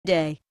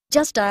Day.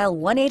 Just dial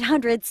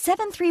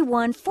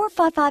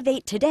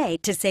 1-800-731-4558 today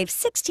to save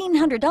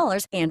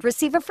 $1,600 and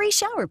receive a free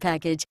shower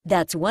package.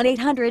 That's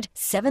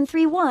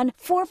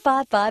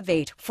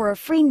 1-800-731-4558 for a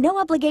free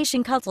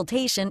no-obligation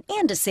consultation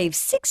and to save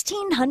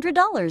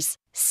 $1,600.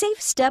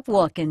 Safe Step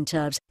Walk-In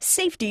Tubs.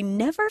 Safety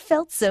never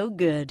felt so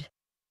good.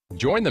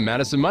 Join the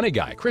Madison Money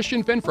Guy,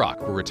 Christian Finfrock,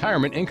 for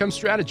Retirement Income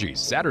Strategies,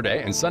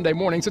 Saturday and Sunday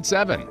mornings at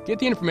 7. Get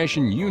the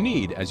information you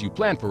need as you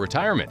plan for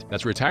retirement.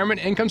 That's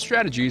Retirement Income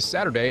Strategies,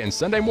 Saturday and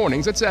Sunday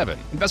mornings at 7.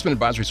 Investment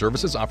advisory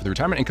services offered through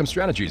Retirement Income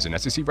Strategies, an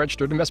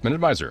SEC-registered investment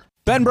advisor.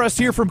 Ben Brust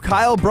here from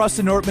Kyle Brust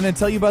and Nortman and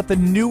tell you about the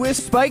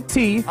newest spiked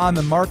tea on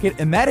the market,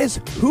 and that is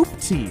Hoop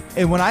Tea.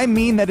 And when I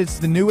mean that it's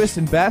the newest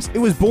and best, it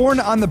was born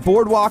on the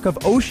boardwalk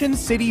of Ocean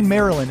City,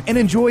 Maryland, and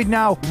enjoyed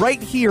now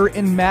right here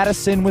in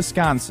Madison,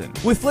 Wisconsin.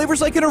 With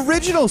flavors like an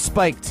original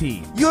spiked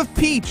tea. You have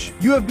peach,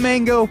 you have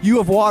mango, you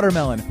have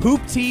watermelon. Hoop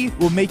Tea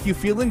will make you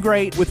feeling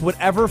great with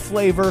whatever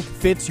flavor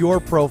fits your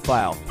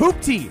profile.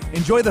 Hoop Tea.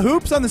 Enjoy the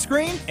hoops on the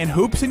screen and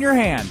hoops in your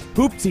hand.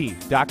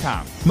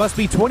 HoopTea.com. Must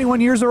be 21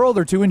 years or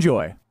older to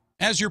enjoy.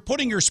 As you're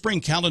putting your spring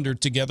calendar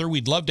together,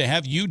 we'd love to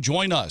have you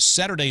join us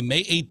Saturday,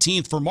 May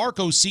 18th for Mark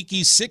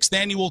Osiki's 6th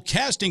annual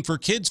Casting for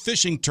Kids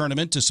Fishing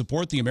Tournament to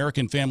support the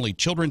American Family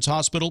Children's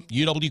Hospital,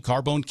 UW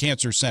Carbone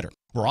Cancer Center.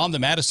 We're on the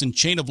Madison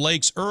Chain of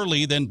Lakes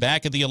early, then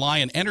back at the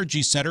Alliant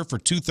Energy Center for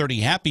 2:30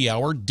 happy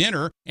hour,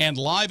 dinner, and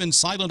live and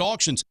silent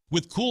auctions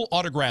with cool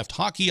autographed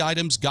hockey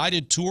items,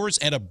 guided tours,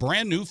 and a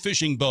brand new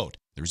fishing boat.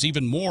 There's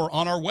even more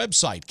on our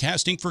website,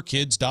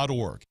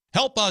 castingforkids.org.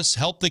 Help us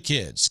help the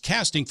kids,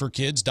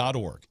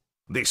 castingforkids.org.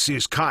 This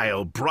is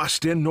Kyle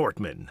Brust and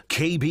Nortman,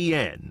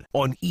 KBN,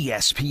 on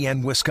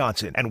ESPN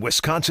Wisconsin and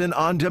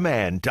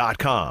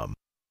WisconsinOnDemand.com.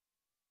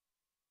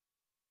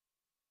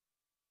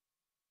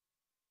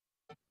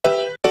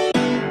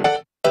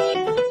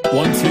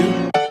 One,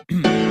 two.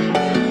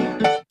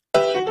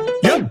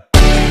 Yep.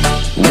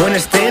 When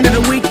it's the end of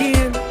the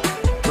weekend,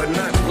 but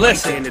not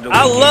Listen, the end of the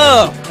I weekend.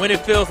 love when it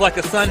feels like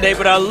a Sunday,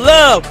 but I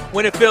love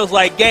when it feels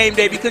like game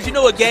day, because you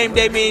know what game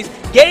day means?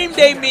 Game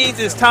day means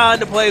it's time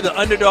to play the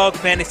Underdog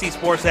Fantasy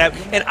Sports app,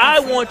 and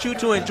I want you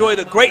to enjoy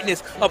the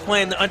greatness of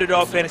playing the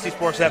Underdog Fantasy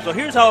Sports app. So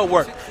here's how it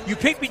works. You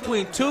pick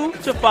between 2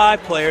 to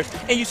 5 players,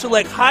 and you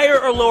select higher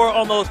or lower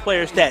on those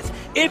players' stats.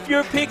 If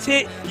your picks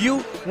hit,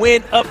 you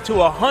win up to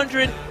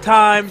 100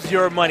 times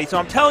your money. So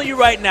I'm telling you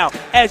right now,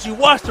 as you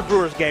watch the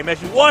Brewers game,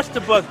 as you watch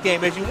the Bucks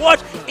game, as you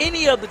watch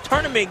any of the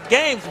tournament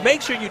games,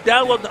 make sure you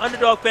download the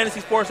Underdog Fantasy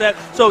Sports app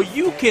so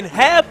you can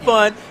have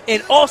fun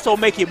and also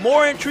make it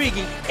more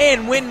intriguing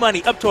and win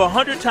money up to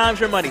 100 times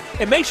your money.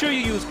 And make sure you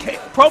use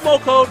promo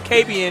code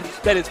KBN.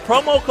 That is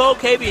promo code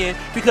KBN,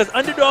 because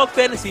Underdog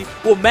Fantasy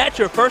will match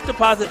your first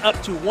deposit up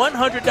to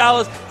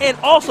 $100, and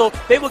also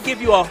they will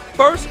give you a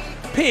first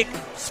pick,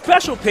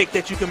 special pick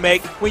that you can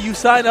make when you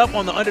sign up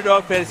on the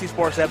Underdog Fantasy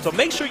Sports app. So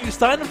make sure you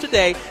sign up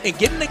today and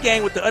get in the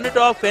game with the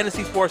Underdog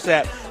Fantasy Sports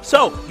app.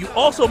 So you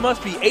also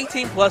must be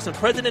 18 plus and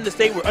present in the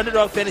state where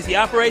Underdog Fantasy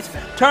operates.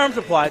 Terms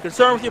apply.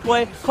 Concerned with your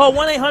play? Call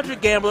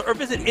 1-800-GAMBLER or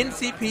visit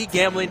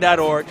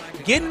ncpgambling.org.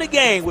 Get in the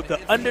game with the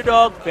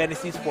Underdog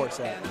Fantasy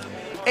Sports app.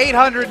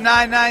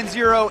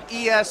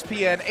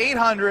 800-990-ESPN,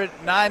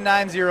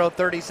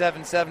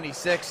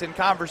 800-990-3776. In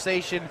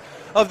conversation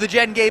of the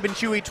Jen, Gabe, and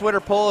Chewy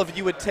Twitter poll, if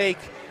you would take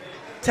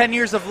 10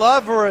 years of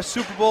love or a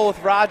Super Bowl with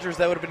Rodgers,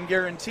 that would have been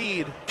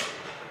guaranteed.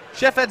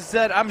 Chef Ed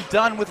said, I'm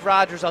done with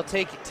Rodgers. I'll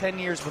take 10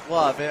 years with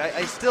love.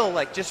 I still,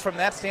 like, just from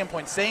that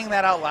standpoint, saying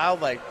that out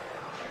loud, like,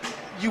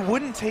 you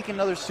wouldn't take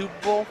another Super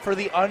Bowl for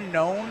the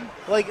unknown?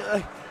 What?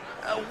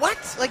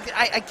 Like,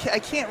 I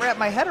can't wrap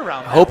my head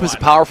around that. Hope is a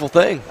powerful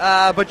thing.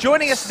 But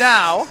joining us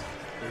now,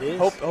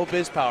 hope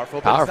is powerful,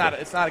 but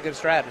it's not a good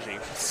strategy.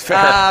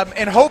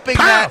 And hoping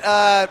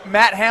that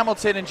Matt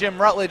Hamilton and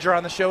Jim Rutledge are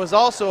on the show is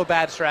also a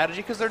bad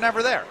strategy because they're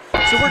never there.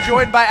 So we're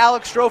joined by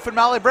Alex Strofe and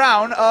Molly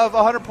Brown of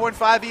 100.5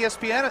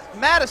 ESPN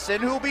Madison,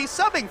 who will be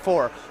subbing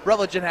for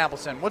Rutledge and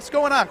Hamilton. What's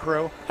going on,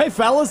 crew? Hey,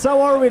 fellas,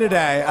 how are we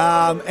today?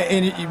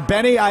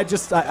 Benny,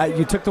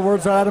 you took the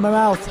words right out of my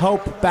mouth.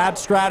 Hope, bad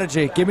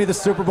strategy. Give me the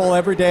Super Bowl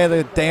every day of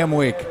the damn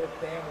week.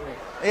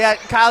 Yeah,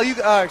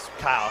 Kyle,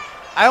 Kyle.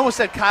 I almost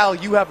said, Kyle,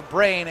 you have a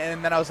brain,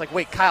 and then I was like,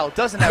 wait, Kyle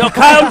doesn't have a brain.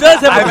 Kyle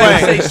does have a brain.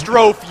 I would say,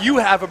 Strofe, you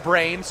have a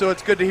brain, so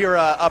it's good to hear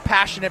a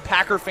passionate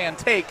Packer fan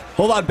take.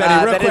 Hold on,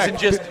 Benny, real quick. Isn't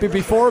just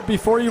before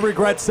you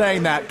regret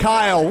saying that,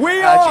 Kyle,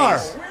 we are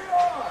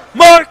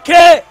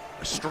Marquette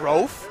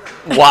Strofe.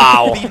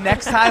 Wow. The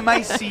next time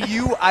I see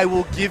you, I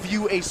will give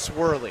you a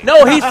swirly.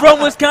 No, he's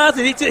from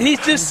Wisconsin.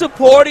 He's just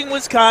supporting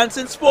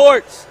Wisconsin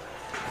sports.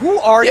 Who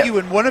are you,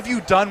 and what have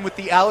you done with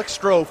the Alex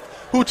Strofe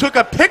who took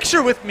a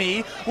picture with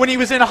me when he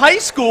was in high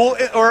school,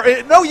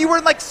 no, you were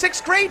in like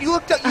 6th grade. You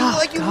looked at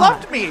you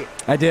loved me.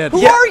 I did.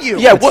 Who are you?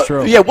 Yeah,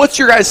 what's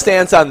your guys'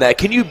 stance on that?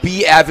 Can you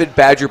be avid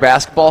Badger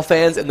basketball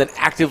fans and then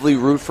actively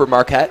root for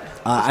Marquette?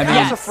 I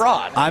mean, he's a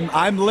fraud.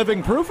 I'm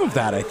living proof of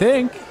that, I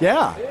think.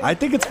 Yeah, I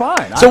think it's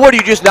fine. So what, do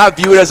you just not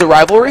view it as a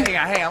rivalry?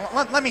 Hang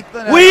on. Let me.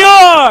 We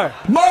are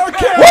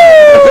Marquette!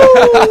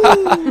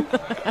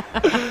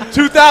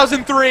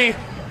 2003.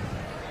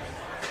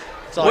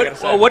 That's all I gotta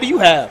say. What do you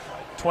have?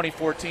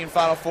 2014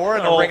 Final Four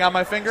and a ring on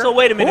my finger. So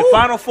wait a minute,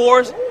 Final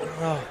Fours?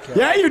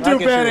 Yeah, you do,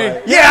 Benny.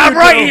 Right. Yeah, I'm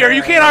right here.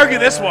 You can't argue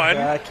this one.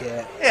 I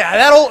can't.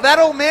 Yeah, that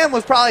old man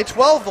was probably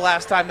 12 the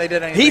last time they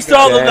did anything. He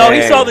saw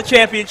the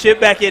championship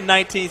back in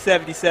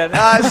 1977.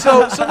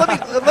 So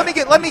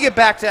let me get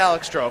back to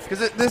Alex Strofe,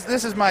 because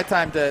this is my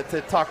time to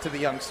talk to the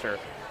youngster.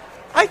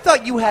 I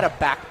thought you had a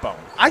backbone.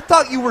 I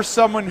thought you were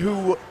someone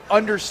who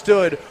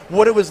understood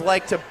what it was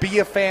like to be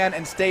a fan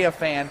and stay a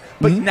fan.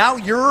 But now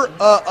you're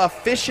a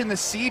fish in the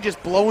sea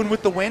just blowing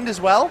with the wind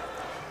as well?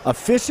 A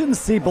fish in the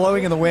sea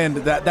blowing in the wind,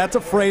 that's a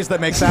phrase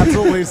that makes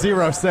absolutely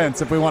zero sense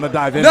if we want to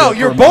dive into it. No,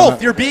 you're both.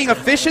 Moment. You're being a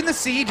fish in the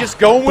sea, just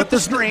going with the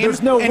stream,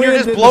 and you're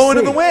just blowing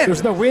in the wind.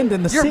 There's no wind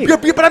in the sea.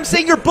 But I'm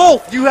saying you're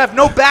both. You have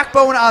no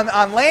backbone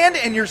on land,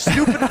 and you're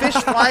stupid fish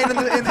flying in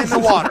the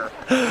water.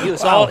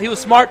 He was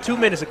smart 2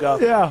 minutes ago.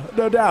 Yeah,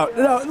 no doubt.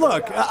 No,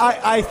 look,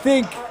 I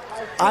think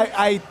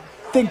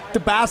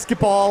the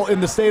basketball in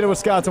the state of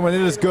Wisconsin, when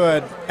it is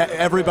good,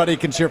 everybody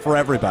can cheer for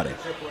everybody.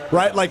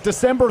 Right? Like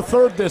December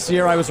 3rd this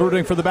year, I was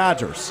rooting for the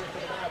Badgers.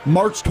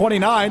 March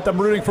 29th, I'm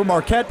rooting for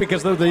Marquette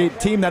because they're the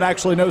team that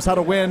actually knows how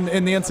to win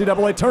in the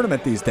NCAA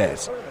tournament these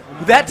days.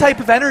 That type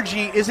of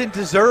energy isn't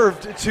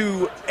deserved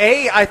to,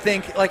 I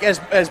think, like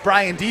as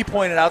Brian D.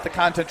 pointed out, the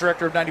content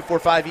director of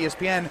 94.5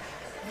 ESPN,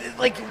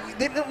 like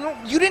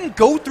you didn't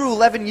go through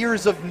 11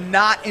 years of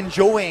not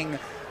enjoying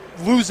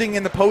losing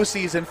in the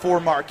postseason for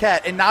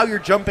Marquette, and now you're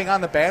jumping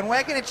on the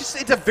bandwagon.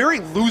 It's a very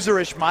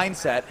loserish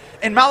mindset.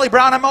 And Molly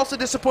Brown, I'm also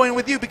disappointed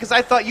with you because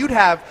I thought you'd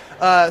have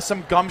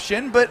some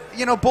gumption, but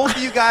both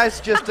of you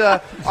guys just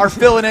are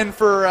filling in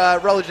for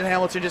Rutledge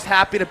Hamilton. Just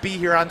happy to be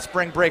here on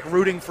spring break,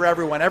 rooting for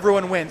everyone.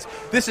 Everyone wins.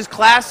 This is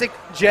classic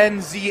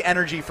Gen Z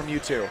energy from you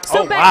two.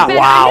 So Ben,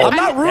 I'm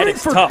not rooting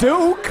for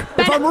Duke.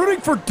 If I'm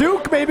rooting for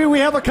Duke, maybe we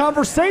have a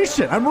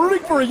conversation. I'm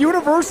rooting for a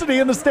university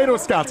in the state of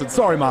Wisconsin.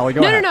 Sorry, Molly,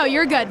 go ahead. No,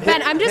 you're good.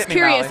 Ben, I'm just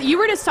curious. Molly. You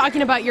were just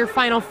talking about your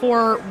Final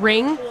Four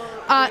ring.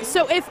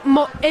 So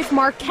if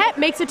Marquette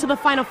makes it to the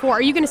Final Four,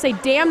 are you going to say,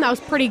 damn, that was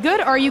pretty good,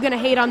 or are you going to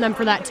hate on them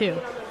for that too?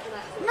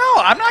 No,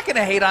 I'm not going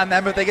to hate on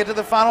them if they get to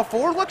the Final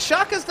Four. Look,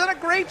 Shaka's done a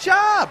great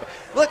job.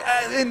 Look,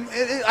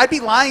 I'd be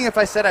lying if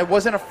I said I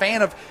wasn't a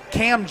fan of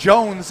Cam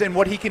Jones and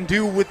what he can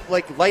do with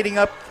lighting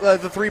up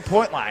the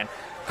three-point line.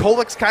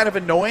 Kolek's kind of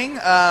annoying,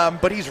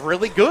 but he's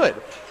really good.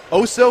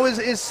 Oso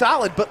is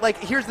solid, but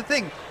here's the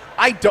thing.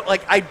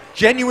 I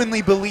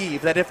genuinely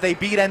believe that if they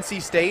beat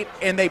NC State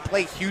and they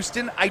play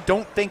Houston, I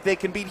don't think they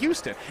can beat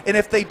Houston. And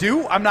if they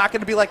do, I'm not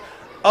going to be like,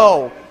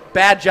 oh,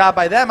 bad job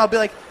by them. I'll be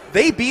like,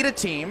 they beat a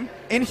team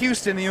in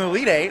Houston, the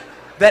Elite Eight,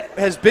 that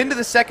has been to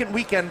the second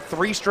weekend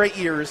 3 straight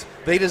years.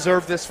 They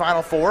deserve this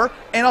Final Four,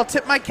 and I'll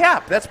tip my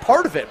cap. That's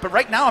part of it. But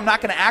right now, I'm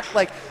not going to act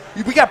like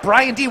we got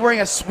Brian D.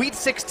 wearing a Sweet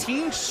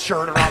 16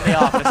 shirt around the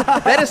office.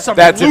 That is some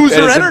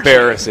loser energy.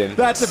 Embarrassing.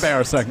 That's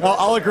embarrassing.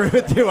 I'll agree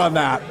with you on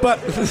that. But,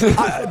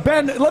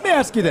 Ben, let me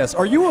ask you this.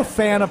 Are you a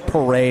fan of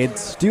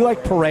parades? Do you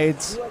like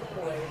parades?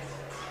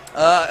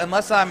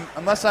 Unless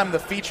I'm the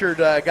featured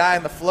guy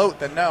in the float,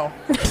 then no.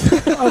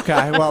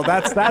 Okay, well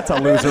that's a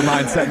loser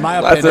mindset in my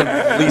opinion.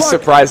 That's the least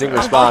surprising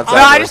response. No,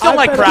 I just don't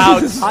like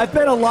crowds. I've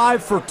been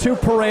alive for 2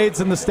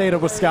 parades in the state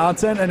of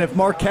Wisconsin, and if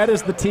Marquette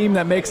is the team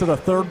that makes it a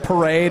 3rd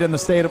parade in the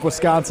state of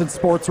Wisconsin,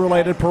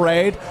 sports-related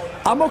parade,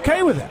 I'm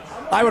okay with it.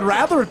 I would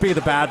rather it be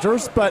the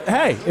Badgers, but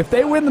hey, if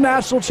they win the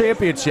national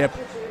championship,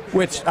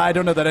 which I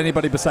don't know that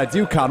anybody besides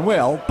UConn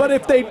will, but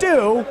if they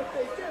do,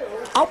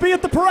 I'll be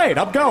at the parade.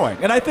 I'm going,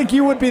 and I think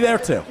you would be there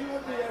too.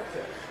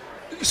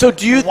 So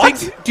do you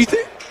think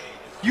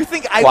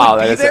I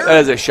would be there?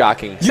 That is a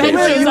shocking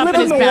statement. You live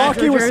in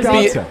Milwaukee,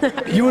 Wisconsin.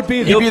 You would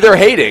be there. You'd be there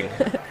hating.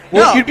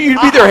 Well, you'd be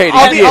there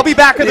hating. I'll be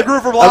back in the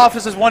Groover Law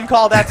offices. One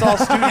call, that's all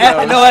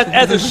studios.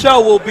 As a show,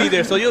 we'll be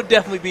there, so you'll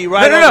definitely be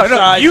right on the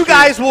side. You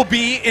guys will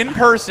be in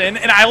person,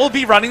 and I will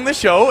be running the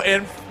show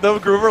in the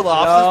Groover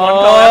Law offices. One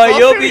call,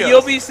 that's all studios.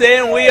 You'll be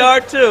saying we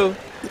are too.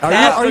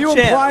 Are you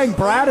implying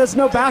Brad has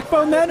no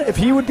backbone then? If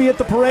he would be at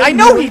the parade? I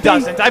know he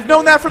doesn't. I've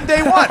known that from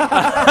day one.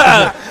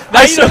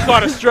 Now you done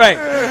caught a strike.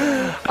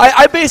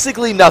 I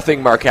basically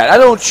nothing Marquette. I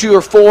don't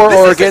cheer for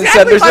or against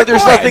them. There's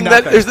nothing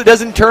that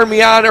doesn't turn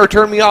me on or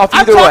turn me off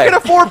either way. I'm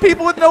talking to 4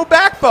 people with no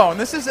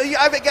backbone.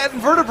 I've got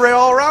vertebrae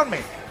all around me.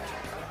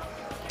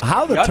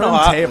 How the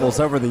turntables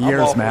over the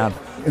years, man.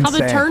 Insane. How the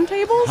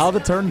turntables? How the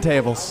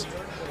turntables.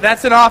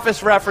 That's an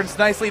Office reference.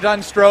 Nicely done,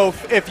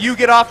 Strofe. If you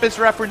get Office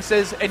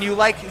references and you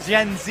like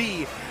Gen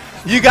Z,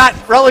 you got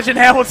Rutledge and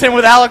Hamilton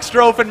with Alex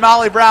Strofe and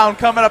Molly Brown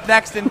coming up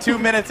next in 2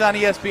 minutes on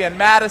ESPN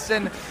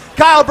Madison.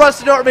 Kyle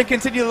Brust-Nortman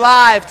continue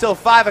live till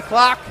 5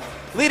 o'clock,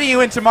 leading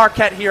you into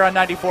Marquette here on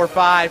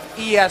 94.5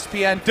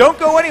 ESPN. Don't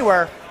go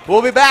anywhere.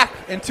 We'll be back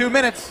in 2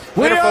 minutes.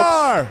 Later,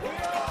 are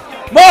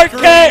folks.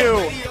 Marquette!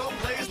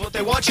 What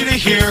they want you to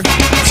hear.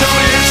 So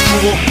it's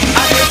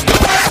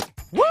cool.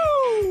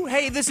 Woo!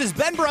 Hey, this is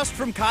Ben Brust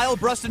from Kyle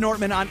Brust and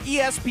Nortman on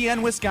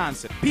ESPN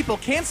Wisconsin. People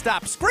can't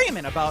stop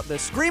screaming about the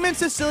Screamin'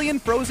 Sicilian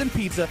frozen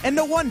pizza, and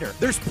no wonder.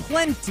 There's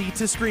plenty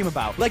to scream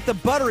about, like the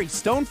buttery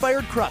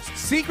stone-fired crust,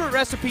 secret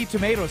recipe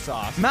tomato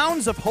sauce,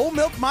 mounds of whole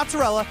milk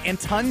mozzarella, and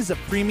tons of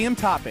premium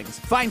toppings.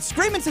 Find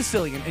Screamin'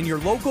 Sicilian in your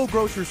local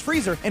grocer's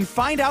freezer and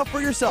find out for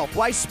yourself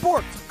why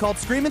Sport called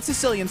Screamin'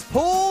 Sicilian's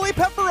Holy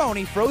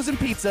Pepperoni Frozen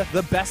Pizza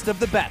the best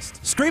of the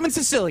best. Screamin'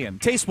 Sicilian,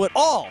 taste what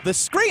all the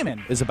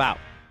screamin' is about.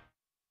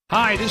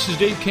 Hi, this is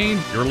Dave Kane.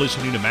 You're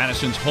listening to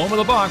Madison's Home of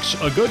the Bucks,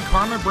 a good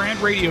Karma brand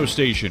radio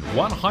station,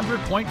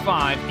 100.5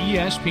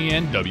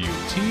 ESPN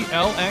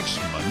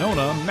WTLX,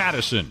 Monona,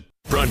 Madison.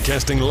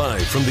 Broadcasting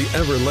live from the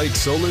Everlight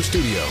Solar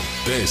Studio,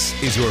 this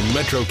is your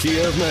Metro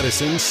Kia of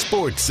Madison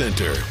Sports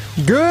Center.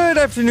 Good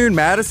afternoon,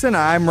 Madison.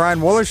 I'm Ryan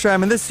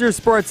Wollersheim, and this is your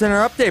Sports Center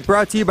update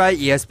brought to you by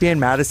ESPN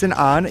Madison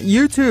on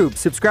YouTube.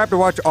 Subscribe to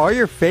watch all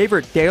your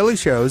favorite daily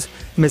shows.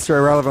 Mr.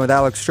 Irrelevant with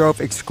Alex Strofe,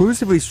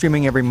 exclusively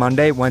streaming every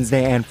Monday,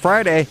 Wednesday, and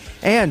Friday,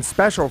 and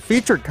special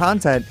featured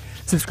content.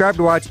 Subscribe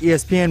to watch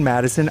ESPN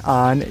Madison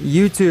on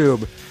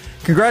YouTube.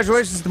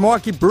 Congratulations to the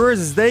Milwaukee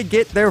Brewers as they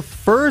get their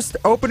first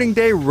opening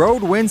day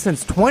road win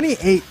since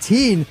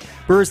 2018.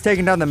 Brewers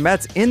taking down the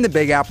Mets in the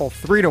Big Apple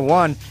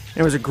 3-1. And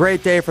it was a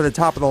great day for the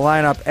top of the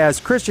lineup as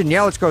Christian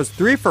Yelich goes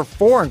 3 for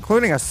 4,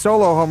 including a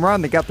solo home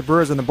run that got the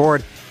Brewers on the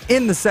board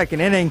in the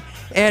second inning.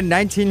 And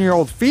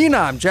 19-year-old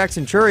phenom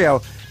Jackson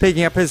Chourio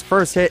picking up his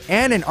first hit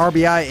and an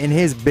RBI in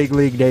his big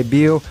league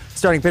debut.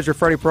 Starting pitcher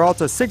Freddie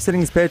Peralta, 6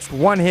 innings pitched,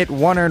 1 hit,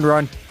 1 earned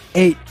run,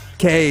 8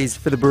 Ks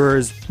for the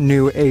Brewers'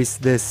 new ace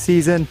this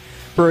season.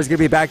 Brewers going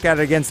to be back at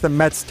it against the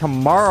Mets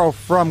tomorrow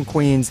from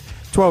Queens,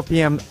 12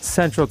 p.m.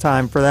 Central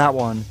Time for that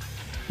one.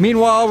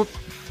 Meanwhile,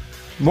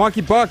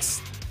 Milwaukee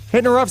Bucks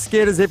hitting a rough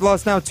skid as they've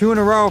lost now 2 in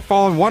a row,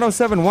 falling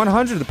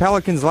 107-100 to the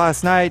Pelicans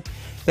last night.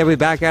 They'll be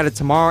back at it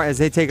tomorrow as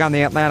they take on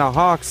the Atlanta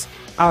Hawks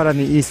out on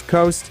the East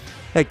Coast.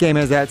 That game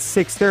is at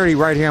 6:30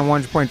 right here on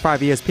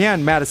 100.5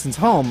 ESPN, Madison's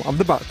home of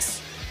the Bucks.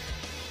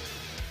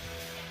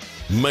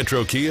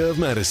 Metro Kia of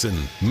Madison,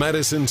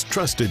 Madison's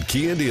trusted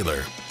Kia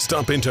dealer.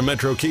 Stop into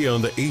Metro Kia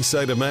on the east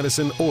side of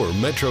Madison or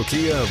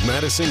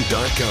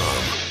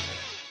metrokiaofmadison.com.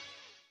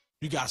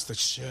 You got the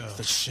show.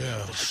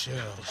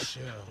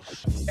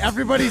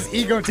 Everybody's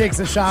ego takes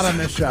a shot on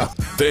this show.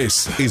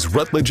 This is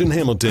Rutledge and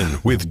Hamilton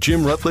with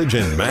Jim Rutledge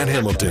and Matt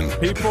Hamilton.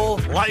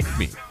 People like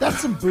me. That's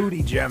some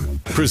booty,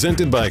 Jim.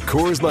 Presented by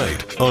Coors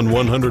Light on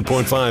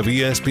 100.5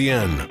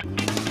 ESPN.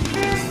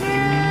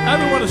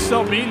 Everyone is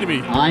so mean to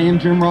me. I am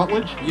Jim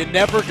Rutledge. You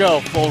never go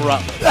full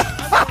Rutledge.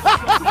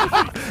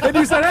 And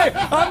you said, hey,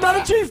 I'm not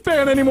a Chiefs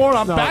fan anymore.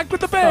 I'm back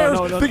with the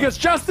Bears because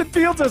Justin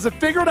Fields has it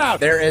figured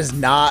out. There is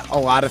not a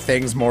lot of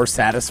things more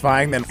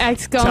satisfying than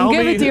X gonna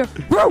give it to you.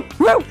 Woo,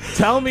 woo.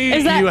 Tell me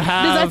you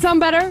have. Does that sound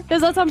better? Does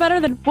that sound better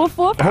than woof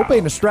woof? Hope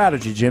ain't a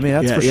strategy, Jimmy.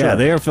 That's for sure. Yeah,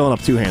 they are filling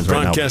up 2 hands right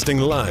now. Broadcasting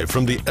live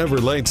from the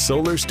Everlight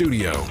Solar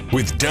Studio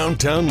with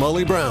downtown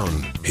Molly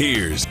Brown.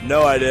 Here's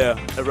No idea.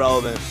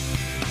 Irrelevant.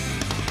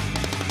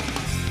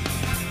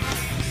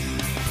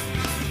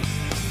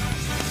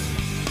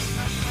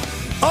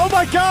 Oh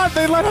my God,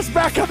 they let us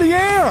back on the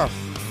air.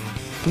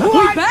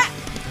 What?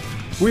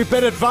 We've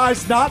been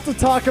advised not to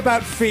talk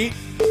about feet.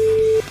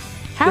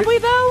 Have we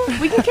though?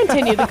 We can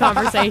continue the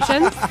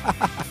conversation.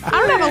 I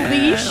don't have a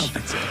leash.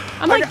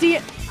 I'm like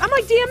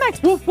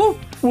DMX. Woof woof.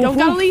 Don't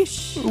got a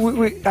leash.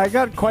 I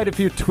got quite a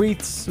few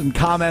tweets and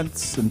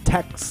comments and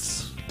texts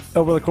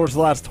over the course of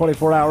the last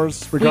 24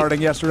 hours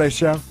regarding yesterday's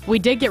show. We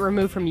did get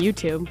removed from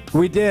YouTube.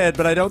 We did,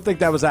 but I don't think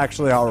that was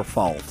actually our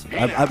fault.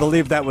 I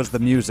believe that was the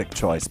music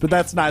choice, but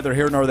that's neither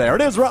here nor there.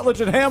 It is Rutledge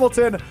and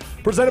Hamilton,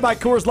 presented by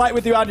Coors Light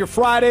with you on your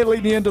Friday,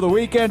 leading you into the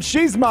weekend.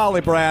 She's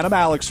Molly Brand. I'm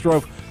Alex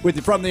Strofe with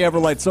you from the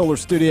Everlight Solar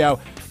Studio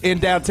in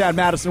downtown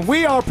Madison.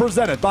 We are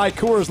presented by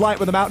Coors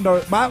Light when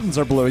the mountains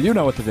are blue. You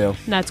know what to do.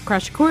 That's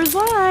Crush Coors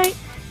Light.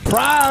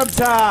 Prime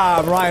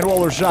time. Ryan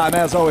Wollersheim,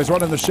 as always,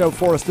 running the show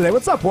for us today.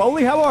 What's up,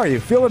 Wooly? How are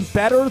you? Feeling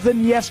better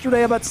than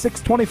yesterday about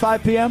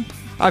 6:25 p.m.?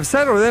 I've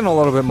settled in a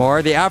little bit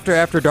more. The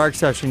after dark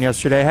session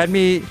yesterday had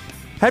me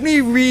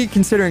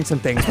reconsidering some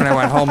things when I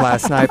went home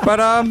last night.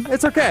 But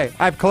it's okay.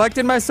 I've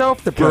collected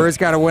myself. The Brewers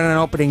got to win on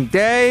opening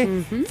day.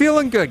 Mm-hmm.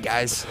 Feeling good,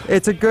 guys.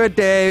 It's a good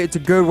day. It's a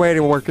good way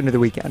to work into the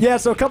weekend. Yeah,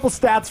 so a couple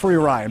stats for you,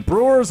 Ryan.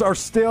 Brewers are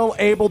still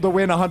able to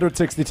win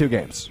 162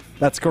 games.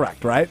 That's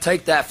correct, right?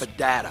 Take that for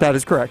data. That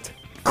is correct.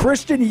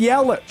 Christian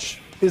Yelich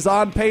is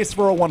on pace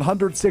for a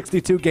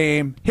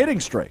 162-game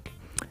hitting streak.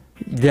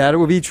 That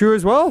would be true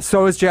as well.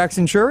 So is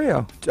Jackson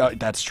Chourio.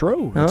 That's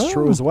true. That's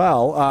true as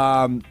well.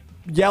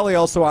 Yelich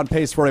also on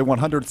pace for a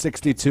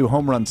 162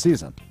 home run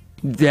season.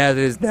 That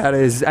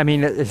is. I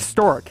mean,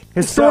 historic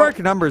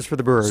numbers for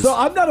the Brewers. So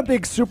I'm not a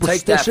big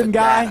superstition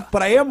guy,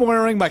 but I am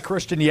wearing my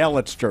Christian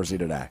Yelich jersey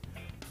today.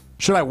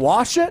 Should I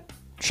wash it?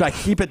 Should I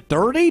keep it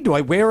dirty? Do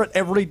I wear it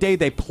every day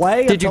they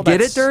play? Did you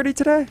get it dirty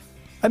today?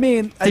 I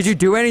mean, did you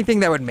do anything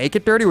that would make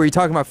it dirty? Were you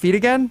talking about feet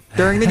again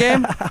during the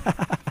game?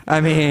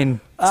 I mean,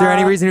 is there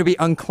any reason to be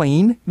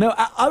unclean? No,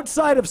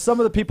 outside of some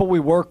of the people we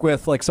work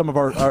with, like some of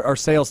our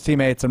sales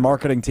teammates and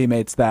marketing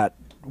teammates that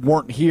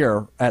weren't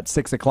here at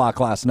 6 o'clock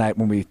last night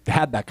when we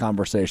had that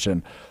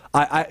conversation.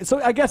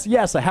 So I guess,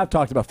 yes, I have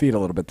talked about feet a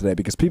little bit today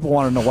because people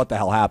want to know what the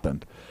hell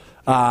happened.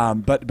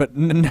 But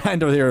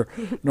neither here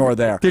nor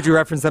there. Did you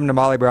reference them to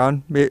Molly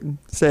Brown?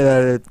 Say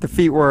that the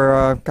feet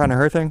were kind of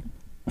her thing?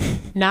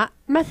 Not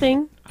my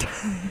thing.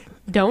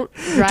 Don't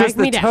drag Just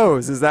me the down.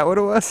 toes. Is that what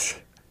it was?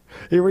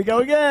 Here we go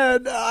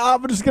again.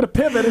 I'm just going to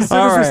pivot as soon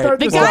as we start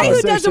this The guy who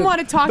conversation. doesn't want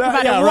to talk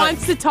about it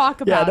wants to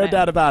talk about Yeah, no it.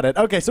 doubt about it.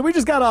 Okay, so we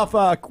just got off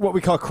what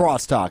we call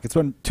crosstalk. It's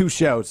when two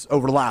shows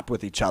overlap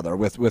with each other,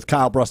 with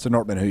Kyle Brust and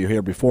Nortman, who you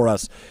hear before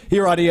us,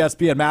 here on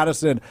ESPN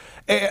Madison.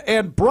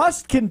 And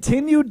Brust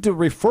continued to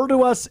refer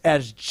to us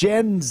as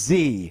Gen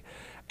Z.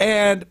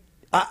 And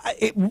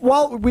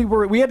while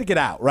we had to get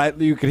out, right?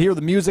 You could hear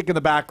the music in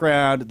the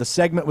background. The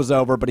segment was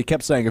over, but he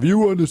kept saying, if you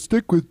want to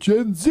stick with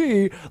Gen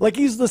Z, like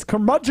he's this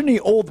curmudgeon-y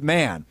old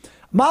man.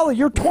 Molly,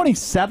 you're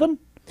 27?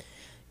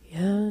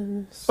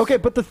 Yes. Okay,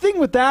 but the thing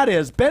with that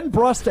is Ben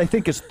Brust, I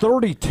think, is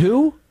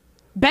 32.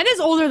 Ben is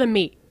older than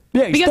me.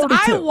 Yeah, he's because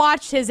 32. I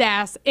watched his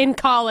ass in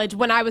college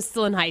when I was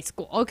still in high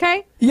school,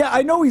 okay? Yeah,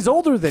 I know he's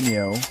older than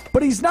you,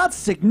 but he's not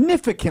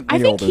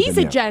significantly older than you. I think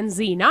he's a Gen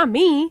Z, not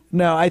me.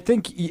 No, I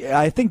think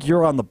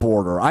you're on the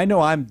border. I know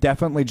I'm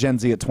definitely Gen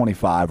Z at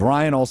 25.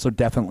 Ryan also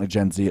definitely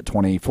Gen Z at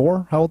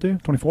 24. How old are you?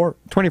 24?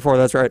 24,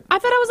 that's right. I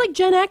thought I was like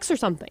Gen X or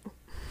something.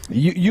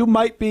 You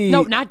might be...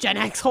 No, not Gen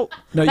X. No,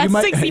 that's you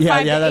might,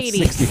 65 yeah, to that's 80.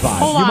 65.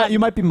 Hold on. You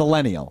might be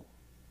millennial.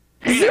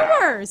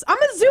 Zoomers. I'm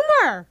a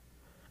Zoomer.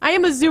 I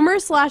am a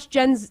Zoomer /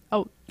 Gen Z.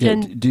 Oh,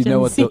 Gen Do you Gen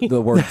know what Z.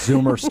 the word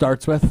Zoomer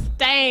starts with?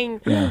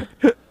 Dang. Yeah.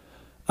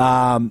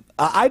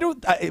 I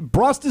don't...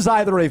 Brust is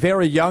either a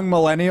very young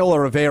millennial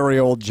or a very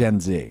old Gen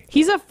Z.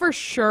 He's a for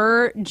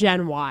sure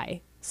Gen Y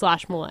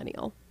 /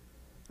 millennial.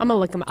 I'm going to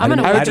look him up. I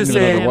would just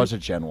say there was a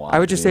Gen Y. I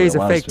would just say he's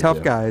a fake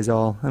tough guy is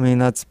all. I mean,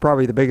 that's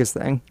probably the biggest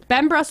thing.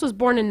 Ben Brust was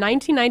born in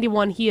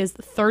 1991. He is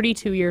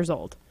 32 years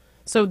old.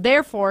 So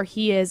therefore,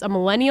 he is a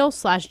millennial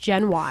 /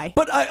 Gen Y.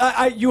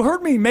 But you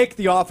heard me make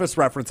the Office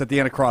reference at the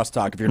end of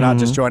Crosstalk. If you're not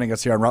just joining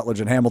us here on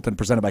Rutledge and Hamilton,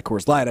 presented by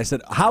Coors Light, I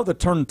said, how the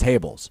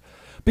turntables.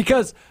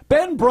 Because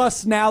Ben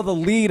Brust's now the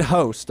lead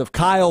host of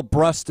Kyle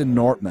Brust and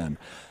Nortman.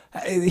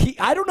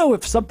 I don't know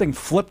if something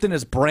flipped in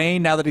his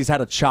brain now that he's had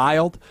a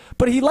child,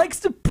 but he likes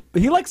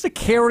to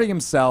carry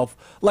himself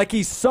like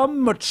he's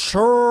some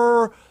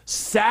mature,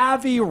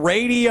 savvy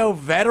radio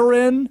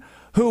veteran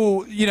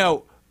who,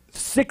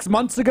 6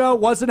 months ago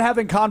wasn't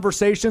having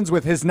conversations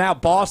with his now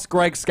boss,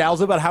 Greg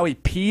Scalzo, about how he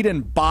peed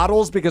in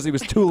bottles because he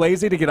was too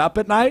lazy to get up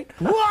at night.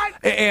 What?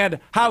 And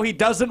how he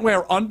doesn't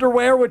wear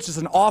underwear, which is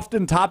an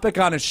often topic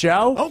on his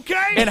show.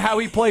 Okay. And how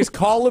he plays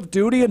Call of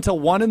Duty until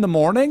 1 in the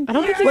morning. I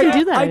don't think you can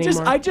do that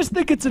anymore. I just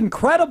think it's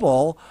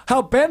incredible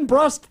how Ben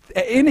Brust,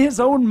 in his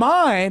own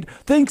mind,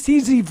 thinks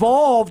he's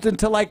evolved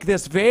into like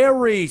this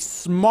very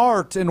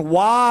smart and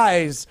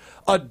wise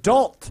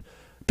adult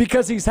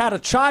because he's had a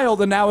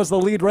child and now is the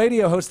lead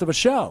radio host of a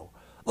show.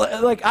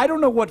 Like, I don't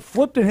know what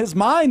flipped in his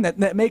mind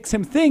that makes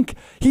him think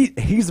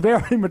he's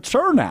very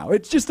mature now.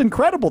 It's just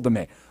incredible to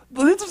me.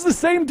 This is the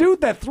same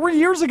dude that 3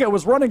 years ago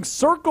was running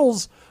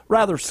squares,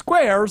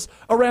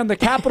 around the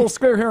Capitol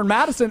Square here in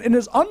Madison in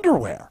his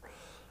underwear.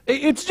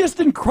 It's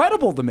just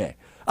incredible to me.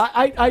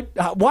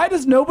 Why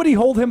does nobody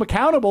hold him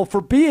accountable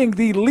for being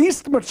the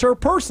least mature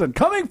person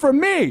coming from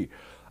me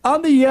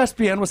on the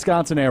ESPN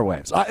Wisconsin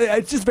airwaves?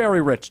 It's just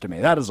very rich to me.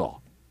 That is all.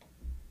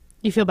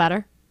 You feel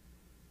better?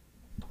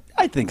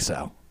 I think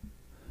so.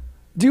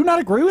 Do you not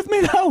agree with me,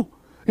 though?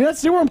 You not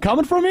see where I'm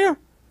coming from here?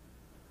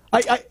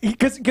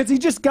 Because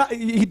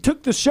he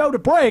took the show to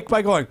break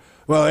by going,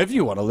 well, if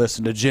you want to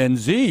listen to Gen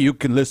Z, you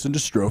can listen to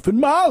Strofe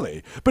and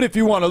Molly. But if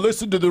you want to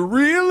listen to the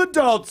real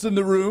adults in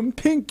the room,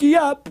 pinky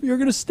up, you're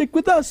going to stick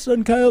with us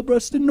on Kyle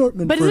Brust and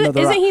Nortman But for another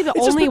isn't he hour. the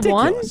It's just only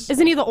one? ridiculous.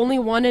 Isn't he the only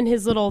one in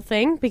his little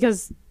thing?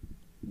 Because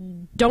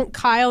don't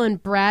Kyle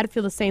and Brad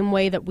feel the same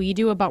way that we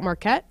do about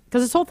Marquette?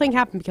 Because this whole thing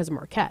happened because of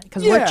Marquette.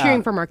 Because we're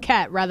cheering for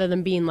Marquette rather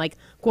than being like,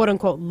 quote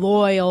unquote,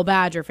 loyal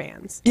Badger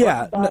fans.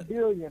 Yeah.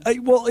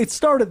 Well, it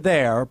started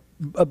there,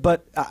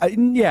 but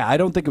I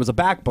don't think it was a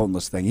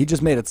backboneless thing. He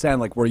just made it sound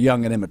like we're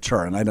young and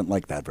immature, and I didn't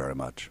like that very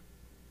much.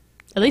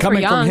 At least Coming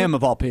we're young. from him,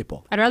 of all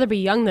people. I'd rather be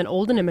young than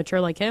old and immature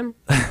like him.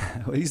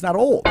 Well, he's not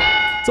old.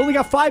 It's only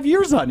got 5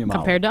 years on you, Molly.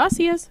 Compared to us,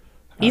 he is.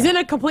 He's in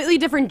a completely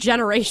different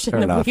generation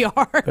than we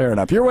are. Fair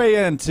enough. Your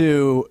way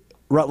into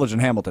Rutledge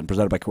and Hamilton,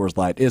 presented by Coors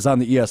Light, is on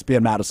the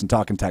ESPN Madison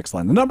Talk and Text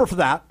line. The number for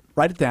that,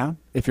 write it down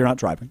if you're not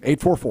driving,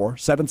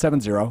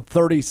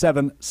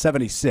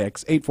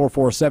 844-770-3776,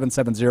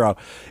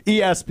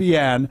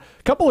 844-770-ESPN. A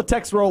couple of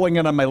texts rolling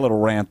in on my little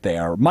rant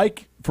there.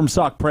 Mike from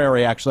Sauk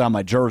Prairie, actually on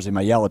my jersey,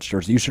 my Yelich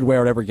jersey. You should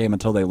wear it every game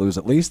until they lose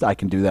at least. I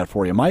can do that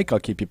for you, Mike. I'll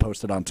keep you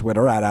posted on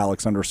Twitter at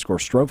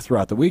Alex_Strofe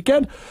throughout the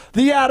weekend.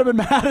 The Adam in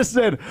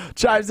Madison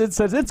chimes in,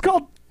 says, it's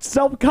called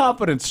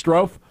self-confidence,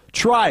 Strofe.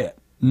 Try it,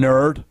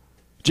 nerd.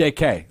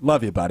 JK,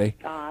 love you, buddy.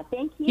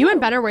 Thank you. You and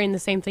Ben are wearing the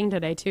same thing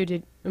today,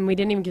 too, and we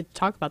didn't even get to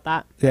talk about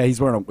that. Yeah,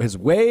 he's wearing his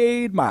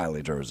Wade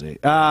Miley jersey.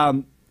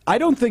 I I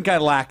don't think I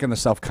lack in the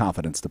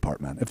self-confidence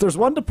department. If there's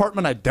one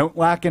department I don't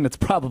lack in, it's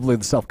probably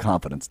the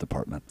self-confidence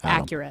department.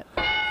 Accurate.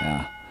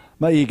 Yeah.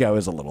 My ego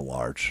is a little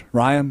large.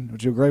 Ryan,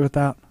 would you agree with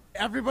that?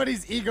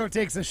 Everybody's ego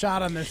takes a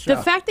shot on this show.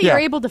 The fact that you're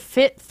able to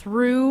fit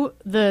through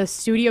the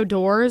studio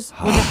doors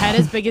with a head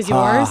as big as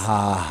yours,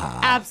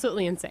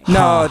 absolutely insane.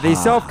 No, the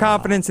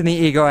self-confidence and the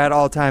ego at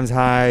all times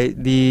high.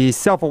 The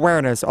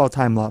self-awareness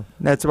all-time low.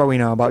 That's what we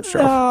know about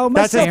Stroh. No,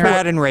 that's his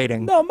Madden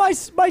rating. No, my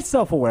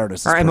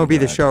self-awareness is Or MLB pretty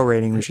The good. Show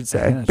rating, we should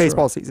say. Yeah,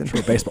 baseball true. season.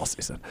 True, baseball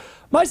season.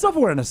 My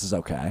self-awareness is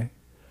okay.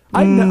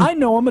 I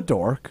know I'm a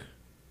dork.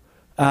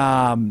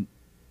 But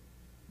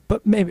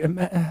maybe...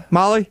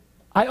 Molly?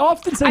 I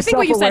often say I think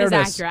what you said is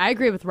self-awareness. accurate. I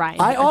agree with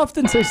Ryan. I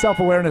often say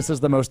self-awareness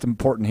is the most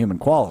important human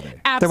quality.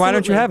 Absolutely. Then why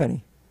don't you have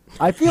any?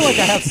 I feel like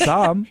I have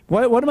some.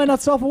 What am I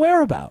not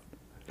self-aware about?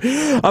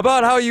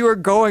 About how you were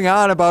going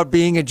on about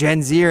being a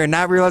Gen Zer and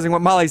not realizing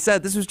what Molly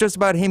said. This was just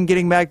about him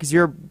getting mad because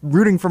you're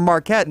rooting for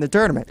Marquette in the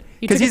tournament.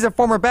 Because he's a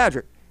former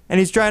Badger, and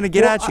he's trying to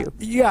get at you.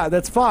 Yeah,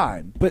 that's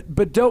fine.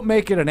 But don't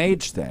make it an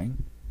age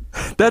thing.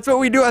 That's what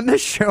we do on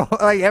this show,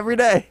 like every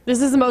day. This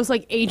is the most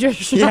like ageist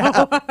show.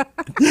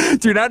 Yeah.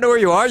 Do you not know where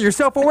you are? Your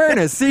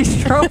self-awareness. See,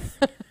 Stroh?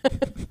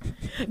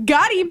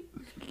 Got him.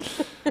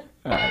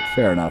 All right,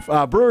 fair enough.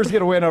 Brewers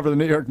get a win over the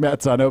New York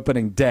Mets on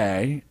opening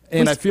day,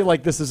 and I feel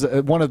like this is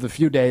one of the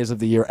few days of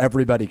the year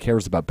everybody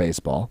cares about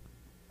baseball.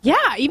 Yeah,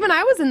 even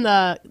I was in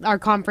our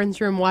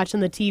conference room watching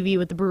the TV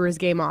with the Brewers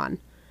game on.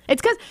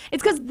 It's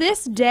because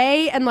this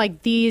day and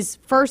like these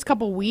first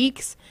couple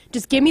weeks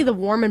just give me the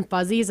warm and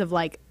fuzzies of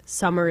like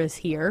summer is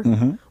here.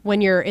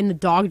 When you're in the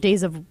dog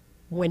days of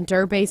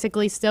winter,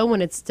 basically, still when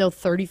it's still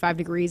 35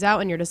 degrees out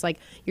and you're just like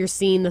you're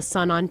seeing the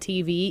sun on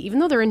TV, even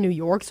though they're in New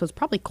York, so it's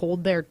probably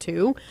cold there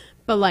too.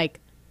 But like,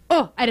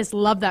 I just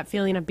love that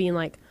feeling of being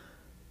like,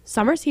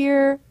 summer's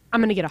here.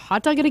 I'm gonna get a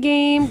hot dog at a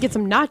game, get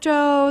some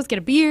nachos, get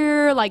a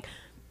beer. Like,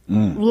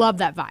 love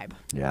that vibe.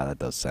 Yeah, that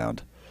does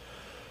sound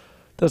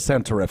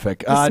terrific.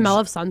 The smell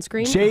of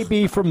sunscreen.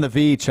 JB from the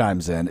V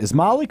chimes in. Is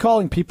Molly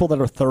calling people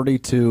that are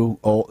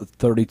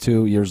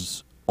 32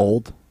 years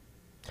old?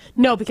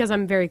 No, because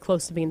I'm very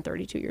close to being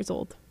 32 years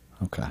old.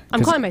 Okay.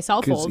 I'm calling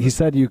myself old. He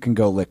said you can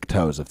go lick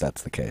toes if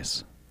that's the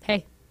case.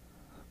 Hey.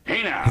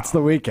 Hey now. It's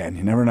the weekend.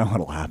 You never know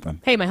what'll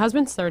happen. Hey, my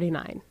husband's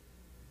 39.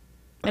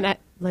 And I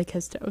like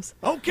his toes.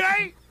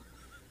 Okay.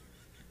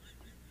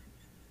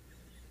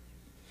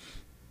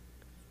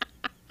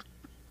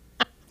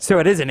 So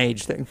it is an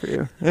age thing for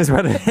you, is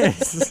what it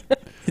is.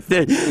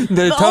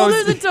 The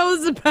older the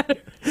toes, the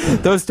better.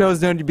 Those toes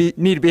don't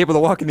need to be able to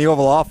walk in the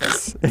Oval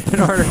Office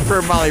in order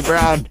for Molly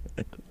Brown.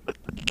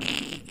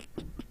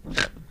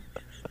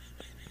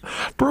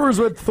 Brewers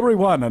went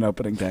 3-1 on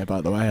opening day, by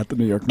the way, at the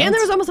New York Mets. And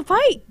there was almost a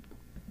fight.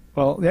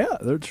 Well, yeah,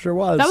 there sure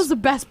was. That was the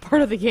best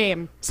part of the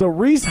game. So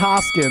Rhys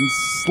Hoskins,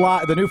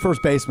 the new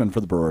first baseman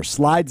for the Brewers,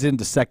 slides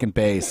into second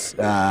base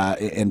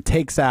and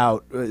takes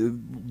out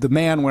the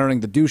man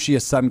wearing the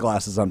douchiest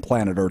sunglasses on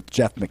planet Earth,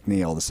 Jeff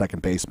McNeil, the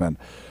second baseman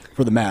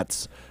for the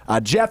Mets.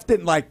 Jeff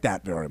didn't like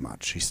that very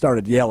much. He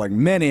started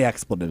yelling many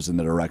expletives in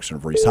the direction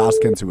of Rhys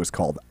Hoskins, who was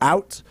called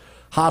out.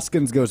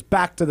 Hoskins goes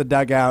back to the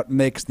dugout,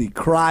 makes the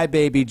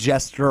crybaby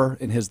gesture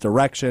in his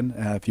direction.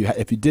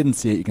 If you didn't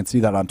see it, you can see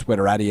that on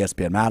Twitter at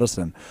ESPN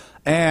Madison.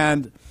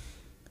 And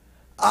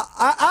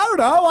I don't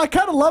know. I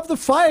kind of love the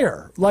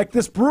fire. Like,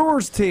 this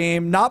Brewers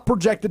team, not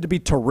projected to be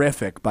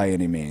terrific by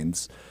any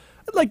means.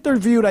 Like, they're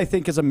viewed, I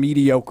think, as a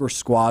mediocre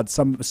squad.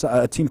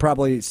 A team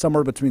probably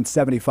somewhere between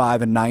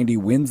 75 and 90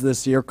 wins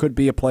this year. Could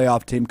be a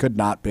playoff team, could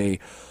not be.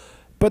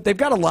 But they've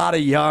got a lot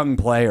of young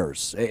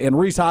players. And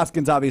Rhys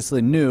Hoskins,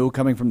 obviously new,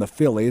 coming from the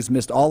Phillies,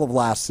 missed all of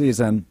last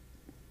season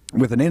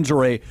with an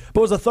injury,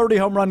 but was a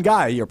 30-home run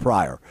guy a year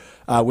prior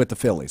with the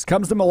Phillies.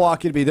 Comes to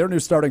Milwaukee to be their new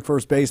starting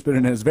first baseman,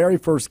 and in his very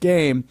first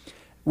game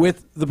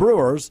with the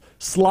Brewers,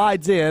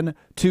 slides in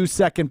to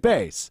second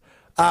base.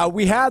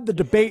 We had the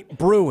debate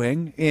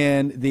brewing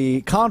in the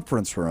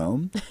conference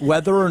room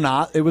whether or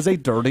not it was a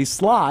dirty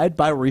slide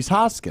by Rhys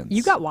Hoskins.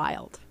 You got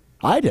wild.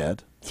 I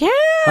did. Yeah.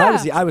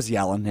 I was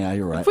yelling. Yeah,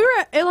 you're right.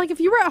 If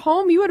you were at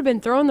home, you would have been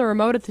throwing the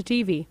remote at the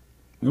TV.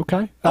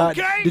 Okay.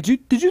 Did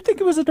you think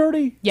it was a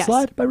dirty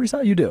slide by Rhys?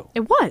 You do.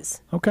 It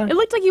was. Okay. It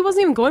looked like he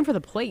wasn't even going for the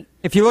plate.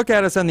 If you look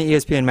at us on the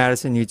ESPN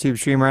Madison YouTube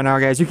stream right now,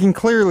 guys, you can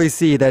clearly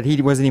see that he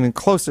wasn't even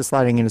close to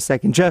sliding in a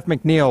second. Jeff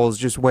McNeil is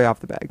just way off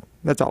the bag.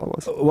 That's all it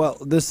was. Well,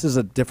 this is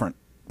a different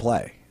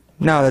play.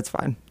 No, that's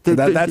fine.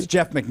 That's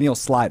Jeff McNeil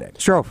sliding.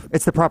 Stroh,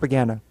 it's the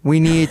propaganda. We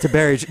need to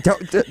bury.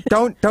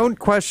 Don't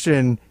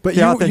question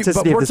the authenticity but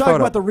of this we're talking photo.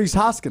 about the Rhys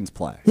Hoskins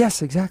play.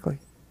 Yes, exactly.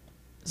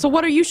 So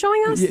what are you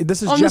showing us? Yeah,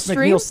 this is on Jeff the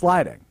stream? McNeil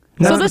sliding.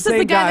 So this is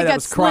the guy that got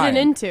was slidden crying.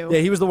 into. Yeah,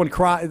 he was the one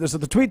crying. So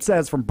the tweet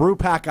says from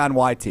Brewpack on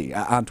YT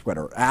on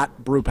Twitter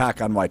at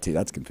Brewpack on YT.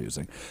 That's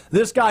confusing.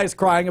 This guy is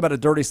crying about a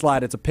dirty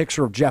slide. It's a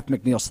picture of Jeff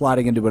McNeil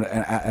sliding into an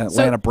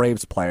Atlanta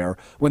Braves player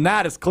when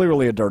that is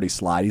clearly a dirty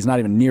slide. He's not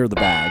even near the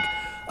bag.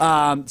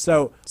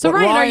 So what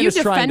Ryan, are Ryan you is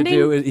trying to defending?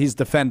 do is he's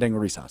defending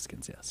Rhys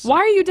Hoskins. Yes. Why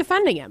are you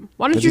defending him?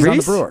 Why don't 'Cause you? he's on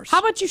the Brewers. How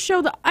about you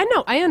show the? I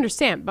know, I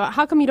understand, but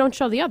how come you don't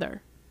show the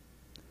other?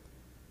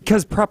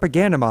 Because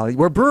propaganda, Molly.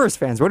 We're Brewers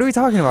fans. What are we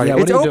talking about? Yeah,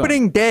 It's what are you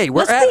opening day.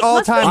 We're at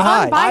all-time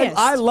high.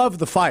 I love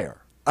the fire.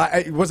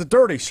 Was it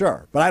dirty?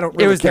 Sure, but I don't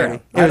really care.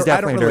 Dirty. It was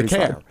definitely I don't really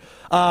dirty care.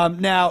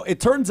 Now, it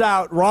turns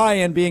out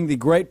Ryan, being the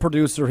great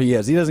producer he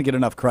is, he doesn't get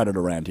enough credit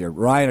around here.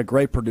 Ryan, a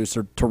great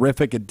producer,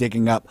 terrific at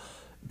digging up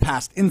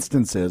past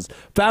instances,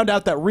 found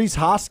out that Rhys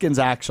Hoskins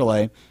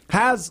actually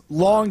has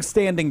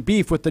long-standing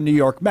beef with the New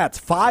York Mets.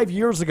 5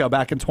 years ago,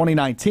 back in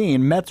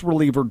 2019, Mets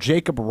reliever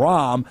Jacob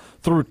Rom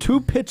threw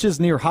 2 pitches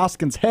near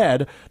Hoskins'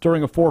 head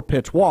during a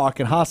 4-pitch walk,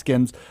 and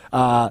Hoskins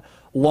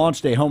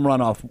launched a home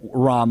run off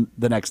Rom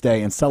the next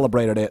day and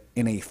celebrated it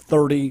in a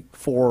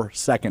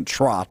 34-second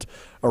trot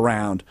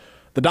around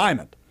the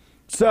diamond.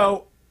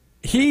 So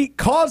he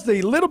caused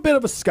a little bit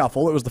of a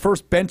scuffle. It was the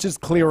first benches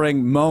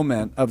clearing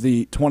moment of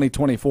the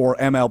 2024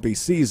 MLB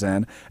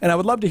season. And I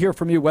would love to hear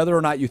from you whether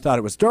or not you thought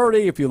it was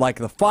dirty, if you like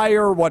the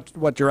fire,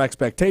 what your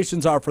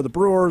expectations are for the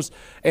Brewers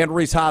and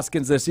Rhys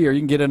Hoskins this year. You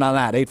can get in on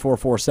that,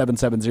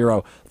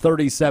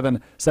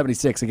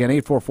 844-770-3776. Again,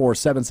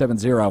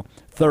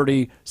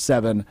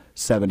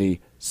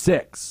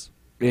 844-770-3776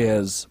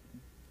 is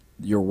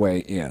your way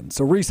in.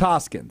 So Rhys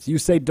Hoskins, you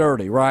say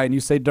dirty. Ryan, you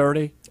say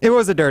dirty? It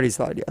was a dirty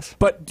slide, yes.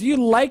 But do you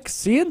like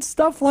seeing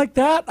stuff like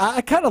that? I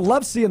kind of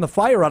love seeing the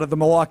fire out of the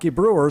Milwaukee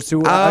Brewers,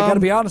 who, I got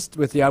to be honest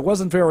with you, I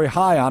wasn't very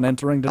high on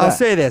entering today. I'll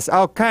say this.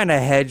 I'll kind of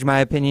hedge my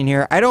opinion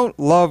here. I don't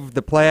love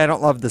the play. I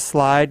don't love the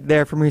slide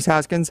there from Rhys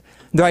Hoskins,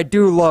 though I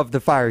do love the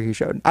fire he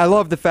showed. I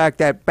love the fact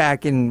that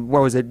back in,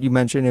 what was it, you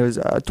mentioned it was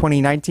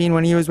 2019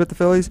 when he was with the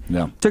Phillies?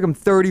 Yeah. Took him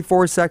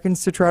 34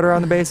 seconds to trot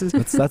around the bases.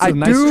 That's a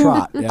nice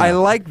trot. Yeah. I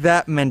like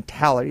that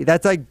mentality.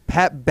 That's like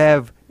Pat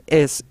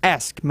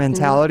Bev-esque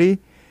mentality.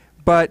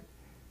 But,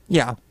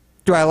 yeah.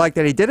 Do I like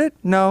that he did it?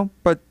 No.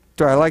 But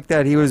do I like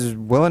that he was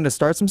willing to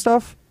start some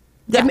stuff?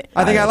 Yeah,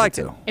 I think I liked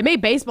it. It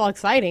made baseball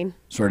exciting.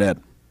 Sure did.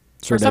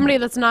 For somebody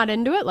that's not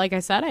into it, like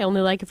I said, I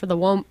only like it for the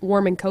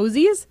warm and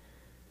cozies.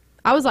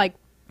 I was like,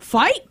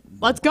 fight.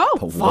 Let's go.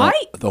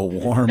 Fight. The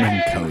warm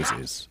and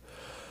cozies.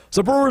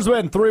 So Brewers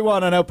win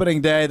 3-1 on opening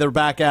day. They're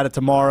back at it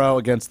tomorrow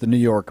against the New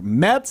York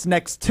Mets.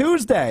 Next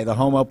Tuesday, the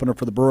home opener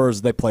for the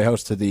Brewers, they play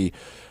host to the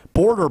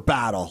border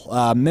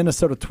battle.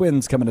 Minnesota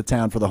Twins coming to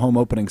town for the home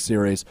opening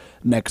series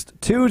next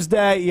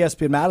Tuesday.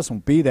 ESPN Madison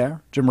will be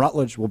there. Jim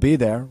Rutledge will be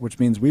there, which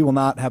means we will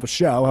not have a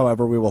show.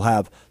 However, we will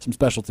have some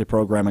specialty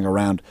programming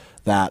around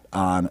that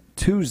on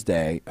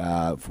Tuesday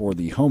for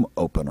the home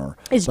opener.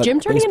 Is Jim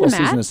turning into Matt?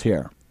 Baseball season is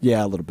here.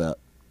 Yeah, a little bit.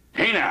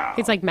 Hey now.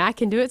 He's like, Matt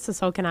can do it,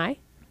 so can I.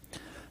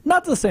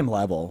 Not to the same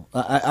level.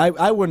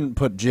 I wouldn't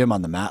put Jim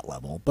on the Matt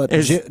level, but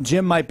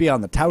Jim might be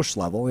on the Tausch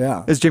level,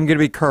 yeah. Is Jim going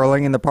to be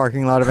curling in the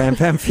parking lot of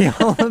AmFam Field?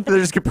 They're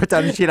just going to put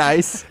down a sheet of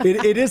ice?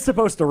 It is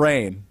supposed to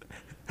rain.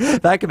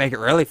 That could make it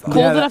really fun.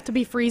 Cold enough to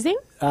be freezing?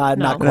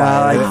 Not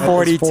quite. Like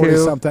 42.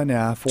 40-something,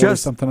 yeah.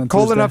 40-something on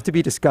cold Tuesday. enough to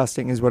be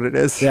disgusting is what it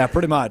is. Yeah,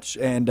 pretty much.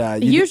 And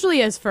it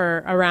usually is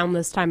for around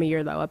this time of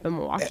year, though, up in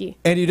Milwaukee.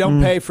 And you don't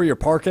pay for your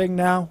parking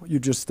now? You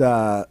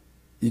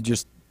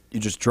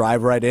just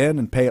drive right in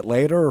and pay it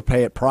later or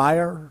pay it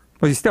prior?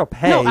 Well, you still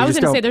pay. No, I was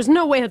going to say, there's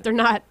no way that they're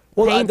not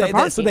paying for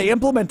parking. So they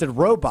implemented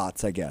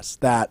robots, I guess,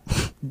 that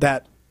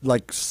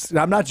like,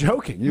 I'm not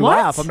joking. You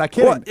laugh. I'm not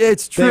kidding. Well,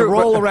 it's true. They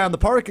roll around the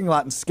parking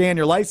lot and scan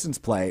your license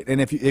plate, and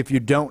if you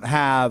don't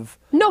have...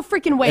 No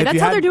freaking way. That's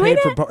how they're doing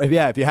it?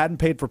 If you hadn't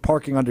paid for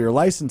parking under your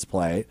license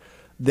plate,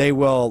 they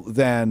will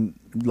then,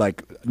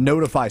 like,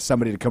 notify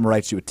somebody to come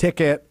write you a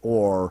ticket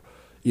or,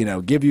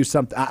 give you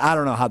something. I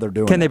don't know how they're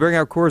doing it. Can they bring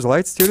out Coors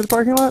Lights, too, to the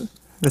parking lot?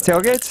 The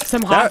tailgates?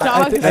 Some hot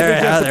dogs?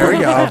 There we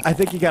go. I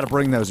think you got to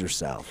bring those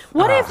yourself.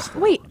 What if...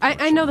 Wait,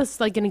 I know this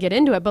is, like, going to get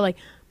into it, but, like,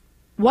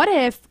 what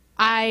if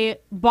I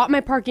bought my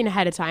parking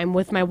ahead of time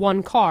with my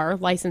one car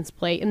license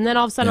plate, and then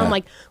all of a sudden I'm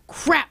like,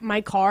 crap,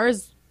 my car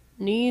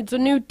needs a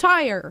new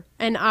tire,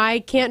 and I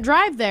can't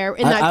drive there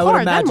in that car. I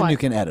would imagine then what? you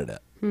can edit it.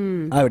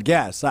 I would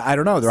guess. I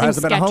don't know. There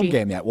hasn't been a home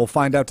game yet. We'll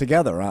find out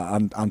together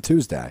on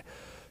Tuesday.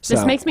 So.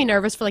 This makes me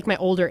nervous for, like, my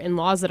older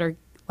in-laws that are,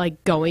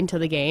 like, going to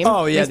the game.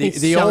 Oh, yeah,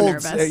 the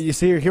olds. You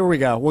see, here we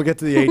go. We'll get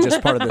to the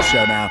ageist part of this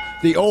show now.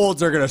 The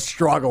olds are going to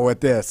struggle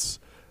with this.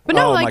 But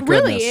no, like,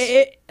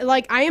 really,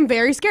 I am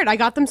very scared. I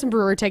got them some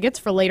Brewer tickets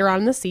for later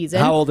on in the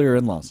season. How old are your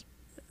in-laws?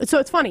 So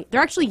it's funny.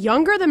 They're actually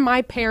younger than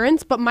my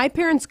parents, but my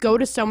parents go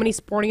to so many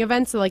sporting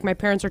events that, like, my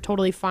parents are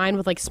totally fine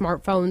with, like,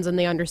 smartphones and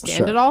they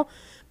understand it all.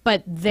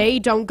 But they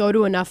don't go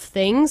to enough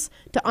things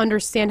to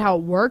understand how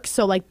it works.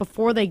 So, like,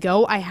 before they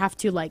go, I have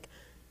to, like,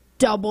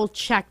 double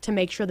check to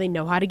make sure they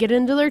know how to get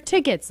into their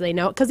tickets. They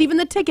know, because even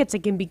the tickets,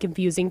 it can be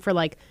confusing for,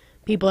 like,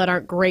 people that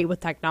aren't great with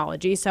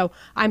technology. So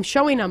I'm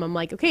showing them, I'm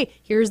like, okay,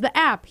 here's the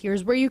app,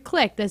 here's where you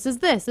click, this is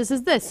this, this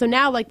is this. So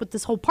now, like, with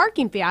this whole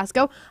parking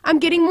fiasco, I'm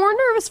getting more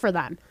nervous for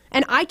them.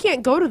 And I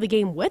can't go to the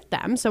game with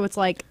them, so it's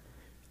like,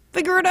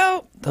 figure it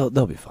out.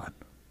 They'll be fine.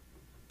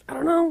 I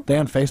don't know. They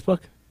on Facebook?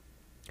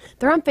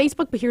 They're on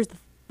Facebook, but here's the,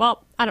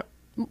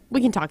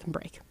 we can talk and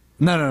break.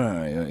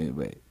 No,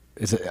 wait.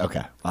 Is it,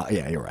 okay.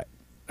 Yeah, you're right.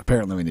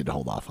 Apparently, we need to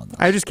hold off on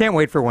that. I just can't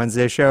wait for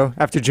Wednesday's show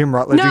after Jim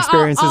Rutledge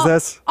experiences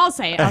this. I'll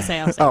say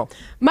it. Oh.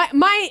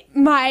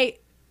 My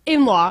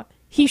in-law,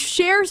 he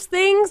shares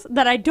things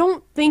that I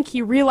don't think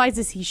he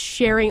realizes he's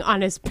sharing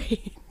on his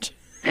page.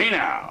 Hey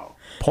now.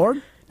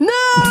 Porn?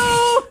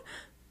 No!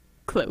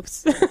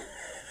 Close.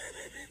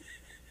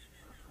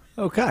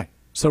 Okay.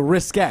 So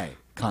risque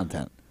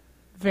content.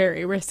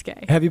 Very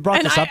risque. Have you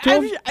brought this up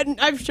to him?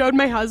 I've showed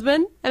my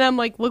husband, and I'm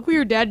like, look what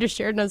your dad just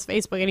shared on his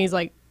Facebook. And he's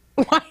like,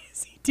 why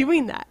is he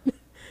doing that?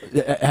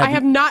 I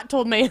have not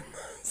told my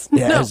in-laws.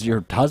 Yeah, No. Has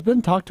your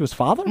husband talked to his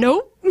father?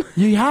 Nope.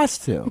 He has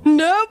to.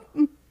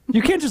 Nope.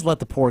 You can't just let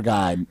the poor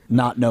guy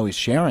not know he's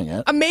sharing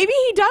it. Maybe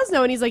he does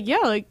know, and he's like, yeah,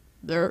 like,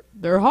 they're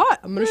hot.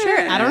 I'm going to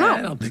share it. I don't know.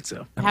 I don't think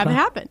so. Haven't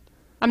happened.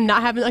 I'm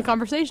not having that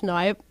conversation, though.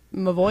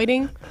 I'm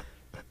avoiding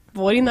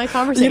that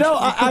conversation. You know,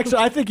 actually,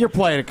 I think you're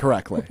playing it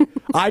correctly.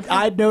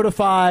 I'd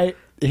notify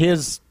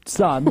his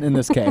son in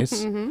this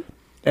case, Mhm.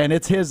 and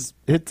it's his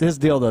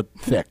deal to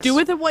fix. Do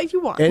with it what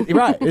you want.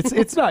 Right.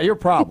 It's not your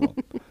problem.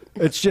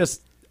 It's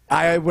just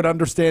I would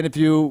understand if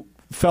you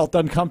felt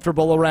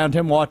uncomfortable around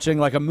him watching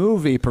like a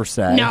movie per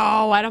se.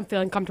 No, I don't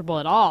feel uncomfortable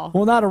at all.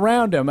 Well, not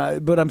around him,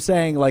 but I'm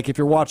saying like if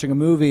you're watching a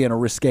movie and a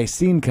risque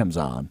scene comes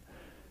on,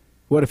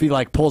 what if he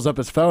like pulls up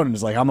his phone and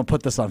is like, I'm gonna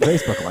put this on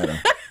Facebook later?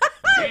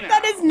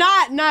 That is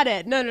not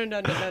it. No.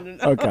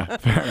 Okay,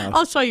 fair enough.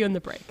 I'll show you in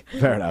the break.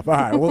 Fair enough. All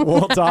right,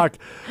 we'll talk.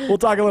 We'll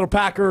talk a little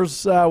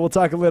Packers. We'll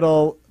talk a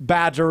little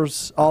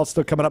Badgers. All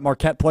still coming up.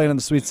 Marquette playing in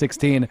the Sweet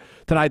 16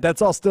 tonight.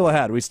 That's all still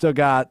ahead. We still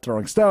got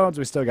Throwing Stones.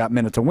 We still got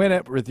Minute to Win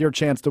It with your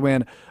chance to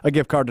win a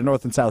gift card to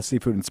North and South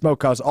Seafood and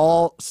Smokehouse.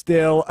 All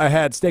still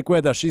ahead. Stick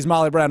with us. She's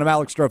Molly Brown. I'm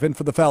Alex Strofe. In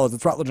for the fellas.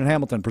 It's Rutledge and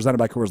Hamilton, presented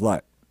by Coors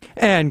Light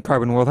and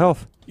Carbon World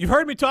Health. You've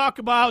heard me talk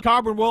about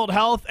Carbon World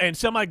Health and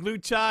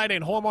semaglutide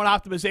and hormone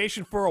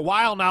optimization for a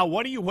while now.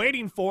 What are you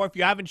waiting for if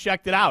you haven't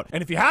checked it out?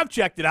 And if you have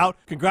checked it out,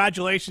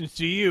 congratulations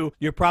to you.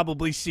 You're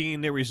probably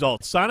seeing the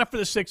results. Sign up for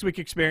the 6-week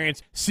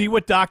experience. See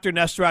what Dr.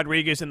 Nestor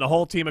Rodriguez and the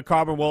whole team at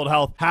Carbon World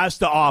Health has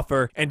to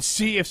offer, and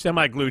see if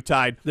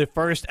semaglutide, the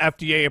first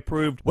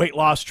FDA-approved weight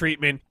loss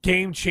treatment,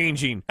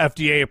 game-changing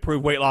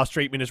FDA-approved weight loss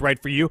treatment, is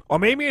right for you. Or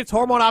maybe it's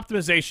hormone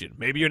optimization.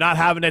 Maybe you're not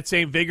having that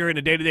same vigor in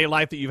the day-to-day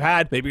life that you've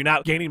had. Maybe you're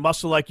not gaining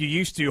muscle like you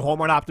used to.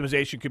 Hormone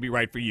optimization could be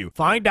right for you.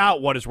 Find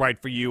out what is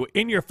right for you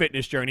in your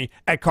fitness journey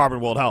at Carbon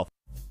World Health.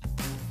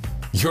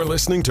 You're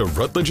listening to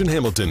Rutledge and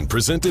Hamilton,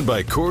 presented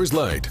by Coors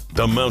Light.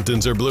 The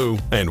mountains are blue,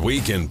 and we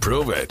can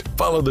prove it.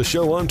 Follow the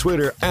show on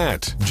Twitter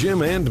at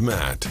Jim and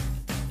Matt.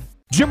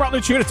 Jim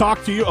Rutledge here to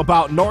talk to you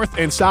about North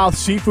and South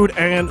Seafood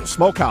and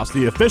Smokehouse,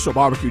 the official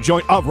barbecue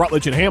joint of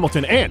Rutledge and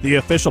Hamilton and the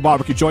official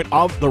barbecue joint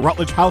of the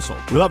Rutledge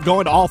household. We love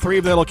going to all three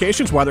of their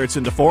locations, whether it's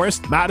in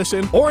DeForest,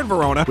 Madison, or in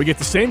Verona. We get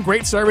the same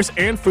great service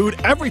and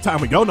food every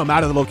time we go, no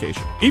matter the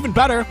location. Even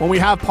better, when we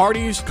have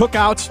parties,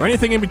 cookouts, or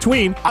anything in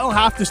between, I don't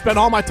have to spend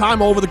all my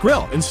time over the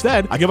grill.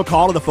 Instead, I give a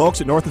call to the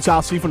folks at North and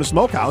South Seafood and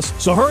Smokehouse.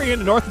 So hurry in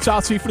to North and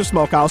South Seafood and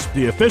Smokehouse,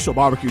 the official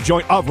barbecue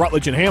joint of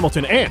Rutledge and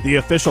Hamilton and the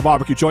official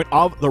barbecue joint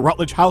of the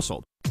Rutledge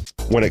household.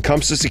 When it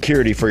comes to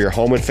security for your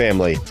home and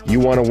family, you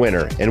want a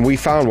winner, and we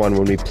found one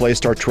when we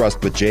placed our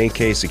trust with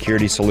J&K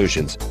Security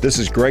Solutions. This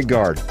is Greg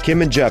Gard.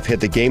 Kim and Jeff hit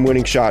the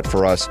game-winning shot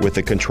for us with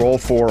the Control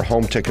 4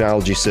 home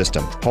technology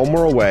system. Home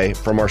or away,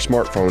 from our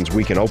smartphones,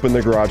 we can open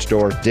the garage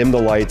door, dim the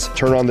lights,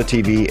 turn on the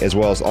TV, as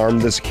well as arm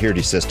the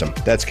security system.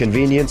 That's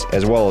convenience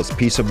as well as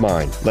peace of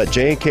mind. Let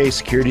J&K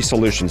Security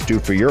Solutions do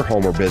for your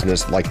home or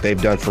business like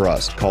they've done for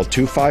us. Call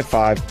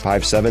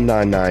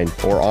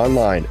 255-5799 or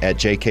online at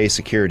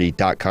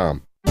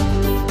jksecurity.com.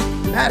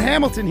 Matt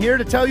Hamilton here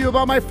to tell you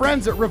about my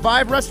friends at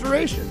Revive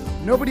Restoration.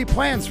 Nobody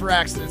plans for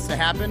accidents to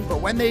happen,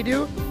 but when they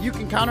do, you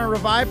can count on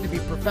Revive to be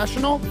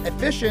professional,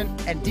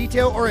 efficient, and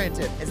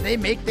detail-oriented as they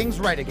make things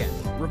right again.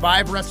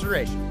 Revive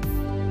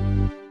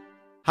Restoration.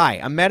 Hi,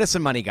 I'm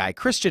Madison Money Guy,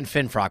 Christian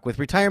Finfrock with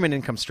Retirement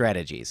Income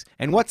Strategies.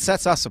 And what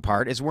sets us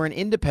apart is we're an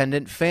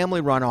independent,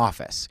 family-run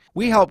office.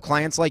 We help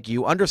clients like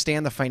you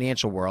understand the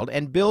financial world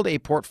and build a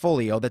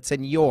portfolio that's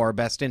in your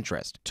best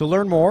interest. To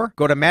learn more,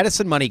 go to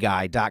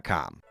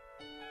MadisonMoneyGuy.com.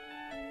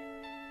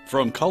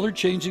 From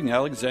color-changing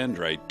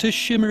alexandrite to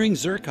shimmering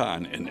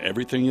zircon and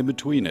everything in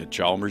between at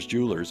Chalmers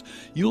Jewelers,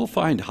 you'll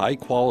find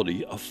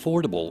high-quality,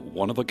 affordable,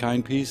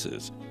 one-of-a-kind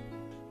pieces.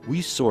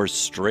 We source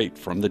straight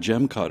from the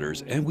gem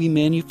cutters, and we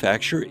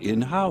manufacture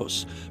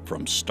in-house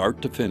from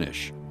start to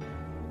finish.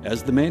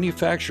 As the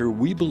manufacturer,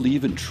 we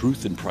believe in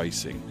truth in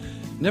pricing.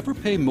 Never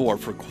pay more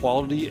for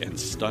quality and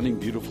stunning,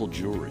 beautiful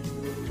jewelry.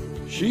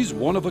 She's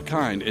one of a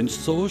kind, and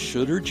so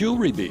should her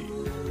jewelry be.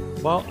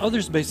 While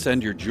others may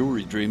send your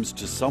jewelry dreams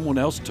to someone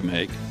else to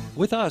make,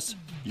 with us,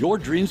 your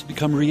dreams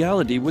become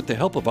reality with the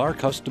help of our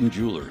custom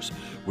jewelers,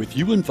 with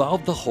you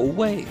involved the whole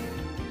way.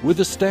 With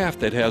a staff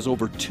that has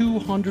over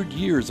 200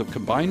 years of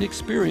combined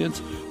experience,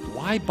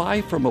 why buy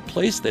from a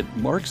place that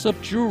marks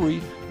up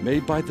jewelry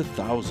made by the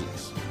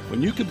thousands?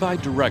 When you can buy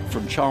direct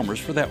from Chalmers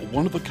for that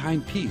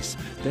one-of-a-kind piece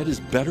that is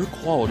better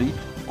quality,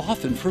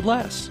 often for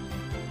less.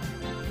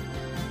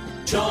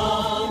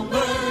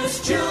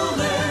 Chalmers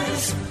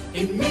Jewelers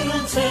in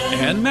Middleton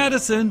And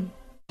Madison.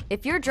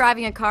 If you're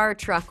driving a car or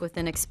truck with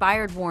an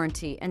expired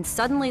warranty and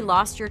suddenly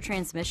lost your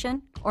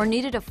transmission or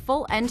needed a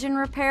full engine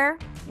repair,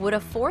 would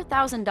a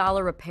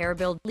 $4,000 repair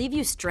bill leave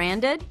you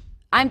stranded?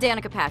 I'm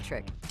Danica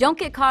Patrick. Don't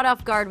get caught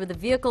off guard with a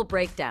vehicle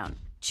breakdown.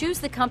 Choose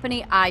the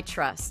company I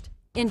trust.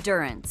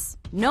 Endurance.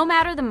 No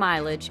matter the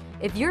mileage,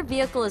 if your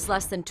vehicle is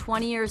less than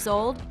 20 years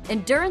old,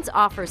 Endurance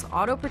offers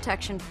auto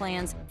protection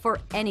plans for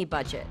any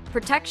budget.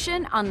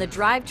 Protection on the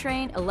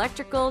drivetrain,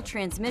 electrical,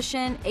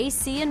 transmission,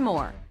 AC, and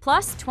more.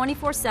 Plus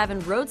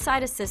 24/7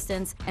 roadside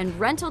assistance and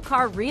rental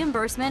car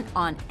reimbursement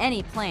on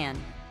any plan.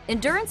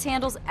 Endurance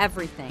handles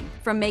everything,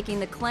 from making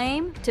the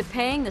claim to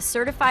paying the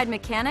certified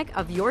mechanic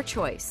of your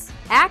choice.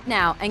 Act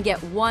now and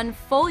get 1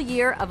 full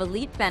year of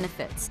elite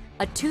benefits.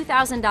 A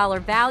 $2,000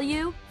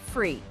 value,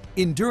 free.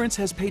 Endurance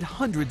has paid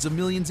hundreds of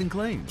millions in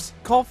claims.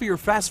 Call for your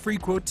fast free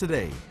quote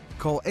today.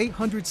 Call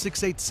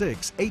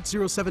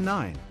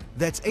 800-686-8079.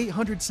 That's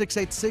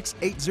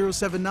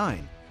 800-686-8079.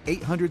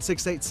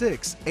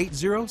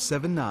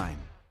 800-686-8079.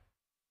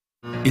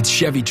 It's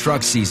Chevy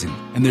truck season,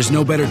 and there's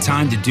no better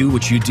time to do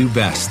what you do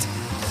best.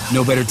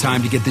 No better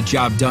time to get the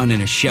job done in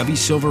a Chevy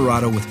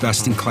Silverado with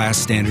best-in-class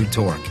standard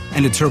torque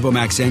and a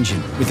TurboMax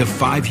engine with a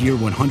 5-year,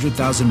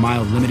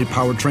 100,000-mile limited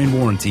powertrain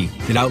warranty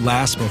that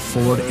outlasts both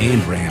Ford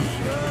and Ram.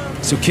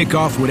 So kick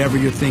off whatever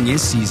your thing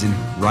is season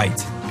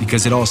right,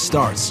 because it all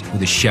starts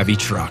with a Chevy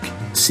truck.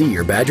 See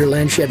your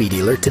Badgerland Chevy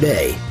dealer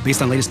today.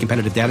 Based on latest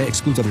competitive data,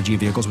 excludes other G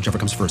vehicles, whichever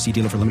comes first. See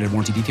dealer for limited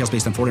warranty details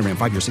based on Ford and Ram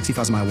 5-year,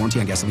 60,000-mile warranty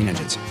on gasoline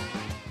engines.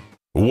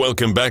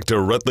 Welcome back to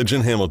Rutledge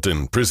and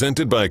Hamilton,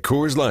 presented by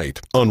Coors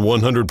Light on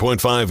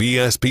 100.5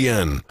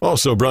 ESPN.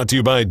 Also brought to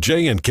you by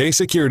J&K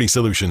Security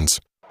Solutions.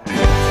 When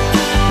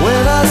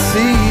I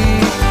see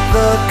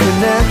the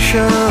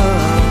connection,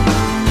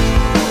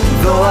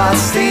 though I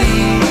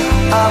see,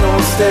 I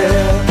don't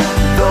stare.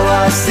 Though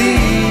I see,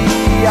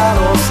 I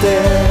don't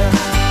stare.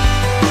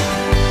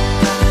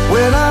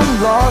 When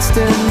I'm lost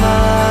in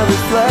my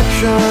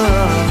reflection,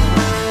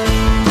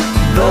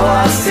 though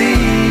I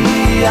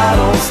see, I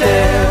don't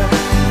stare.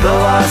 Though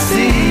I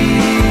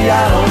see,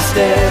 I don't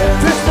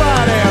stare. This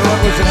Friday on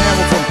Rutledge and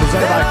Hamilton,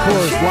 presented by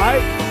Coors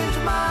Light.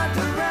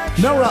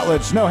 No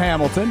Rutledge, no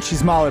Hamilton.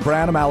 She's Molly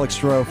Brown. I'm Alex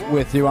Strove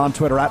with you on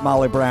Twitter at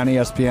Molly Brown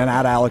ESPN,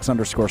 at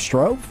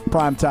Alex_Strove.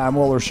 Primetime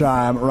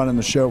Wollersheim running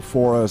the show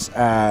for us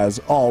as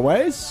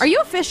always. Are you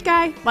a fish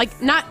guy?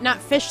 Like, not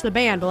Fish the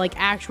band, but like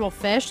actual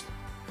fish?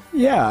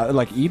 Yeah,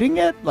 like eating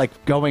it? Like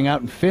going out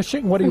and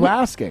fishing? What are you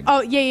asking?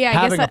 Oh, yeah.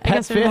 I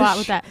guess there's a lot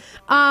with that.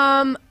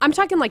 I'm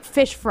talking like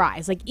fish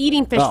fries, like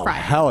eating fish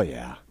fries. Hell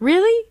yeah.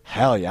 Really?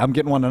 Hell yeah. I'm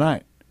getting one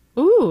tonight.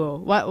 Ooh.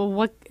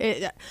 What?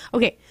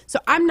 Okay, so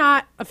I'm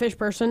not a fish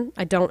person.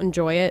 I don't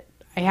enjoy it.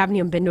 I haven't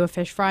even been to a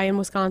fish fry in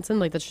Wisconsin.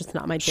 Like, that's just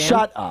not my jam.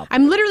 Shut up.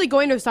 I'm literally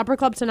going to a supper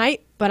club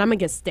tonight, but I'm going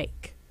to get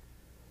steak.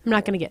 I'm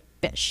not going to get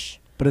fish.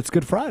 But it's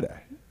Good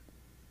Friday.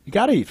 You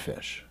got to eat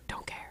fish.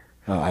 Don't care.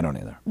 Oh, I don't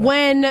either.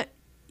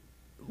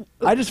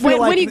 I just feel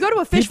when you go to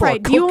a fish fry,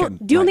 do you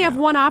only have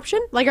one option?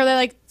 Like, are they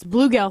like, it's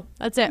bluegill,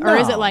 that's it? Or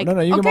is it like, no,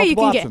 you okay, you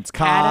can get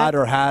cod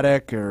or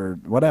haddock or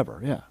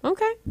whatever, yeah.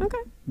 Okay.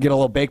 Get a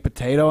little baked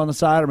potato on the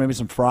side or maybe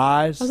some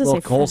fries, a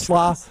little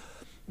coleslaw.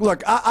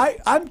 Look,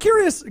 I'm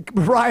curious,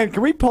 Ryan,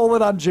 can we poll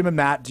it on Jim and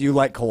Matt? Do you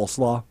like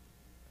coleslaw?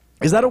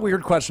 Is that a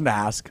weird question to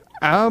ask?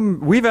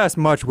 We've asked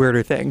much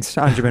weirder things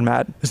on Jim and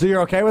Matt. So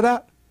you're okay with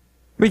that?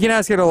 We can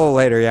ask it a little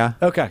later, yeah.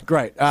 Okay,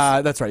 great.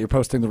 That's right. You're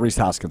posting the Reese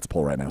Hoskins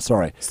poll right now.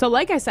 Sorry. So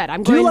like I said,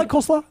 Do you like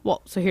coleslaw?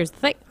 Well, so here's the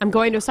thing. I'm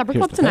going to a supper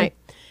club tonight.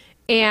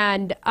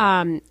 And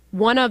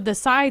one of the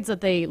sides that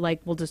they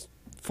like will just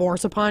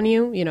force upon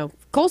you,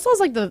 coleslaw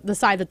is like the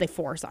side that they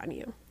force on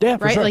you. Yeah,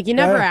 for right? sure. Like you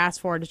never ask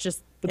for it. It's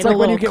just it's like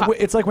when you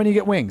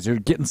get wings. You're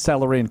getting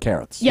celery and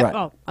carrots. Yeah. Right.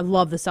 Oh, I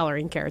love the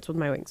celery and carrots with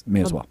my wings. Me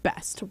as well.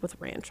 Best with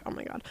ranch. Oh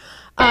my god.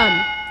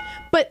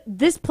 But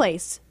this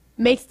place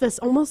makes this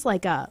almost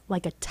like a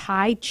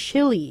Thai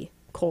chili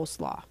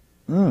coleslaw.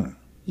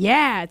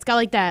 Yeah, it's got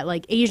like that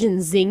like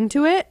Asian zing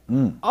to it.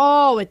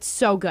 Oh, it's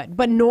so good.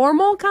 But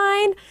normal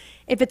kind,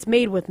 if it's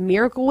made with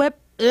Miracle Whip,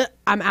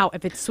 I'm out.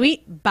 If it's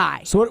sweet,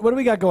 bye. So what do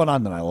we got going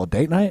on tonight? A little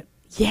date night?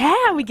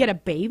 Yeah, we get a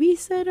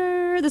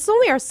babysitter. This is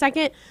only our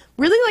second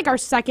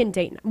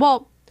date night.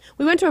 Well,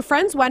 we went to a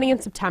friend's wedding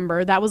in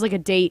September. That was like a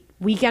date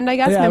weekend, I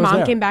guess. Yeah, my mom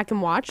there. came back and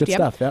watched. Good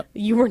stuff, yep.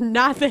 You were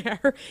not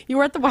there. You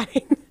were at the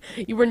wedding.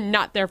 You were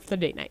not there for the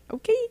date night.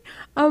 Okay.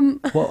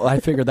 Well,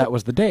 I figured that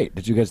was the date.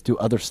 Did you guys do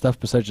other stuff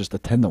besides just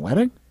attend the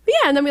wedding? Yeah,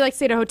 and then we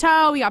stayed at a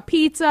hotel. We got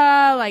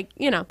pizza.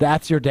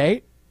 That's your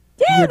date?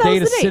 Yeah, your that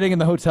date was is the date. sitting in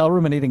the hotel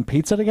room and eating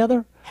pizza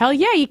together? Hell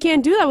yeah, you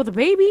can't do that with a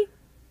baby.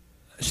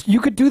 You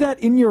could do that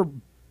in your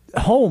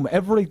home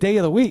every day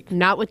of the week.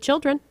 Not with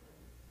children.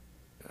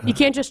 You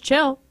can't just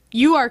chill.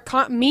 You are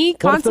constantly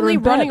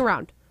in running bed?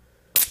 around.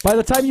 By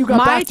the time you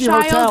got back to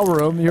your hotel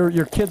room,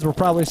 your kids were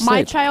probably asleep.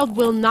 My child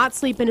will not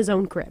sleep in his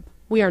own crib.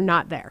 We are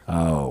not there.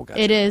 Oh,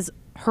 gotcha. It is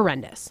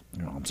horrendous.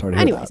 Oh, I'm sorry to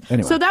hear that.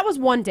 Anyway. So that was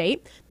one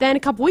date. Then a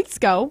couple weeks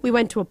ago, we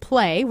went to a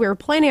play. We were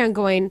planning on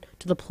going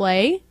to the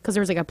play because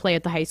there was like a play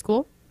at the high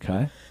school.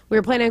 Okay. We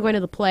were planning on going to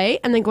the play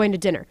and then going to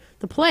dinner.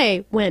 The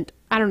play went,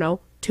 I don't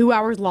know, 2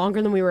 hours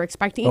longer than we were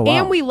expecting. Oh, wow.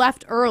 And we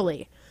left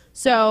early.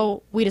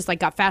 So we just like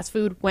got fast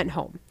food, went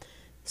home.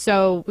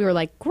 So we were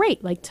like,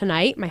 great. Like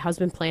tonight, my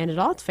husband planned it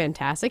all. It's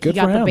fantastic. Good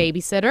He got for the him.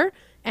 babysitter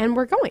and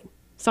we're going.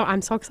 So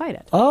I'm so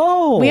excited.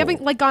 Oh. We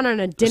haven't like gone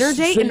on a dinner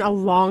date in a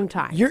long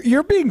time.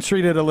 You're being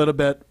treated a little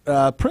bit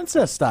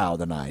princess style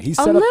tonight. He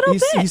set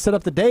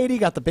up the date. He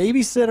got the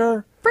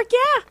babysitter. Frick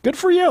yeah. Good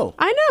for you.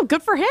 I know.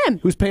 Good for him.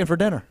 Who's paying for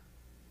dinner?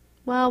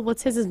 Well,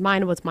 what's his is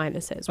mine and what's mine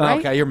is his, right?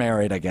 Okay, you're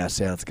married, I guess.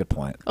 Yeah, that's a good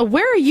point. Oh,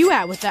 where are you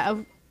at with that?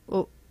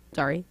 Oh,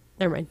 sorry.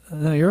 Never mind.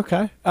 No, you're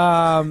okay.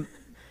 How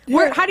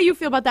do you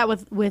feel about that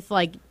with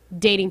like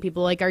dating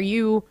people? Like,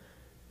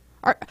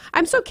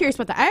 I'm so curious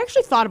about that. I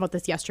actually thought about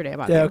this yesterday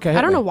about it. Okay.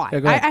 I don't know why. Yeah,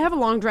 go ahead. I have a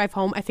long drive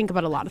home. I think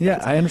about a lot of things. Yeah,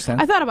 I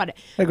understand. I thought about it.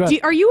 Yeah, go ahead.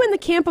 Are you in the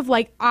camp of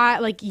like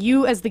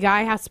you as the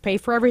guy has to pay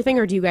for everything,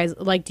 or do you guys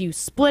do you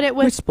split it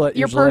with We split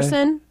your usually.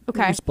 person?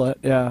 Okay. We split,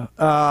 yeah.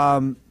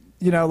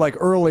 Like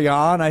early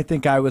on, I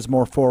think I was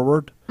more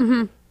forward.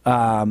 Mm-hmm.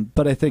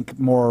 But I think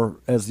more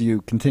as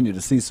you continue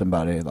to see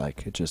somebody,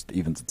 like it just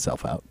evens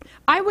itself out.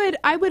 I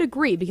would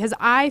agree because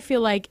I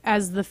feel like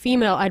as the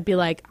female, I'd be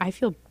like, I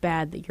feel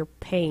bad that you're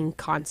paying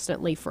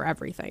constantly for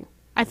everything.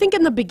 I think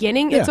in the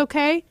beginning it's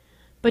okay,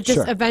 but just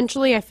Sure.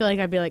 eventually I feel like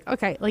I'd be like,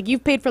 okay, like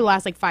you've paid for the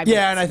last 5 minutes.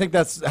 Yeah, and I think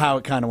that's how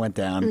it kind of went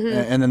down. Mhm.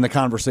 And then the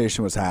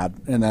conversation was had.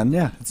 And then,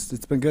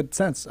 it's been good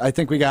since. I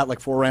think we got like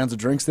 4 rounds of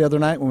drinks the other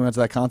night when we went to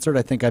that concert.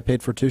 I think I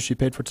paid for 2. She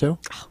paid for 2.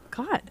 Oh,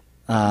 God.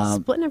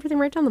 Splitting everything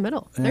right down the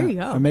middle. There you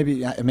go. Or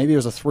maybe it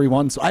was a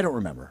 3-1. So I don't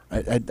remember.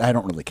 I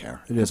don't really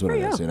care. It is what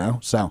it is, you know?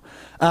 So,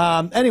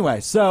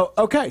 anyway, so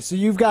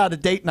you've got a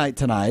date night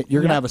tonight.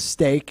 You're going to have a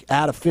steak,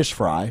 add a fish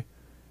fry.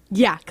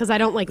 Yeah, because I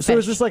don't like fish. So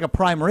is this like a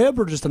prime rib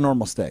or just a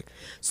normal steak?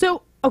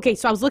 So I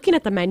was looking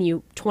at the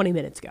menu 20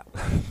 minutes ago.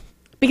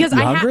 Because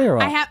You hungry or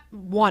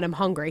what? I'm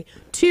hungry.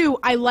 2,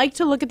 I like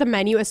to look at the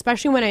menu,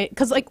 especially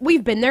because like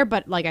we've been there,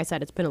 but like I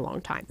said, it's been a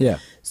long time. Yeah.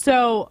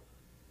 So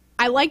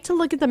I like to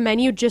look at the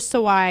menu just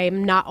so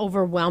I'm not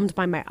overwhelmed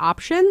by my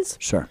options.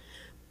 Sure.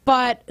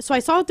 But so I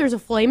saw that there's a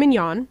filet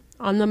mignon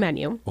on the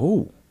menu.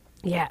 Oh.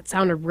 Yeah, it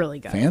sounded really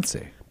good.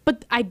 Fancy.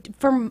 But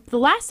from the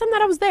last time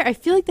that I was there, I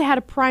feel like they had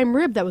a prime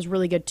rib that was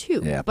really good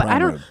too. Yeah, but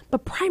prime rib.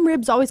 But prime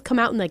ribs always come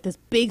out in like this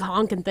big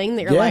honking thing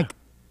that you're like,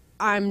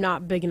 I'm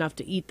not big enough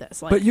to eat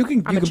this. Like, But you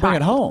can I'm a bring it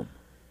child. home.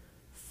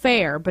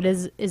 Fair, but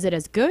is it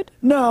as good?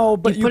 No,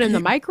 but you put it in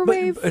the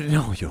microwave.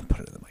 No, you don't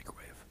put it in the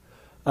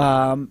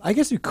microwave. I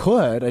guess you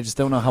could. I just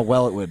don't know how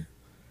well it would.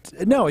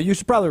 No, you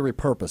should probably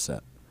repurpose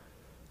it.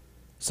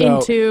 So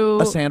Into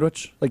a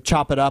sandwich, like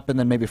chop it up and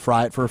then maybe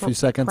fry it for a few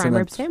seconds, prime and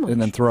then rib sandwich.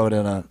 and then throw it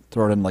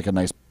in like a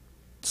nice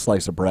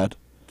slice of bread.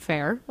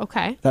 Fair,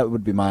 okay. That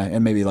would be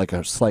and maybe like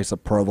a slice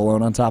of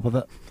provolone on top of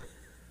it.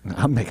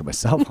 I'm making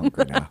myself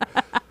hungry now.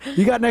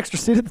 You got an extra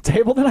seat at the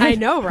table tonight? I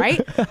know, right?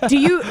 Do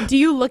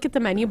you look at the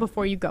menu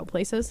before you go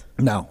places?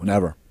 No,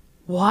 never.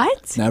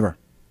 What? Never.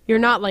 You're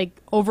not like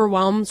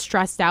overwhelmed,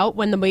 stressed out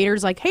when the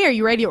waiter's like, "Hey, are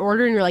you ready to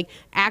order?" And you're like,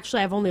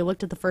 "Actually, I've only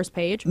looked at the first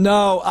page."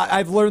 No,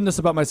 I've learned this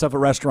about myself at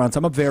restaurants.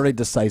 I'm a very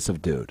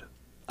decisive dude.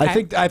 I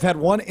think I've had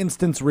one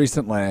instance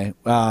recently.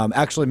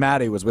 Actually,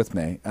 Maddie was with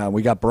me.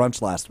 We got brunch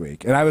last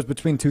week, and I was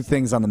between 2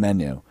 things on the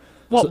menu.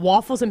 What,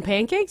 waffles and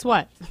pancakes?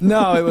 What?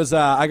 No, it was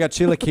I got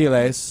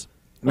chilaquiles.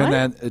 What? And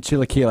then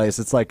chilaquiles,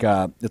 it's like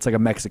a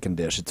Mexican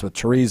dish. It's with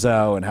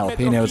chorizo and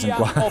jalapenos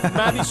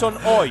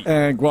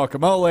and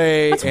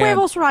guacamole. That's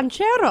huevos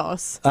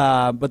rancheros.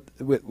 But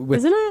with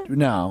Isn't it?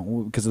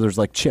 No, because there's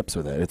like chips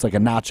with it. It's like a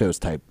nachos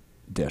type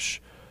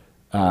dish.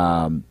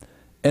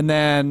 And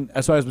then,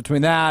 so I was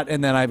between that,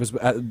 and then I was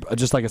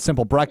just like a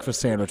simple breakfast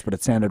sandwich, but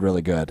it sounded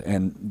really good.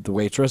 And the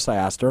waitress, I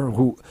asked her,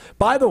 who,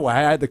 by the way,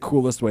 I had the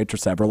coolest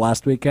waitress ever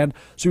last weekend.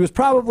 She was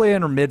probably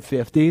in her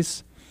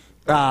mid-50s.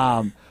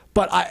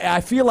 But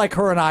I feel like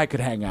her and I could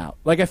hang out.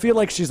 Like, I feel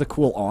like she's a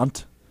cool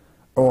aunt.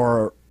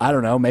 Or, I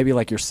don't know, maybe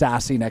like your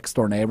sassy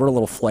next-door neighbor, a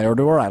little flair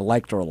to her. I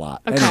liked her a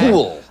lot. Okay.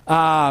 Cool.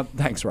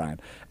 Thanks, Ryan.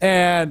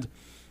 And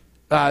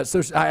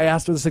so I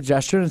asked her the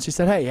suggestion, and she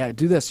said, hey, yeah,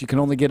 do this. You can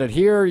only get it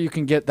here. You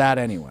can get that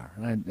anywhere.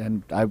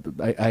 And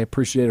I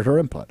appreciated her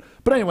input.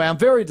 But anyway, I'm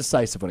very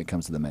decisive when it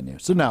comes to the menu.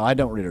 So, no, I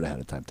don't read it ahead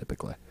of time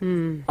typically.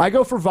 I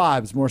go for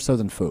vibes more so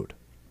than food.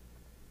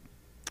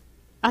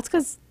 That's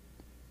because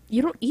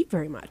you don't eat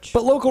very much.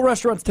 But local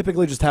restaurants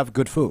typically just have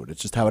good food.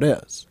 It's just how it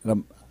is.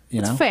 And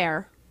It's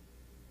fair.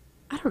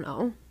 I don't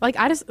know. Like,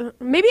 I just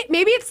maybe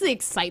it's the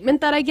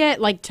excitement that I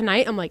get. Like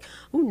tonight, I'm like,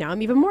 ooh, now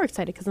I'm even more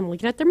excited because I'm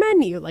looking at their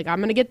menu. Like,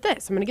 I'm gonna get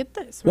this. I'm gonna get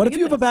this. What if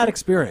you have a bad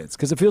experience?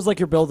 Because it feels like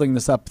you're building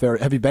this up there.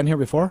 Have you been here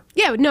before?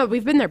 Yeah, no,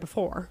 we've been there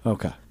before.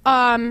 Okay.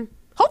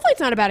 Hopefully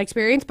it's not a bad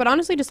experience, but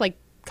honestly, just like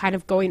kind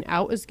of going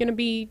out is gonna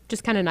be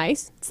just kind of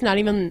nice. It's not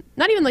even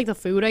like the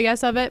food, I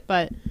guess, of it,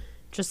 but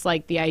just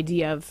like the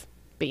idea of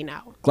being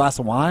out. Glass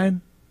of wine?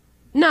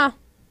 Nah,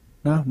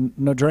 No,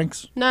 no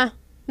drinks. not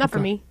for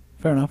me.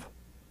 Fair enough.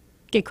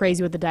 Get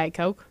crazy with the Diet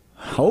Coke.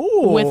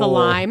 Oh. With a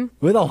lime.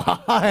 With a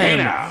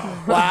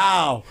lime.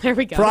 Wow. There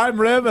we go. Prime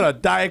rib and a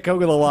Diet Coke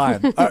with a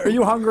lime. Are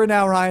you hungry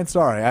now, Ryan?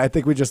 Sorry. I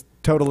think we just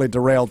totally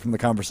derailed from the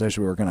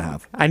conversation we were going to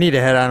have. I need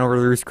to head on over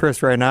to Ruth's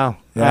Chris right now.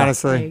 Yeah.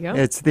 Honestly, There you go.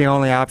 it's the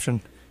only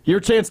option. Your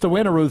chance to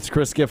win a Ruth's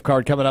Chris gift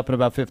card coming up in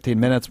about 15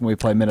 minutes when we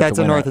play Minute That's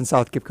to a Win North It. and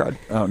South gift card.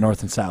 Oh,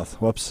 North and South.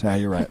 Whoops. Yeah,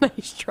 you're right.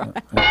 Nice try.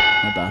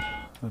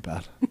 Not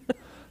bad.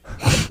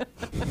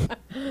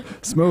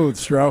 Smooth,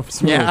 Strofe.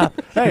 Smooth. Yeah.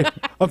 Hey,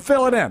 I'm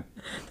filling in.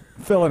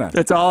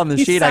 That's all on the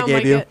You sheet I sound gave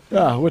like you. it.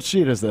 What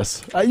sheet is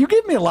this? You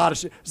give me a lot of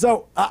sheets.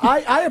 So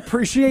I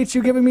appreciate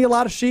you giving me a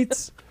lot of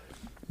sheets,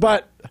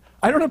 but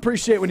I don't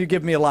appreciate when you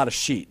give me a lot of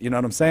sheet. You know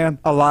what I'm saying?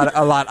 A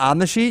lot on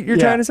the sheet, you're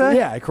trying to say?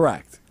 Yeah,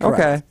 correct.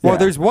 Okay. Well, Yeah.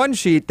 there's one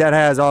sheet that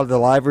has all the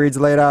live reads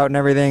laid out and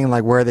everything, and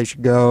like where they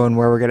should go and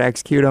where we're going to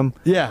execute them.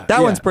 Yeah, That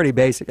yeah. one's pretty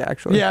basic,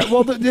 actually. Yeah,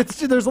 well,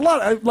 there's a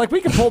lot. Like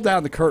we can pull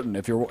down the curtain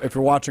if you're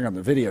watching on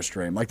the video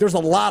stream. Like there's a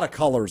lot of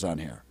colors on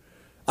here.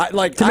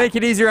 To make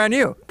it easier on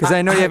you, because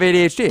I know you have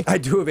ADHD. I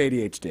do have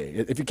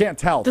ADHD. If you can't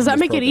tell, Does from that this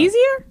make it program.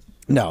 easier?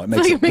 No, it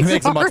makes Like, it makes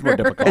it much more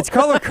harder. difficult. It's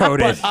color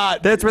coded.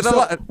 That's where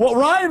the what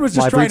Ryan was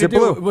just Live trying reads to are do.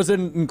 blue. Was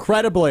an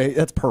incredibly.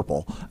 That's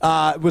purple.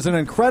 Was an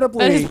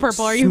incredibly. That is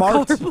purple. Are you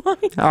smart,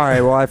 colorblind? All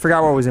right, well, I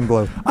forgot what was in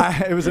blue.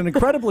 It was an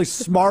incredibly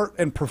smart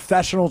and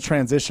professional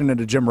transition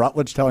into Jim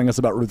Rutledge telling us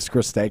about Ruth's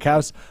Chris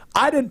Steakhouse.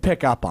 I didn't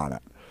pick up on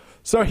it.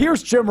 So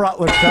here's Jim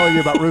Rutledge telling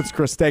you about Ruth's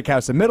Chris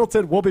Steakhouse in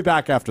Middleton. We'll be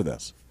back after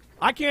this.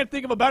 I can't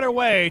think of a better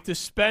way to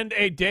spend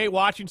a day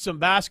watching some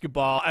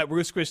basketball at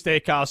Ruth's Chris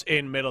Steakhouse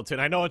in Middleton.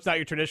 I know it's not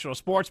your traditional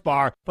sports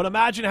bar, but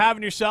imagine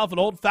having yourself an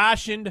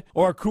old-fashioned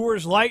or a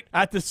Coors Light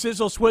at the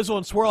Sizzle, Swizzle,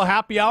 and Swirl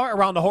happy hour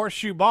around the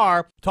Horseshoe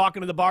Bar,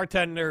 talking to the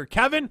bartender,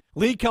 Kevin.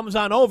 Lee comes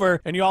on over,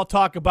 and you all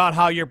talk about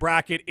how your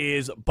bracket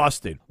is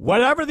busted.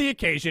 Whatever the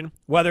occasion,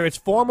 whether it's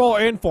formal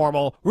or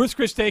informal, Ruth's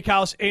Chris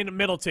Steakhouse in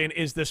Middleton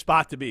is the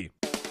spot to be.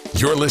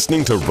 You're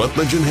listening to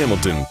Rutledge and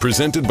Hamilton,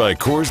 presented by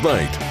Coors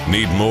Light.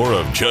 Need more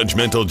of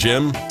Judgmental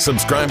Jim?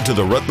 Subscribe to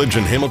the Rutledge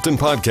and Hamilton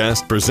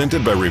podcast,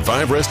 presented by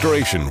Revive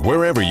Restoration,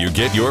 wherever you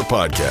get your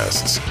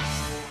podcasts.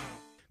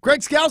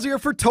 Greg Scalzi here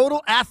for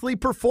Total Athlete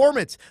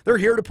Performance. They're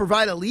here to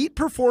provide elite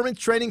performance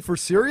training for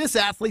serious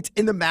athletes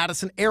in the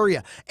Madison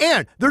area.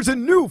 And there's a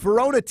new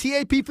Verona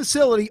TAP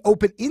facility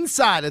open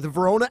inside of the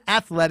Verona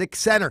Athletic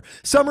Center.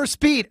 Summer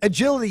speed,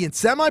 agility, and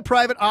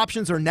semi-private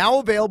options are now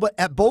available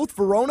at both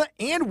Verona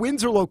and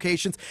Windsor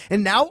locations,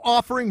 and now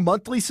offering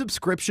monthly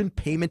subscription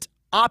payment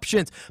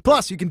options.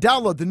 Plus, you can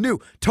download the new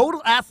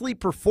Total Athlete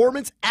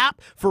Performance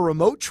app for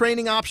remote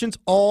training options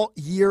all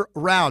year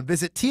round.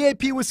 Visit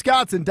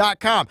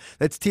tapwisconsin.com.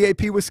 That's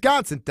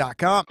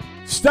tapwisconsin.com.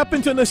 Step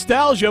into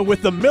nostalgia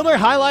with the Miller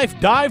High Life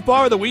Dive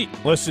Bar of the Week.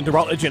 Listen to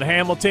Rutledge and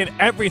Hamilton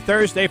every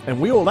Thursday, and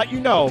we will let you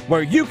know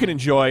where you can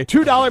enjoy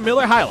 $2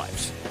 Miller High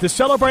Lifes. To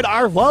celebrate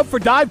our love for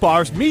dive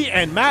bars, me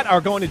and Matt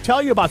are going to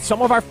tell you about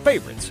some of our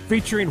favorites,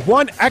 featuring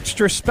one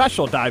extra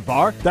special dive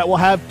bar that will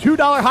have $2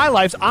 High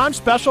Lifes on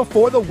special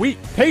for the week.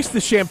 Taste the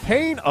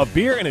champagne of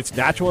beer in its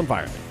natural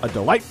environment. A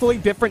delightfully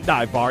different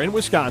dive bar in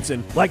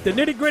Wisconsin, like the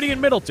Nitty Gritty in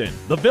Middleton,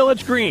 the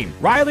Village Green,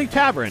 Riley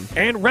Tavern,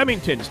 and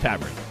Remington's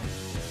Tavern.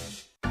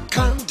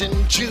 Condon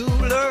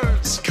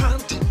Jewelers,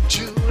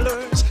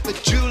 the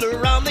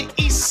jeweler on the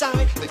east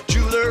side, the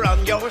jeweler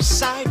on your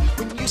side.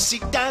 When you see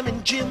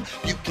Diamond Jim,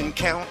 you can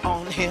count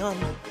on him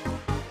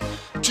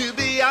to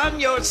be on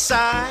your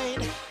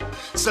side.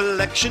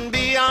 Selection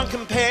beyond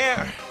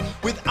compare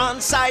with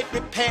on-site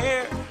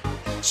repair,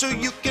 so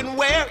you can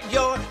wear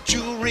your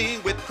jewelry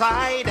with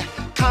pride.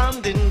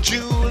 Condon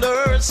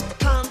Jewelers,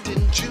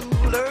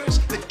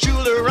 the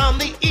jeweler on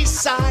the east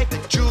side,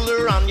 the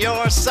jeweler on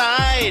your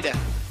side.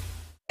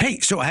 Hey,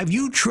 so have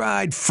you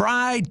tried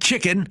fried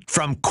chicken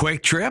from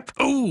Quick Trip?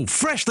 Ooh,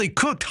 freshly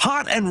cooked,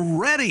 hot, and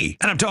ready.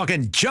 And I'm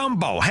talking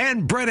jumbo,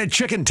 hand-breaded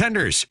chicken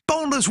tenders,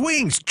 boneless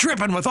wings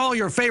dripping with all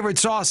your favorite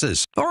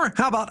sauces. Or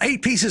how about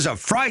 8 pieces of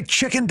fried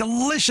chicken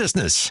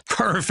deliciousness?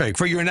 Perfect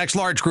for your next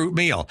large group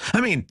meal.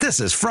 I mean, this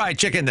is fried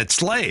chicken that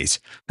slays.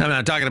 I'm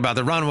not talking about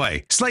the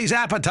runway. Slays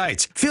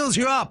appetites, fills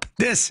you up.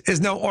 This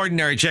is no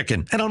ordinary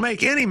chicken. It'll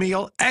make any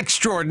meal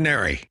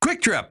extraordinary.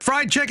 Quick Trip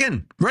fried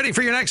chicken, ready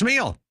for your next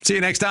meal. See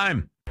you next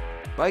time.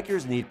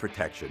 Bikers need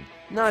protection,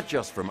 not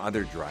just from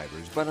other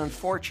drivers, but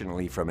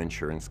unfortunately from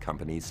insurance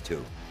companies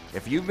too.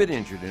 If you've been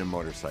injured in a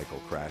motorcycle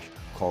crash,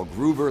 call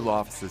Gruber Law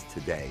Offices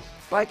today.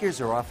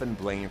 Bikers are often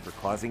blamed for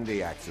causing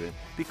the accident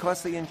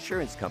because the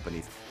insurance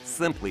companies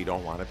simply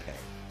don't want to pay.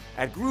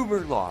 At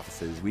Gruber Law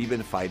Offices, we've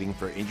been fighting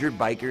for injured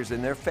bikers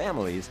and their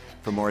families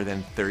for more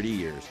than 30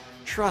 years.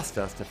 Trust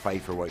us to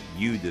fight for what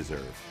you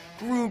deserve.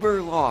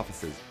 Gruber Law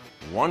Offices.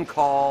 One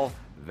call,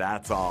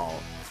 that's all.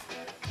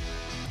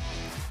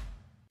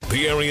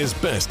 The area's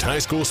best high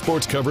school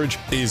sports coverage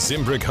is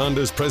Zimbrick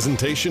Honda's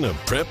presentation of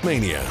Prep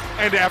Mania.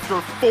 And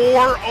after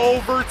 4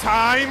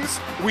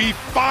 overtimes, we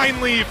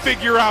finally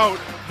figure out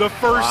the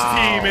first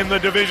team in the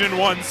Division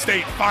I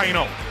state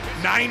final.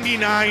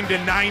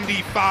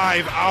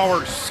 99-95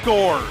 our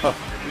score.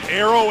 the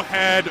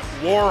Arrowhead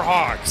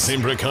Warhawks.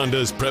 Simbrick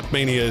Honda's Prep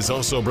Mania is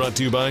also brought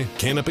to you by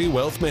Canopy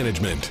Wealth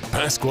Management,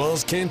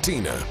 Pasquale's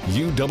Cantina,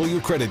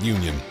 UW Credit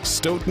Union,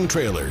 Stoughton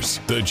Trailers,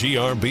 the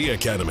GRB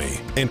Academy,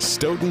 and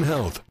Stoughton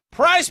Health.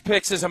 Prize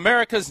Picks is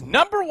America's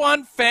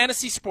 #1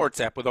 fantasy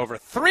sports app with over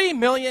 3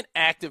 million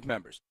active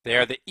members. They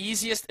are the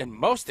easiest and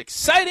most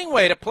exciting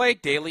way to play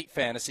daily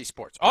fantasy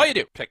sports. All you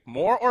do, pick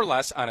more or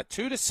less on a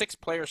 2 to 6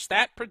 player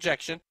stat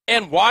projection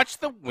and watch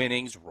the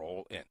winnings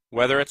roll in.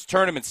 Whether it's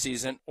tournament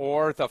season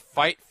or the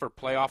fight for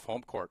playoff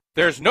home court,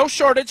 there's no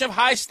shortage of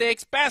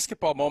high-stakes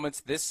basketball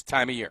moments this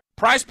time of year.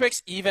 Prize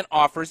Picks even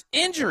offers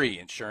injury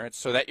insurance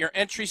so that your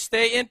entries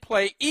stay in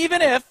play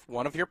even if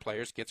one of your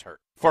players gets hurt.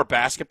 For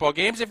basketball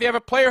games, if you have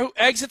a player who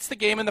exits the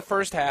game in the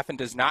first half and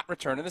does not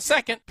return in the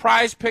second,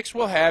 Prize Picks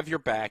will have your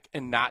back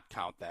and not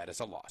count that as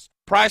a loss.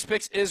 Prize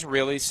Picks is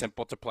really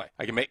simple to play.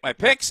 I can make my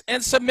picks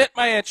and submit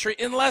my entry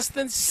in less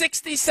than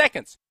 60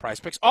 seconds. Prize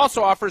Picks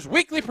also offers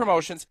weekly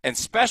promotions and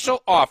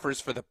special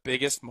offers for the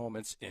biggest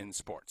moments in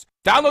sports.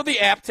 Download the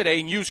app today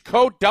and use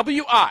code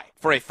WI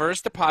for a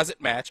first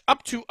deposit match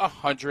up to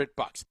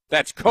 $100.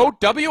 That's code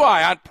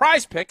WI on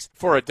Prize Picks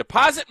for a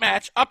deposit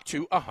match up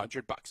to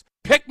 $100.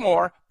 Pick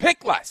more,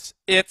 pick less.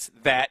 It's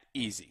that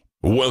easy.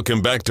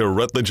 Welcome back to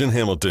Rutledge and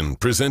Hamilton,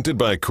 presented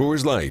by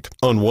Coors Light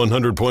on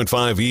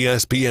 100.5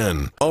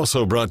 ESPN.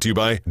 Also brought to you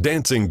by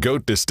Dancing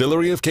Goat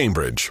Distillery of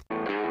Cambridge.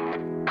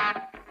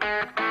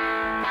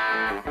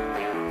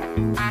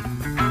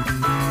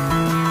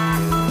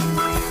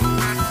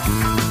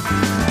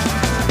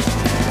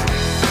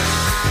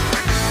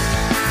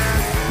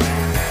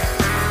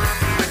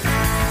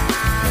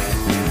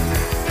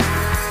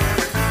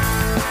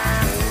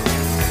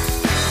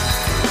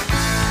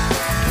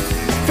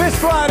 Fish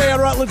Friday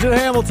on Rutledge and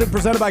Hamilton,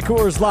 presented by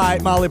Coors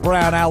Light. Molly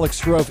Brown, Alex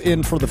Strofe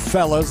in for the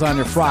fellas on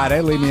your Friday,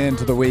 leading you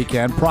into the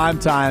weekend.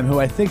 Primetime, who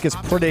I think is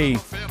pretty,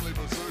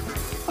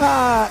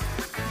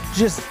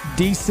 just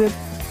decent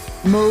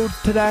mood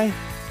today.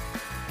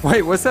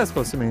 Wait, what's that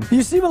supposed to mean?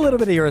 You seem a little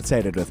bit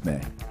irritated with me.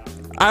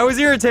 I was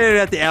irritated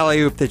at the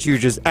alley-oop that you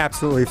just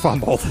absolutely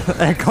fumbled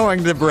at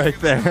going to break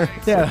there.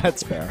 Yeah,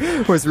 that's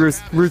fair. Was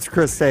Ruth's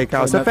Chris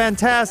Steakhouse. A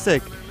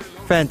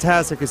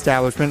fantastic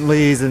establishment.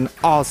 Lee's an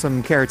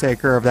awesome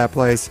caretaker of that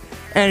place,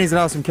 and he's an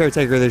awesome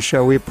caretaker of this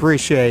show. We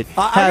appreciate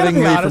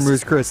having Lee from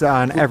Ruth's Chris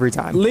on every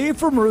time. Lee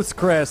from Ruth's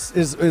Chris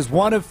is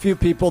one of few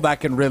people that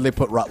can really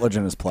put Rutledge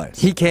in his place.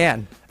 He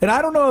can. And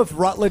I don't know if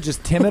Rutledge is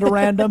timid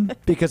around him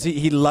because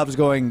he loves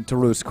going to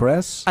Ruth's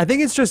Chris. I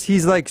think it's just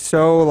he's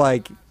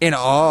so in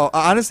awe,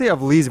 honestly,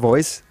 of Lee's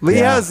voice. Lee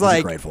has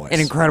a great voice. An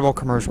incredible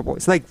commercial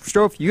voice.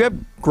 Strofe, you have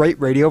great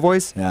radio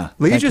voice. Yeah.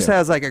 Lee just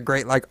has a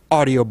great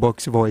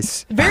audiobooks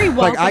voice. Very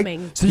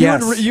welcoming. So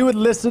you would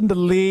listen to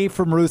Lee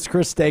from Ruth's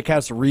Chris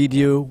Steakhouse read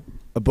you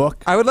a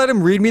book? I would let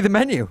him read me the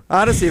menu.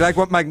 Honestly, like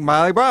what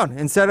Molly Brown.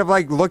 Instead of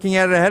looking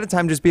at it ahead of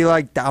time, just be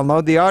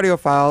download the audio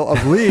file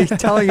of Lee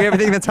telling you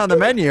everything that's on the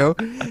menu,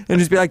 and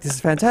just be like, this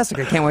is fantastic.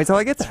 I can't wait till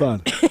I get there.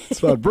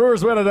 It's fun.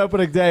 Brewers win on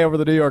opening day over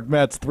the New York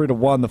Mets,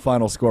 3-1 the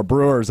final score.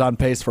 Brewers on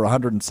pace for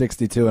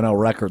 162-0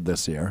 record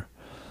this year.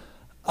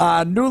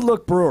 New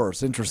look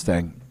Brewers,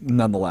 interesting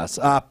nonetheless.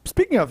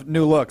 Speaking of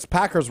new looks,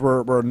 Packers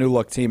were a new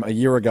look team a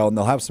year ago, and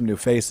they'll have some new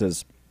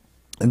faces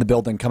in the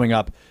building coming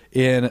up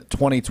in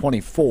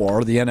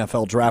 2024, the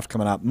NFL draft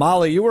coming up.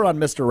 Molly, you were on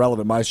Mr.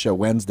 Relevant, my show,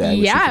 Wednesday.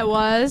 Yeah, I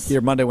was. Here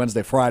Monday,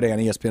 Wednesday, Friday on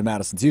ESPN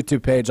Madison's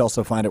YouTube page.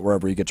 Also find it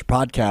wherever you get your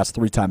podcasts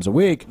 3 times a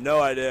week.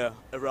 No idea.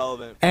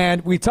 Irrelevant.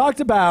 And we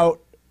talked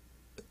about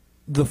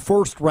the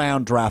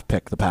first-round draft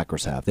pick the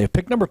Packers have. They have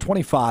pick number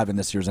 25 in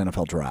this year's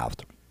NFL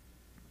draft.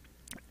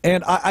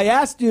 And I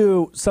asked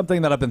you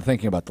something that I've been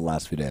thinking about the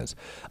last few days.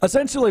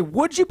 Essentially,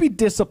 would you be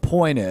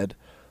disappointed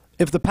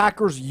if the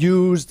Packers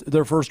used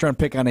their first-round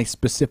pick on a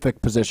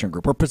specific position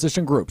group, or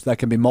position groups, that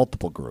can be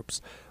multiple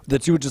groups,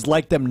 that you would just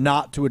like them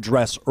not to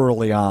address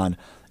early on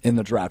in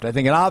the draft? I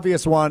think an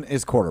obvious one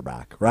is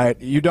quarterback, right?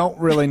 You don't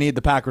really need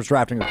the Packers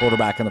drafting a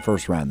quarterback in the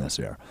first round this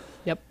year.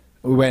 Yep.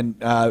 When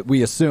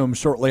we assume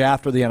shortly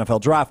after the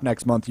NFL draft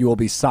next month, you will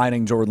be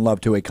signing Jordan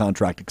Love to a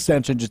contract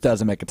extension. Just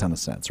doesn't make a ton of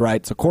sense,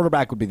 right? So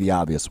quarterback would be the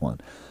obvious one.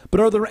 But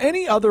are there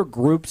any other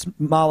groups,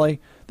 Molly,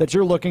 that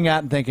you're looking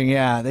at and thinking,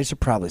 yeah, they should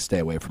probably stay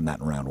away from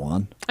that in round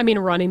one? I mean,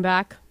 running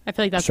back. I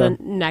feel like that's Sure. the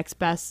next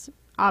best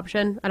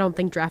option. I don't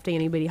think drafting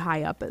anybody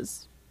high up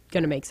is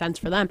going to make sense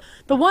for them.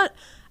 The one,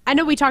 I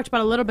know we talked about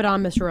a little bit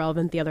on Mr.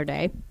 Relevant the other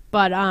day,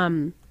 but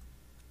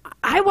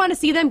I want to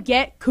see them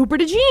get Cooper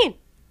DeJean.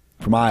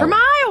 From Iowa. From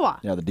Iowa.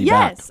 Yeah, the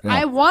D-back. Yes.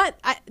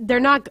 Yeah. They're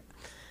not.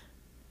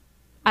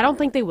 I don't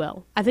think they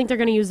will. I think they're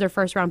going to use their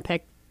first-round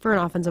pick for an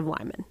offensive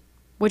lineman,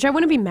 which I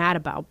wouldn't be mad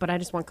about, but I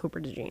just want Cooper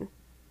DeJean.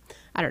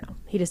 I don't know.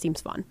 He just seems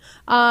fun.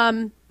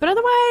 But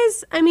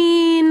otherwise, I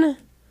mean,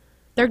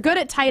 they're good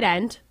at tight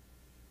end.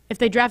 If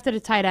they drafted a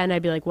tight end,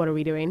 I'd be like, what are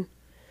we doing?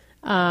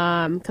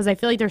 Because I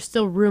feel like there's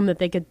still room that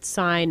they could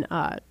sign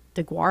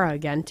DeGuara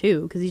again,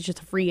 too, because he's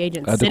just a free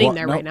agent sitting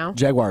there right now.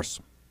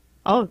 Jaguars.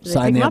 Oh,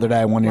 signed the other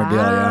day, 1-year deal.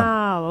 Yeah.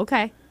 Wow.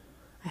 Okay,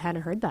 I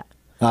hadn't heard that.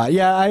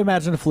 Yeah, I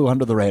imagine it flew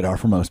under the radar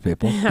for most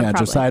people. Yeah,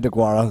 Josiah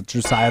DeGuara,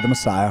 Josiah the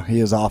Messiah. He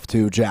is off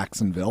to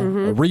Jacksonville,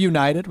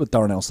 reunited with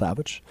Darnell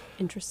Savage.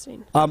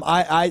 Interesting.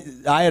 I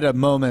had a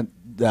moment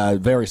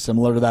very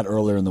similar to that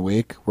earlier in the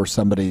week where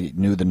somebody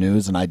knew the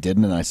news and I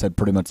didn't, and I said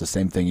pretty much the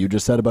same thing you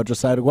just said about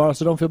Josiah DeGuara,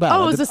 so don't feel bad.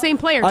 Oh, it was the same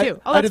player,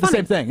 too. I did the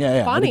same thing.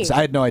 Yeah. Funny.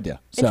 I had no idea.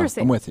 So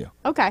Interesting. I'm with you.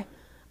 Okay.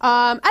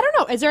 I don't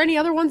know. Is there any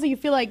other ones that you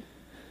feel like,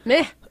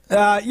 meh?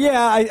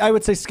 I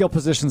would say skill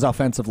positions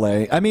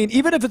offensively. I mean,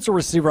 even if it's a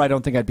receiver, I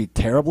don't think I'd be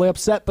terribly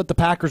upset, but the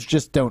Packers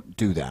just don't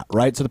do that,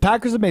 right? So the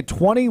Packers have made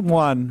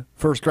 21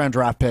 first-round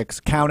draft picks,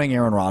 counting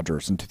Aaron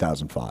Rodgers in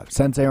 2005.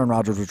 Since Aaron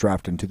Rodgers was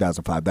drafted in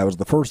 2005, that was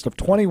the first of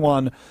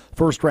 21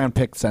 first-round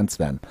picks since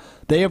then.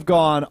 They have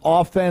gone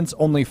offense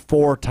only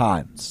 4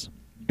 times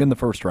in the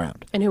first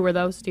round. And who were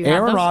those? Do you have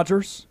Aaron those?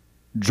 Rodgers,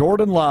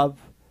 Jordan Love,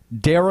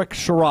 Derek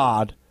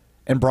Sherrod,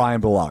 and Brian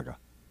Bulaga.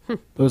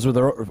 Those were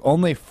the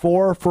only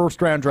 4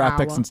 first-round draft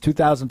picks since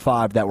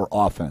 2005 that were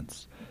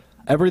offense.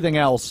 Everything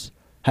else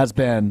has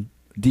been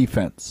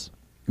defense.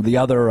 The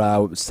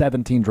other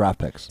 17 draft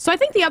picks. So I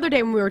think the other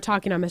day when we were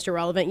talking on Mr.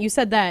 Relevant, you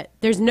said that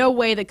there's no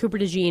way that Cooper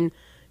DeJean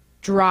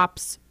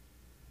drops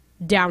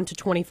down to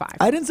 25.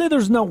 I didn't say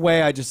there's no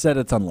way. I just said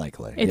it's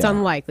unlikely. It's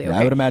unlikely. Yeah, Okay.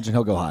 I would imagine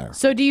he'll go higher.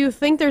 So do you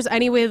think there's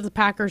any way that the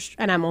Packers,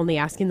 and I'm only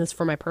asking this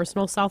for my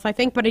personal self, I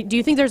think, but do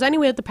you think there's any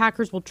way that the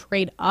Packers will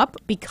trade up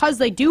because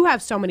they do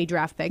have so many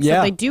draft picks, Yeah.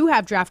 so they do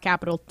have draft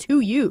capital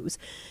to use?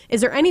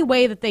 Is there any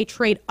way that they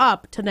trade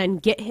up to then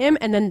get him,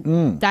 and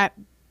then that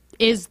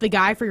is the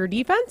guy for your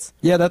defense?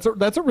 Yeah, that's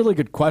a really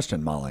good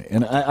question, Molly.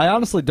 And I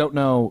honestly don't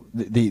know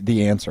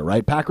the answer,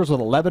 right? Packers with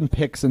 11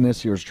 picks in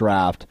this year's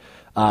draft,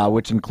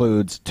 which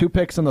includes 2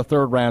 picks in the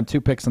 3rd round,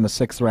 2 picks in the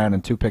 6th round,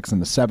 and 2 picks in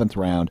the 7th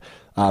round.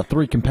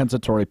 3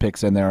 compensatory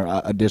picks in there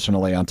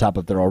additionally on top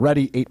of their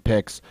already 8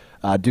 picks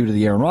due to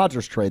the Aaron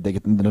Rodgers trade. They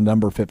get the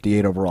number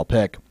 58 overall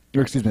pick.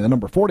 Or excuse me, the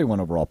number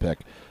 41 overall pick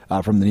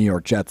from the New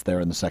York Jets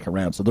there in the 2nd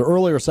round. So the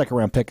earlier 2nd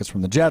round pick is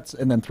from the Jets,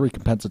 and then 3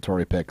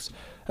 compensatory picks,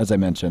 as I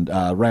mentioned,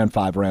 round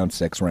 5, round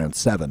 6, round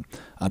 7,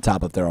 on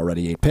top of their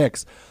already 8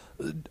 picks.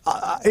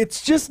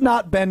 It's just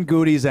not Ben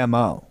Goody's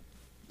MO.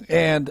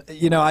 And,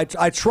 you know,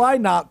 I try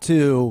not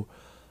to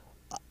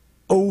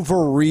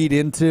overread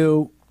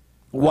into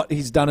what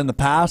he's done in the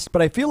past,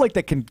 but I feel like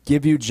that can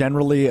give you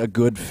generally a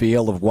good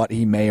feel of what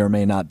he may or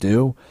may not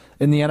do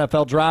in the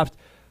NFL draft.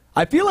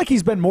 I feel like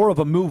he's been more of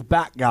a move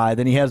back guy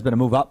than he has been a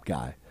move up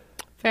guy.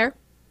 Fair.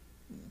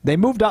 They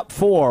moved up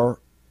for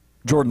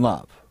Jordan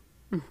Love.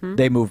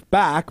 They moved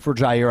back for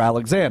Jair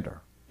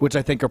Alexander, which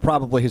I think are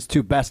probably his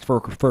 2 best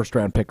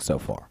first-round picks so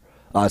far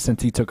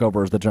since he took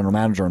over as the general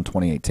manager in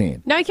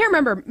 2018. Now, I can't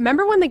remember.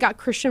 Remember when they got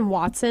Christian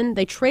Watson?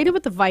 They traded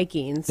with the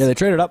Vikings. Yeah, they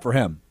traded up for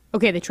him.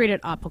 Okay, they traded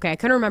up. Okay, I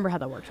couldn't remember how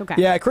that worked. Okay.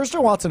 Yeah,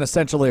 Christian Watson,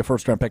 essentially a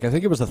first-round pick. I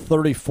think it was the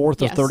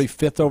 34th or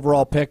 35th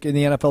overall pick in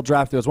the NFL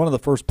draft. It was one of the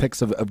first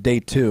picks of day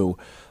 2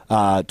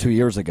 2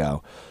 years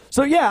ago.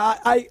 So, yeah,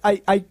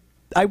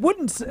 I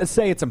wouldn't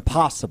say it's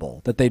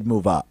impossible that they'd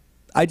move up.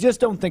 I just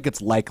don't think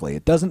it's likely.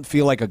 It doesn't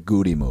feel like a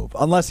Goody move.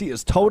 Unless he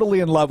is totally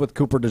in love with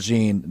Cooper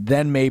DeJean,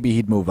 then maybe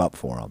he'd move up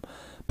for him.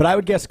 But I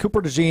would guess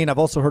Cooper DeJean. I've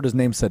also heard his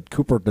name said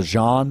Cooper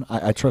DeJean.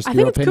 I trust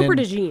your opinion. I think it's Cooper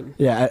DeJean.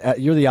 Yeah,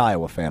 you're the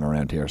Iowa fan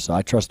around here, so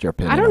I trust your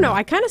opinion. I don't know.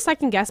 I kind of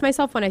second guess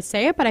myself when I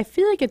say it, but I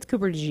feel like it's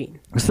Cooper DeJean.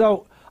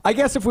 So I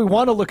guess if we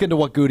want to look into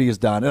what Goody has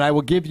done, and I'm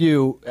going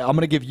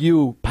to give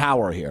you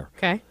power here.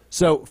 Okay.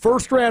 So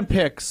first round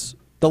picks,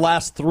 the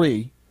last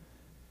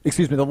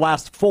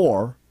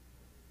 4,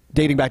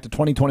 dating back to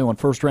 2021,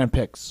 first round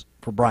picks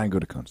for Brian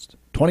Gutekunst.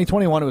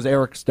 2021, it was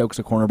Eric Stokes,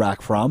 a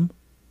cornerback from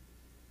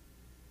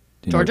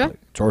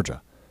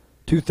Georgia.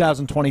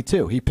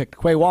 2022, he picked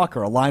Quay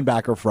Walker, a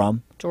linebacker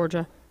from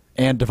Georgia.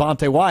 And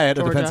Devontae Wyatt,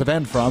 Georgia. a defensive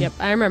end from. Yep,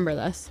 I remember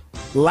this.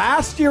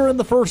 Last year in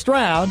the first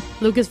round,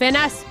 Lucas Van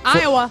Ness,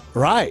 Iowa.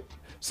 Right.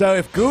 So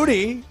if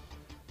Goody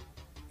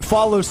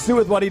follows suit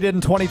with what he did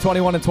in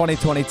 2021 and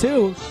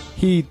 2022,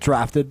 he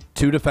drafted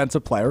 2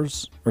 defensive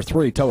players, or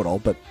 3 total,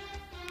 but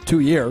 2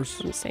 years.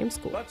 From the same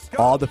school.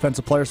 All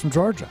defensive players from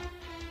Georgia.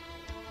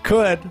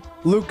 Could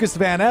Lucas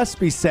Van Ness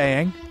be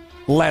saying,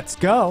 let's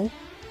go?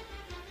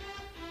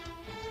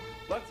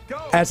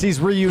 As he's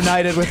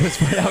reunited with his...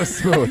 That was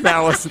smooth.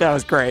 That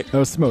was great. That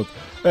was smooth.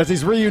 As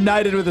he's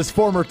reunited with his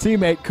former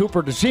teammate,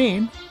 Cooper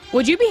DeJean.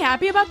 Would you be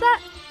happy about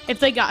that if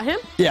they got him?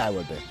 Yeah, I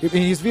would be. I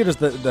mean, he's viewed as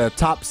the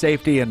top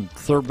safety and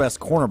 3rd best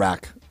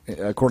cornerback,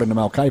 according to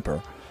Mel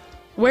Kiper.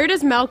 Where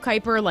does Mel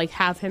Kiper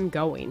have him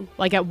going?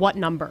 Like at what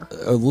number?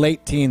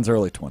 Late teens,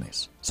 early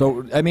 20s.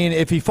 So I mean,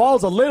 if he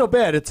falls a little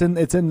bit, it's in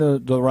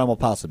the realm of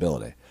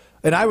possibility.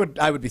 And I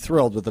would be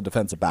thrilled with the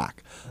defensive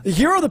back.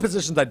 Here are the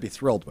positions I'd be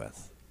thrilled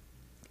with: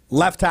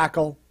 left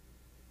tackle,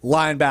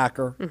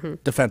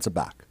 linebacker, defensive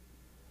back.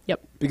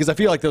 Yep. Because I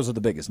feel like those are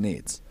the biggest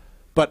needs.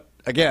 But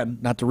again,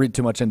 not to read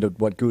too much into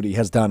what Goody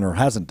has done or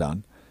hasn't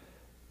done,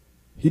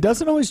 he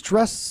doesn't always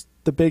dress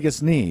the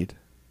biggest need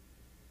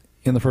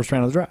in the first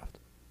round of the draft.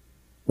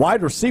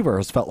 Wide receiver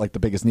has felt like the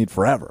biggest need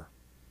forever.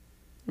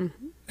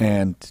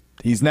 And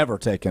he's never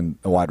taken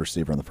a wide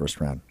receiver in the first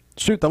round.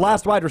 Shoot, the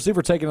last wide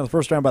receiver taken in the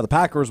first round by the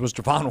Packers was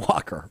Javon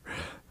Walker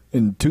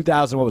in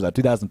 2000. What was that?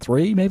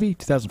 2003, maybe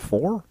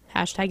 2004.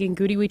 Hashtag in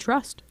Goody we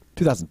trust.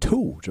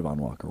 2002, Javon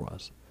Walker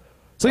was.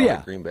 So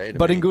yeah, Green Bay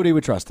but in Goody we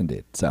trust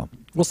indeed. So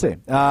we'll see.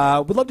 We'd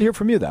love to hear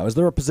from you though. Is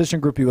there a position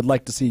group you would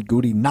like to see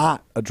Goody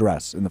not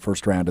address in the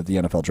first round of the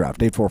NFL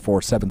draft?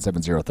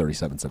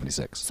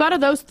 844-770-3776. So out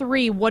of those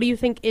three, what do you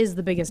think is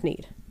the biggest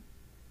need?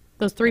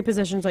 Those three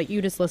positions like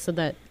you just listed,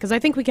 that because I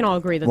think we can all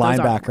agree that those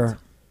are linebacker.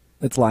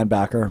 It's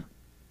linebacker.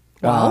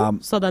 Well,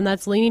 so then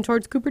that's leaning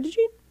towards Cooper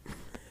DeJean.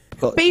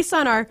 Based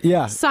on our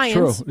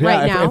science true.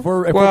 right now. If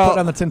we're putting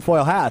on the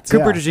tinfoil hats.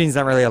 Cooper DeJean's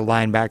not really a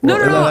linebacker. No.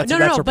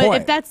 But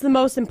point. if that's the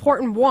most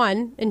important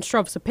one, in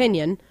Strouf's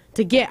opinion,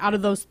 to get out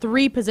of those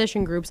three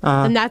position groups,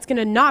 then that's going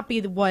to not be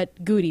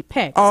what Goody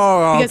picks.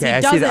 Oh, because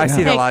okay. I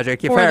see the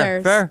logic.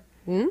 Yeah, fair.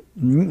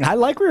 I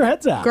like where your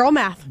head's at. Girl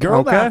math.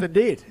 Girl math,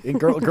 indeed.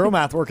 Girl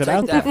math working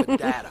out. Take that for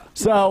data.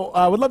 So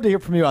we'd love to hear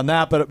from you on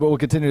that, but we'll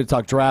continue to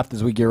talk draft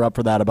as we gear up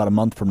for that about a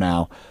month from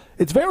now.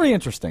 It's very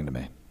interesting to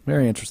me.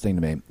 Very interesting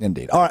to me,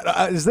 indeed. All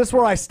right, is this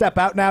where I step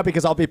out now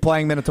because I'll be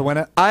playing Minute to Win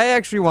It? I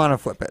actually want to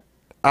flip it.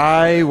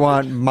 I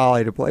want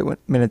Molly to play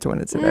Minute to Win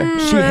It today.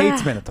 She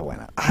hates Minute to Win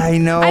It. I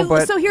know,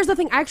 but... So here's the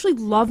thing. I actually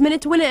love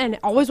Minute to Win It, and I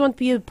always want to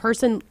be the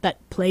person that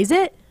plays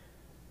it,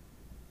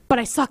 but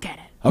I suck at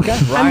it. Okay,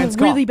 Ryan's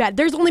I'm really bad.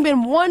 There's only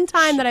been one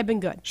time that I've been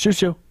good.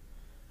 Shoo.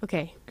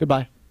 Okay.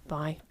 Goodbye.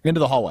 Bye.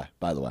 Into the hallway,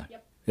 by the way.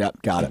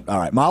 Yep, got it. All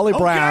right, Molly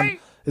Brown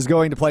is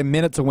going to play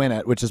Minute to Win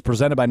It, which is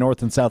presented by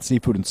North and South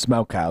Seafood and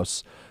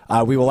Smokehouse.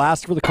 We will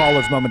ask for the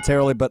callers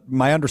momentarily, but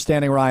my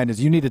understanding, Ryan,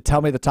 is you need to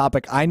tell me the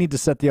topic. I need to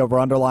set the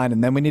over-underline,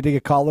 and then we need to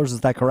get callers.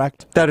 Is that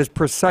correct? That is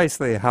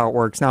precisely how it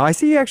works. Now, I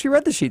see you actually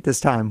read the sheet this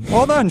time.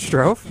 Well done,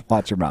 Strouf.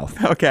 Watch your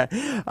mouth. Okay.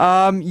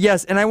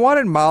 Yes, and I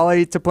wanted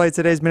Molly to play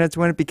today's Minute to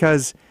Win It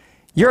because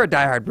you're a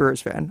diehard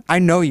Brewers fan. I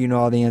know you know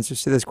all the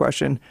answers to this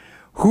question.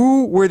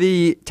 Who were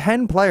the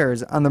 10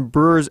 players on the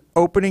Brewers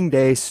opening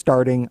day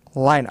starting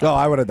lineup? Oh,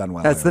 I would have done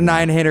well. That's the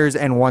 9 hitters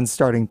and 1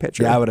 starting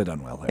pitcher. Yeah, I would have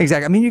done well there.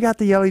 Exactly. I mean, you got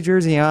the yellow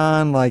jersey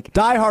on. Like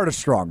diehard is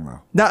strong,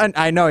 though. No,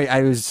 I know.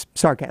 I was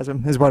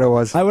sarcasm is what it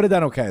was. I would have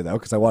done okay, though,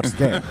 because I watched the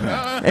game.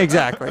 Yeah.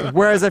 Exactly.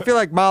 Whereas I feel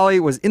like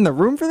Molly was in the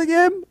room for the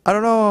game. I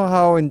don't know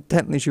how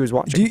intently she was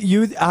watching.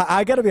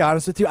 I got to be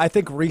honest with you. I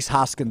think Reese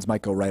Hoskins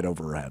might go right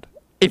over her head.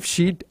 If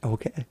she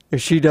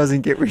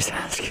doesn't get Reese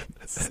Hoskins.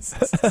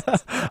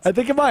 I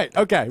think it might.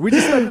 Okay. We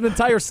just spent an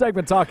entire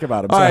segment talking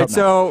about him. All right.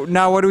 So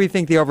now what do we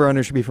think the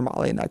over-under should be for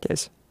Molly in that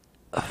case?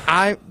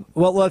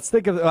 Well, let's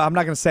think of. I'm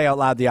not going to say out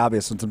loud the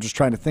obvious since I'm just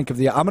trying to think of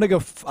the. I'm going to go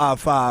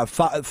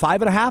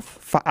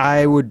 5.5.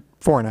 I would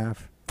 4.5.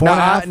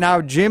 4.5. Now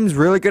Jim's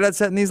really good at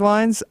setting these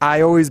lines. I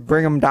always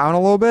bring him down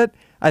a little bit.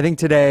 I think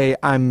today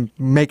I'm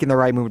making the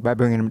right move by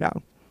bringing him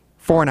down.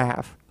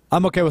 4.5.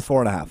 I'm okay with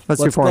 4.5.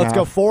 Let's do 4.5. Let's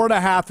go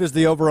 4.5 is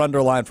the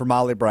over-under line for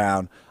Molly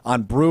Brown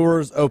on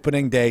Brewers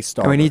opening day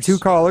starters. And we need 2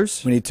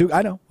 callers. We need 2.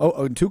 I know.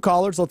 2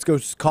 callers. Let's go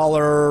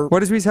caller.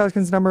 What is Reese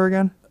Hoskins' number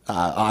again?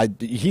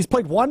 He's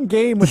played 1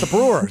 game with the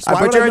Brewers.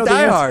 But you're a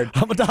diehard.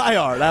 I'm a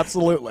diehard,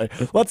 absolutely.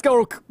 Let's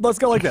go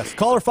like this.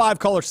 Caller 5,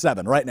 caller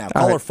 7 right now.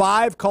 Caller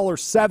 5, caller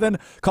 7.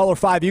 Caller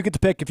 5, you get to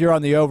pick if you're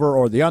on the over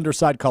or the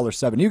underside. Caller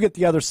 7, you get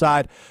the other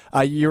side.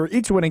 You're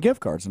each winning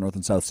gift cards in North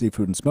and South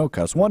Seafood and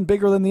Smokehouse. One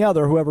bigger than the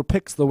other, whoever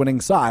picks the winning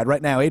side.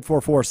 Right now,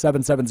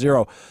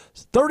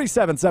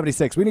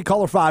 844-770-3776. We need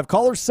caller 5,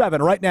 caller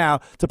 7 right now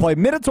to play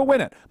Minute to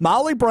Win It.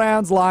 Molly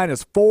Brown's line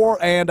is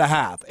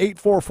 4.5.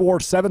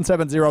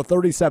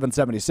 844-770-3776.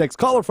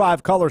 Caller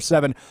 5, caller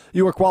 7.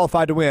 You are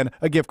qualified to win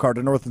a gift card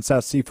to North and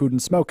South Seafood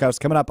and Smokehouse.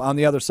 Coming up on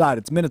the other side,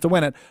 it's Minute to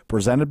Win It,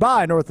 presented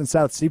by North and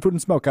South Seafood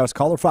and Smokehouse.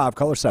 Caller 5,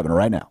 caller 7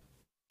 right now.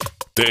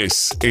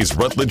 This is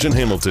Rutledge and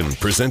Hamilton,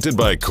 presented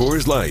by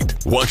Coors Light.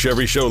 Watch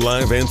every show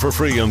live and for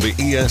free on the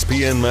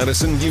ESPN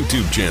Madison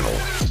YouTube channel.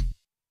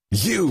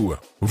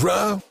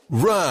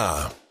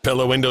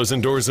 Pella Windows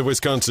and Doors of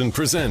Wisconsin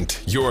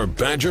present your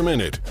Badger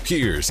Minute.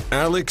 Here's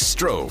Alex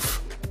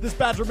Strouf. This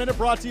Badger Minute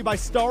brought to you by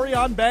Starry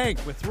on Bank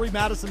with 3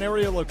 Madison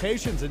area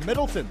locations in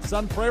Middleton,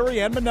 Sun Prairie,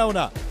 and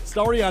Monona.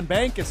 Starry on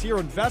Bank is here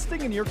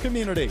investing in your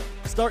community.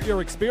 Start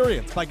your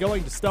experience by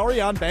going to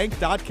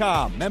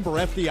starryonbank.com. Member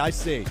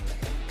FDIC.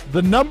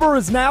 The number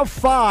is now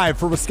 5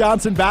 for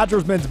Wisconsin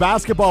Badgers men's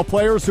basketball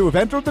players who have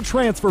entered the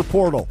transfer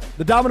portal.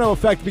 The domino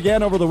effect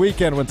began over the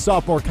weekend when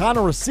sophomore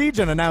Connor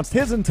Rasijan announced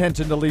his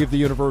intention to leave the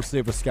University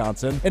of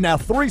Wisconsin, and now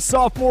 3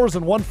 sophomores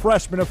and 1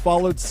 freshman have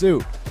followed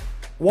suit.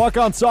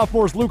 Walk-on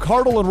sophomores Luke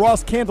Hartle and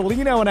Ross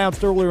Candolino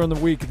announced earlier in the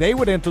week they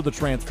would enter the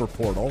transfer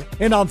portal.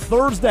 And on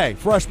Thursday,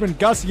 freshman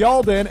Gus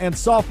Yalden and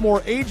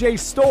sophomore A.J.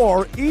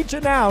 Storr each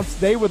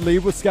announced they would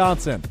leave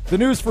Wisconsin. The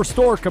news for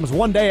Storr comes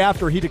 1 day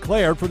after he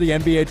declared for the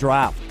NBA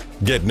draft.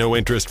 Get no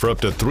interest for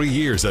up to 3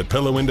 years at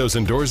Pella Windows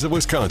and Doors of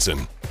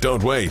Wisconsin.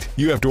 Don't wait.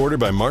 You have to order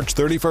by March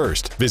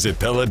 31st. Visit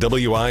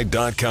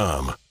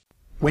PellaWI.com.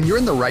 When you're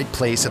in the right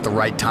place at the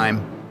right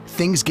time,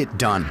 things get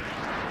done.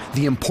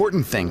 The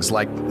important things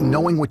like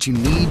knowing what you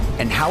need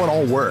and how it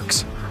all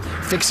works.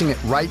 Fixing it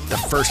right the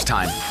first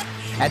time.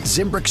 At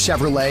Zimbrick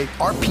Chevrolet,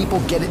 our people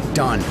get it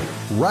done.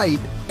 Right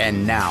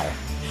and now.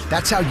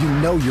 That's how you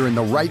know you're in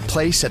the right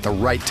place at the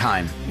right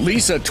time.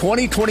 Lease a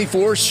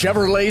 2024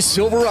 Chevrolet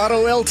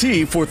Silverado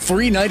LT for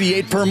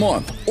 $398 per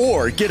month,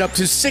 or get up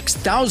to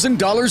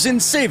 $6,000 in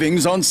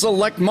savings on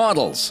select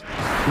models.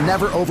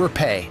 Never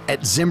overpay at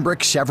Zimbrick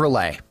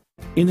Chevrolet.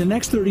 In the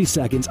next 30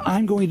 seconds,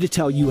 I'm going to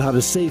tell you how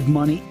to save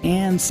money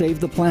and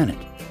save the planet.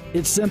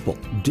 It's simple.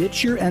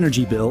 Ditch your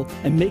energy bill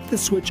and make the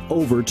switch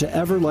over to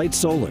Everlight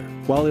Solar.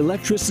 While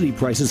electricity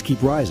prices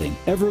keep rising,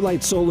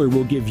 Everlight Solar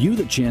will give you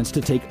the chance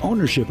to take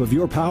ownership of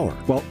your power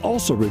while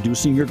also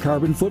reducing your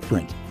carbon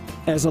footprint.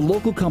 As a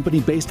local company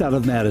based out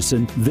of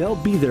Madison, they'll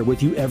be there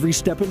with you every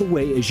step of the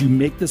way as you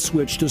make the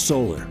switch to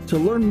solar. To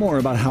learn more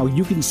about how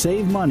you can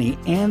save money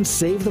and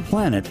save the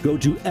planet, go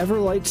to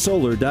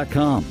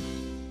everlightsolar.com.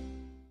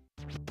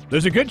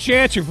 There's a good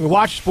chance if you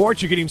watch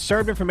sports, you're getting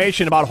served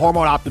information about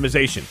hormone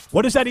optimization.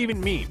 What does that even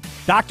mean?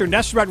 Dr.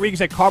 Nestor Rodriguez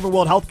at Carbon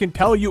World Health can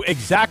tell you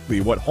exactly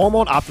what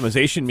hormone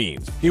optimization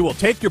means. He will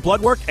take your blood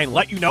work and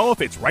let you know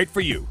if it's right for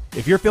you.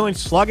 If you're feeling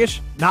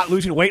sluggish, not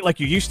losing weight like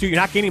you used to, you're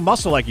not gaining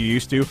muscle like you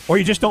used to, or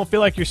you just don't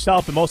feel like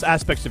yourself in most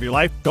aspects of your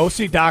life, go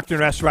see Dr.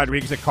 Nestor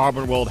Rodriguez at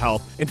Carbon World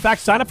Health. In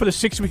fact, sign up for the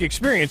 6-week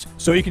experience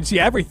so you can see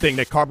everything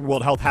that Carbon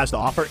World Health has to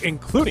offer,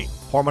 including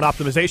hormone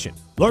optimization.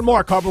 Learn more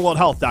at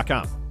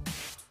carbonworldhealth.com.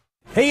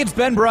 Hey, it's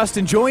Ben Brust,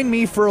 and join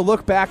me for a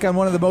look back on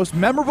one of the most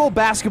memorable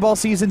basketball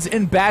seasons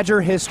in Badger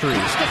history.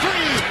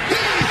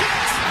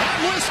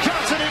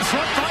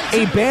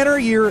 A banner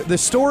year, the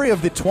story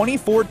of the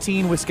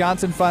 2014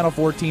 Wisconsin Final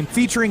Four team,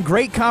 featuring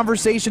great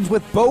conversations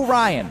with Bo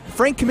Ryan,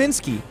 Frank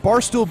Kaminsky,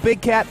 Barstool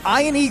Big Cat,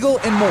 Ian Eagle,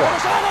 and more.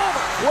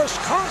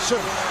 Wisconsin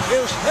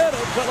is headed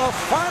to the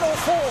Final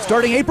Four.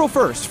 Starting April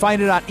 1st, find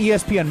it on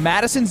ESPN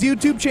Madison's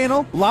YouTube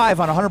channel,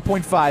 live on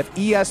 100.5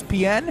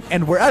 ESPN,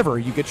 and wherever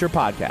you get your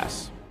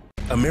podcasts.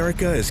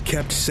 America is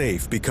kept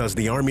safe because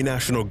the Army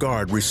National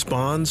Guard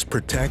responds,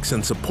 protects,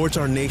 and supports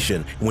our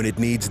nation when it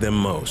needs them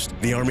most.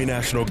 The Army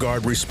National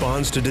Guard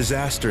responds to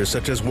disasters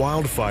such as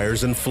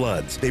wildfires and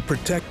floods. They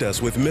protect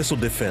us with missile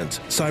defense,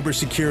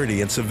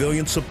 cybersecurity, and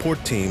civilian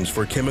support teams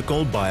for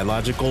chemical,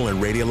 biological,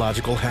 and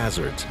radiological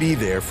hazards. Be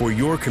there for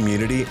your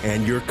community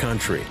and your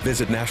country.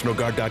 Visit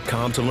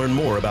NationalGuard.com to learn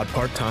more about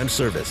part-time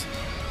service.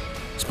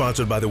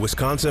 Sponsored by the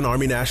Wisconsin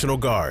Army National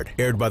Guard.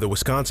 Aired by the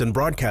Wisconsin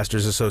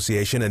Broadcasters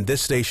Association and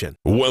this station.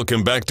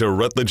 Welcome back to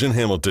Rutledge and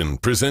Hamilton,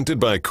 presented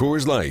by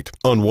Coors Light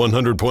on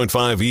 100.5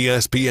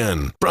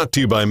 ESPN. Brought to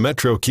you by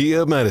Metro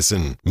Kia of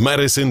Madison,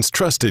 Madison's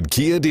trusted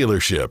Kia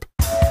dealership.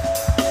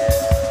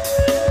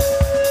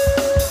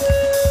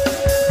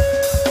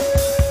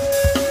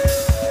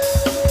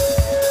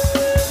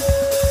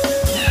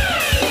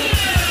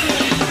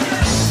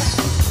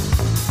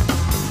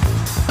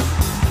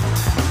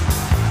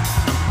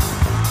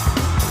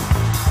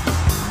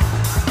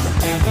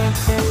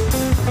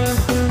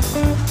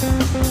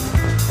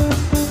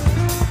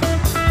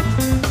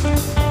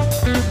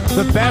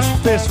 The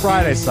best this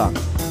Friday song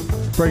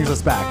brings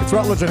us back. It's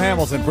Rutledge and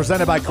Hamilton,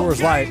 presented by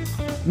Coors Light.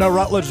 No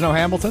Rutledge, no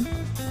Hamilton.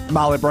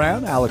 Molly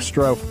Brown, Alex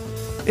Strofe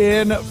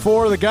in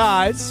for the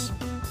guys.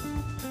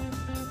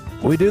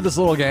 We do this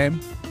little game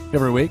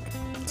every week.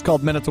 It's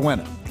called Minute to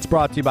Win It. It's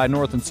brought to you by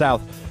North and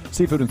South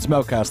Seafood and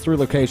Smokehouse. 3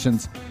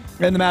 locations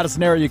in the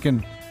Madison area. You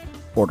can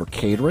order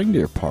catering to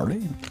your party.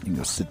 You can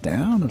go sit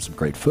down, have some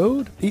great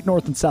food.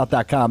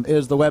 EatNorthAndSouth.com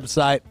is the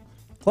website.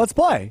 Let's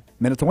play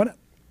Minute to Win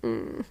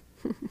It.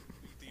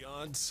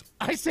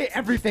 I say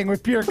everything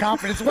with pure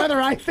confidence, whether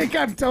I think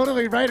I'm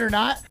totally right or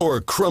not. Or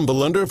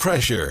crumble under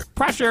pressure.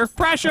 Pressure.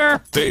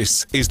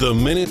 This is the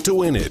Minute to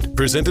Win It,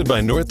 presented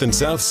by North and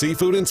South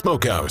Seafood and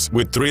Smokehouse,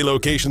 with 3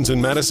 locations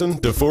in Madison,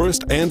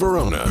 DeForest, and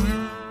Verona.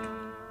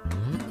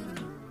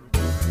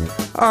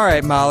 All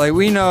right, Molly,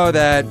 we know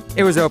that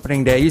it was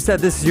opening day. You said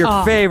this is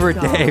your favorite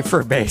day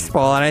for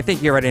baseball, and I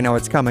think you already know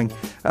what's coming.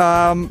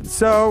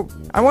 So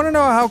I want to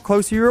know how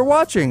close you were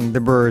watching the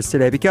Brewers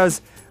today,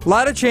 because a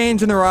lot of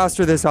change in the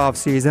roster this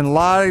offseason. A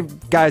lot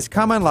of guys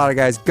coming, a lot of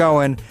guys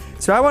going.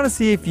 So I want to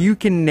see if you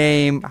can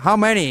name how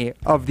many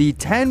of the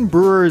 10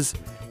 Brewers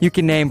you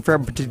can name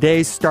from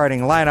today's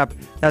starting lineup.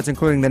 That's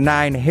including the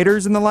 9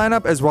 hitters in the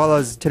lineup, as well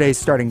as today's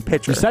starting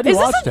pitcher. You said you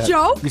watched it. Is this a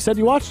joke? You said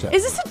you watched it.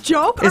 Is this a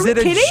joke? Is it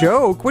a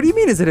joke? What do you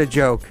mean, is it a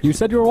joke? You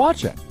said you were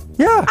watching.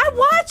 Yeah. I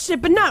watched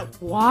it, but not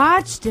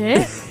watched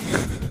it.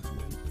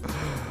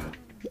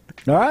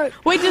 All right.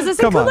 Wait, does this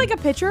include like a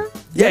pitcher?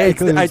 Yeah,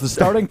 it includes the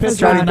starting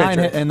pitcher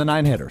and the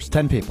 9 hitters.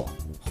 10 people.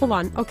 Hold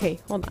on. Okay.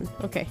 I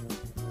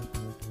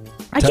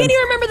can't even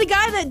remember the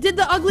guy that did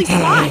the ugly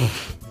slide.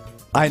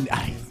 I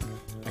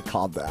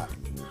called that.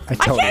 I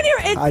can't hear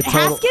it.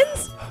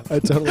 Haskins? I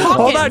totally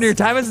Hold on, your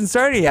time hasn't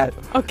started yet.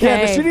 Okay.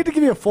 Yeah, does she need to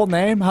give you a full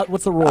name?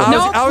 What's the rule?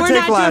 I would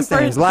take last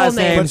names. Last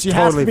names, but she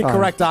totally has to be fine.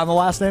 correct on the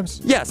last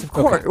names? Yes, of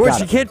course. Okay, Well, got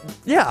she it. can't.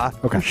 Yeah.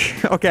 Okay.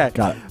 Okay.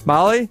 Got it.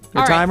 Molly, your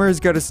All right. timer is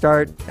going to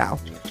start now.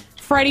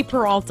 Freddie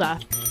Peralta.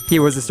 He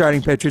was the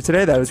starting pitcher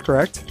today. That is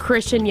correct.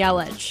 Christian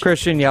Yelich.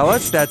 Christian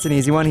Yelich. That's an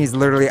easy one. He's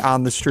literally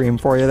on the stream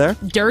for you there.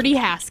 Dirty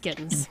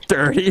Haskins.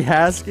 Dirty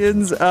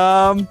Haskins.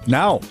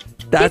 No.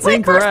 That's he played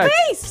incorrect.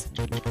 First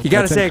base. You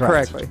got to That's say it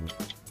incorrect. correctly.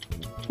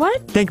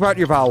 What? Think about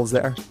your vowels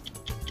there.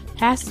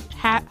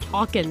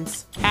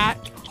 Hawkins.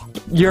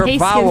 Your Haskins.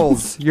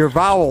 vowels. Your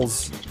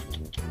vowels.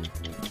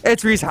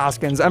 It's Reese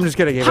Hoskins. I'm just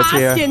gonna give it to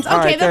you. Hoskins. All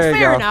Okay, right, there that's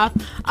you fair go. enough.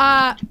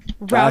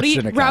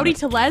 Rowdy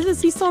Telez,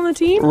 is he still on the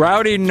team?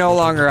 Rowdy no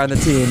longer on the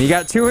team. You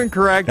got 2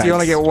 incorrect. Thanks. You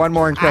only get 1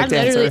 more incorrect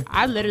answer.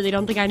 I literally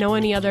don't think I know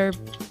any other.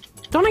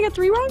 Don't I get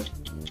 3 wrong?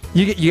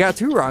 You got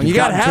 2 wrong. You You've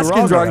got gotten 2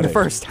 Haskins wrong the already.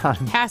 first time.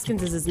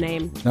 Haskins is his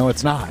name. No,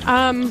 it's not.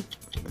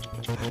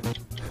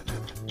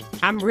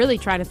 I'm really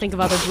trying to think of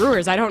other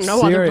Brewers. I don't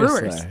know other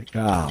Brewers. Seriously.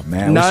 Oh,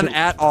 man. None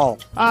at all.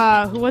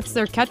 What's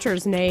their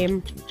catcher's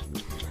name?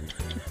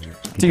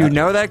 Do you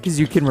know that because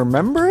you can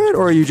remember it,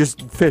 or are you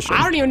just fishing?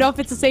 I don't even know if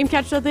it's the same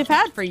catcher that they've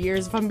had for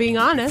years, if I'm being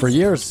honest. For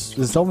years.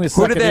 It's only a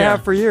Who second did they year.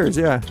 have for years?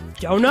 Yeah.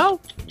 Don't know.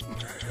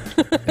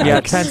 Yeah,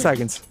 10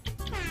 seconds.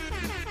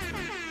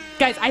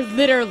 Guys, I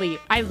literally.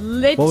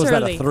 What was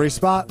that, a 3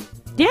 spot?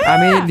 Yeah.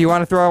 I mean, do you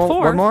want to throw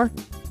 4. one more?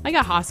 I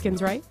got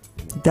Hoskins right.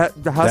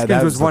 The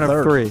Hoskins was one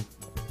of 3.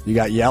 You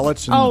got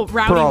Yelich and Oh,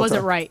 Rowdy Peralta.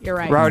 wasn't right. You're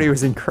right. Rowdy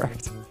was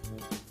incorrect.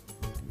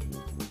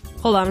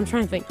 Hold on, I'm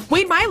trying to think.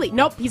 Wade Miley.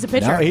 Nope, he's a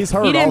pitcher. No, he's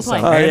hurt He didn't also.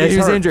 play. Oh, yeah, he's he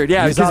was hurt. injured.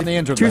 Yeah, He's because on the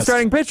injured 2 list.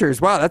 starting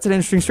pitchers. Wow, that's an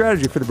interesting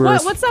strategy for the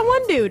Brewers. What's that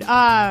one dude?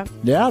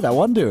 Yeah, that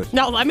one dude.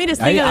 No, let me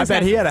just think of I this.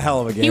 bet guy. he had a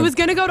hell of a game. He was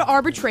going to go to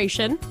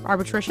arbitration.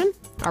 Arbitration?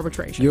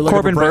 You're looking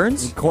Corbin for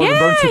Burns? Corbin Yeah,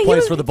 Burns, who he plays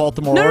was- for the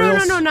Baltimore No,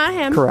 Orioles? no, not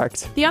him.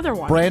 Correct. The other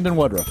one. Brandon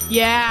Woodruff.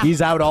 Yeah.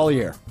 He's out all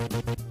year.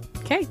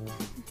 Okay.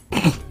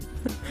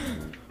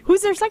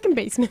 Who's their second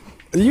baseman?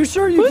 Are you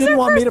sure you Who's didn't their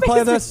want me to first play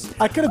baseman? this?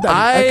 I could have done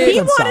I- it. He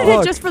wanted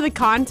Look. it just for the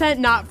content,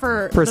 not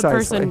for Precisely. the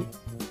person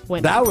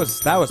winning. That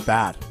was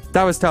bad.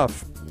 That was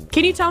tough.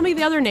 Can you tell me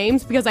the other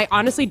names? Because I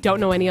honestly don't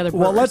know any other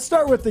Brewers. Well, let's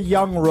start with the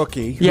young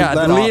rookie. who Yeah,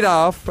 led the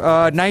leadoff,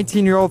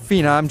 19-year-old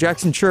phenom,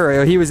 Jackson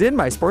Churio. He was in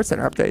my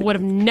SportsCenter update. Would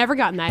have never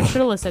gotten that. I should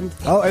have listened.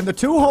 Oh, and the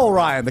 2-hole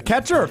Ryan, the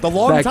catcher, the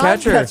long-time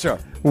That catcher.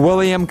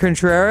 William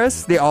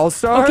Contreras, the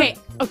all-star.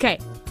 Okay.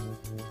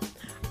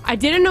 I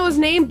didn't know his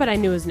name, but I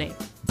knew his name.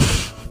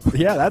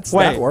 Yeah,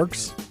 that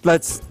works.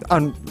 Let's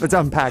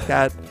unpack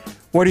that.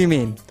 What do you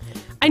mean?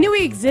 I knew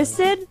he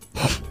existed,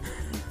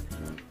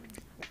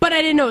 but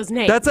I didn't know his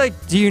name. That's like,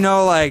 do you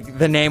know like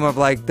the name of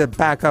like the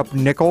backup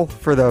nickel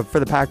for the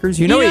Packers?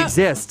 You know he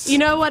exists. You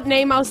know what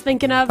name I was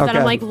thinking of? That Okay.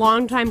 I'm like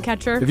longtime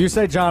catcher. If you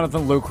say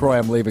Jonathan Lucroy,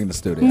 I'm leaving the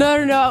studio.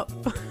 No.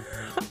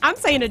 I'm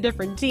saying a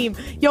different team.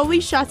 Yoli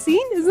Chassin?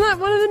 Isn't that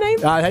one of the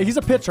names? He's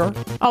a pitcher.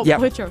 Oh, Yep.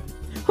 pitcher.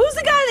 Who's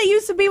the guy that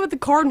used to be with the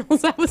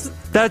Cardinals?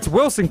 That's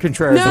Wilson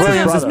Contreras,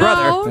 Williams'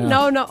 brother.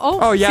 No.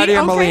 Oh,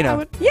 Yadier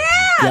Molina. Yeah,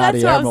 that's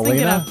what I was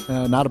thinking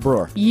Molina, of. not a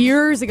Brewer.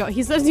 Years ago.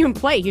 He doesn't even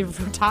play. He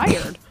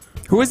retired.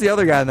 Who was the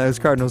other guy in those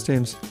Cardinals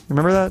teams?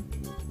 Remember that?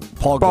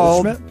 Paul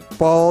Bald. Goldschmidt?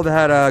 Bald,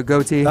 had a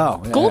goatee.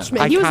 Oh, yeah.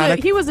 Goldschmidt.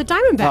 He was a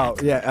Diamondback.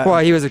 Oh, yeah. Well,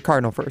 he was a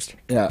Cardinal first.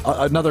 Yeah,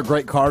 another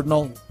great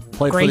Cardinal.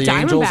 Played Great for the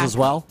Angels Diamondback. as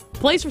well.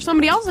 Plays for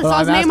somebody else. I Well, saw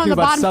his I'm name on asking the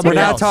about bottom. somebody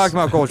We're not else. talking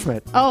about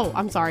Goldschmidt. Oh,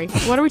 I'm sorry.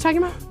 What are we talking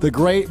about?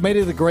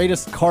 Maybe the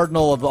greatest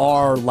Cardinal of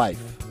our life.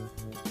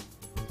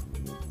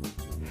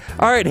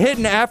 All right,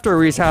 hitting after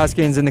Reese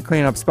Hoskins in the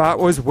cleanup spot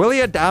was Willie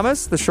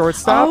Adames, the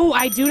shortstop. Oh,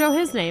 I do know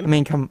his name. I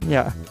mean,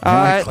 yeah.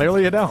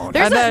 Clearly you don't.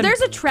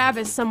 There's a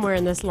Travis somewhere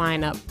in this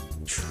lineup.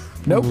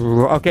 Nope.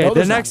 Okay, No, the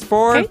there's next not.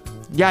 4. Okay.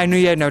 Yeah, I knew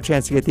you had no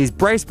chance to get these.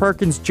 Bryce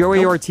Perkins,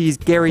 Joey Ortiz,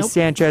 Gary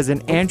Sanchez,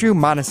 and Andrew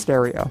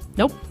Monasterio.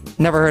 Nope.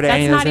 Never heard of That's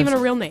any of those not even a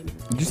names. real name.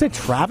 Did you say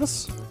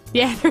Travis?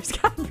 Yeah, there's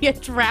got to be a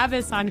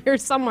Travis on here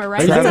somewhere,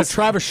 right? Is that That's a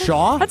Travis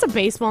Shaw? That's a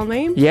baseball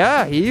name.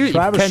 Yeah, he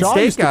Travis Kent Shaw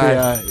State used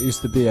guy.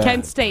 to be a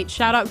Kent State.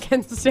 Shout out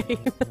Kent State.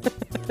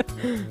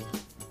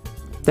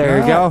 There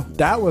you go.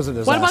 That was a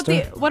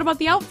disaster. What about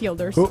the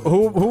outfielders? Who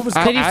was?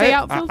 Did he say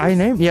outfielders? I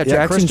named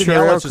Jackson Christian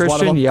Churio, Yelich is one of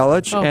Christian them.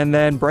 Yelich, Oh. and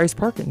then Bryce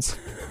Perkins.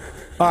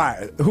 All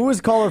right. Who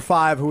was caller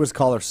 5? Who was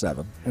caller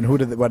 7? And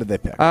what did they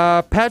pick?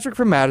 Patrick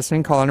from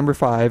Madison, caller number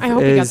 5. I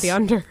hope he got the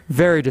under.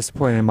 Very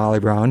disappointed in Molly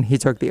Brown. He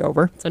took the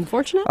over. It's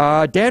unfortunate.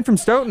 Dan from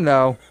Stoughton,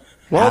 though.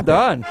 Well Happy.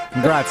 done.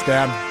 Congrats,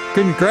 Dan.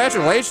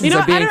 Congratulations You know,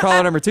 on being I don't-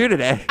 caller number 2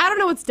 today. I don't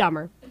know what's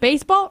dumber,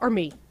 baseball or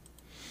me.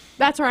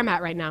 That's where I'm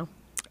at right now.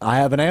 I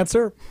have an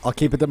answer. I'll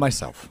keep it to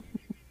myself.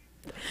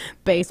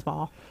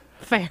 Baseball.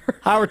 Fair.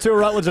 Hour 2,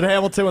 Rutledge and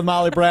Hamilton with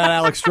Molly Brown.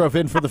 Alex Strofe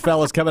in for the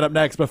fellas coming up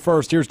next. But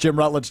first, here's Jim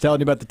Rutledge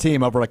telling you about the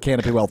team over at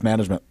Canopy Wealth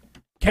Management.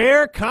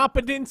 Care,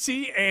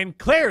 competency, and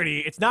clarity.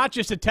 It's not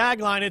just a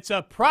tagline, it's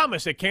a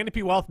promise at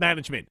Canopy Wealth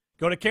Management.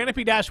 Go to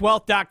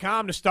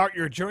canopy-wealth.com to start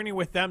your journey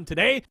with them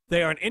today.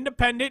 They are an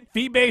independent,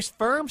 fee-based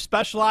firm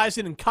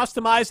specializing in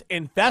customized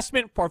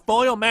investment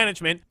portfolio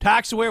management,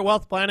 tax-aware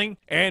wealth planning,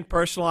 and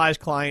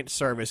personalized client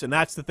service. And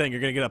that's the thing. You're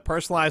going to get a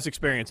personalized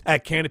experience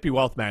at Canopy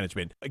Wealth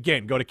Management.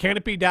 Again, go to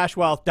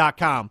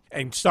canopy-wealth.com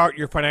and start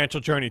your financial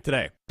journey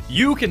today.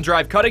 You can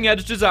drive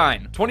cutting-edge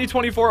design.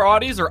 2024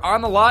 Audis are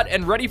on the lot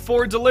and ready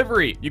for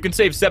delivery. You can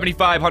save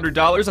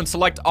 $7,500 on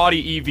select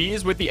Audi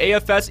EVs with the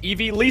AFS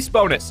EV lease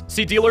bonus.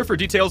 See dealer for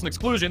details and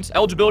exclusions.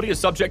 Eligibility is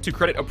subject to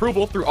credit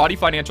approval through Audi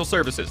Financial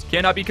Services.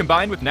 Cannot be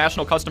combined with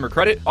national customer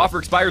credit. Offer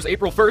expires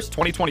April 1st,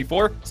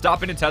 2024.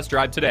 Stop in and test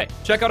drive today.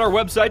 Check out our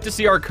website to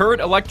see our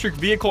current electric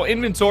vehicle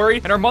inventory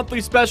and our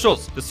monthly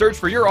specials. The search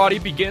for your Audi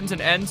begins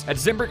and ends at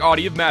Zimbrick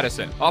Audi of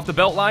Madison, off the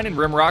Beltline and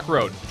Rimrock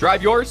Road.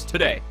 Drive yours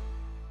today.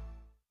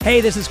 Hey,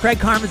 this is Craig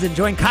Karmazin.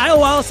 Join Kyle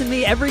Wallace and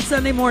me every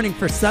Sunday morning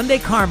for Sunday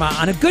Karma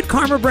on a Good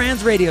Karma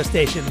Brands radio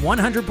station,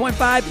 100.5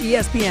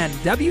 ESPN,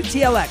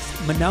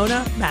 WTLX,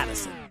 Monona,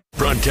 Madison.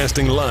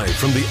 Broadcasting live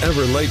from the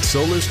Everlight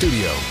Solar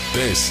Studio,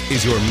 this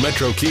is your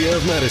Metro Kia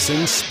of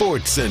Madison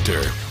Sports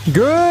Center.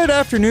 Good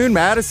afternoon,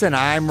 Madison.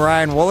 I'm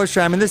Ryan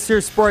Wollersheim, and this is your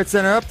Sports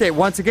Center update,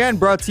 once again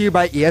brought to you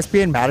by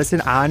ESPN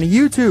Madison on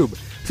YouTube.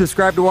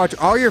 Subscribe to watch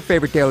all your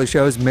favorite daily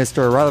shows,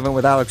 Mr. Irrelevant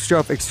with Alex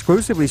Strofe,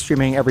 exclusively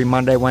streaming every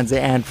Monday, Wednesday,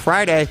 and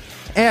Friday,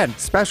 and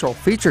special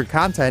featured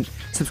content.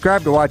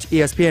 Subscribe to watch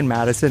ESPN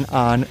Madison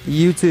on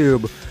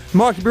YouTube.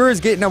 Milwaukee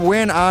Brewers getting a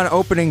win on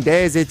opening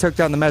day as they took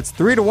down the Mets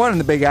 3-1 in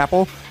the Big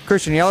Apple.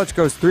 Christian Yelich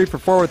goes 3 for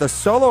 4 with a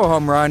solo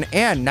home run,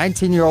 and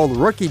 19-year-old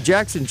rookie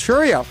Jackson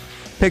Chourio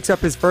picks up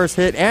his first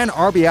hit and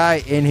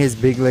RBI in his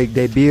big league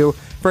debut.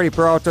 Freddie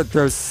Peralta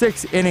throws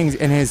 6 innings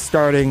in his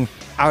starting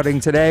outing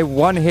today.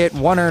 1 hit,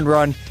 1 earned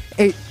run,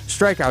 8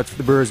 strikeouts for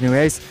the Brewers' new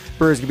ace.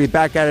 Brewers going to be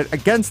back at it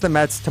against the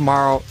Mets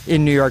tomorrow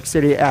in New York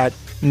City at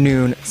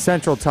noon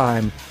Central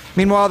Time.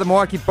 Meanwhile, the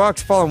Milwaukee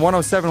Bucks falling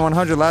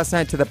 107-100 last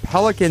night to the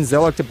Pelicans.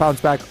 They'll look to bounce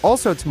back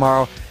also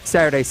tomorrow,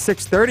 Saturday,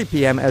 6:30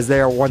 p.m. as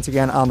they are once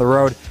again on the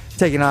road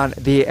taking on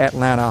the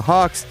Atlanta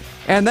Hawks.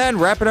 And then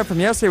wrapping up from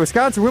yesterday,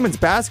 Wisconsin women's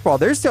basketball.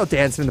 They're still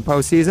dancing in the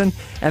postseason,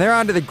 and they're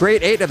on to the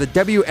Grade 8 of the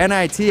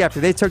WNIT after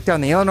they took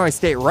down the Illinois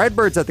State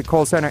Redbirds at the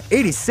Kohl Center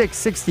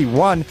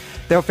 86-61.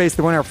 They'll face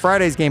the winner of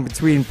Friday's game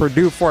between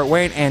Purdue, Fort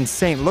Wayne, and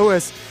St.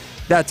 Louis.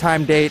 That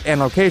time, date,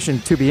 and location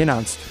to be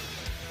announced.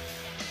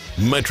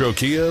 Metro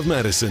Kia of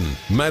Madison,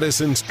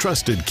 Madison's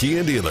trusted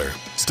Kia dealer.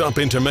 Stop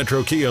into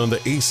Metro Kia on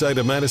the east side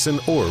of Madison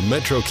or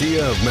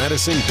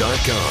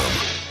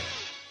metrokiaofmadison.com.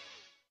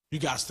 You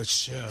got the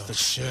chill.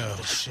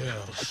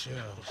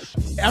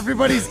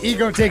 Everybody's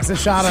ego takes a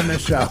shot on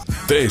this show.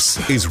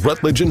 This is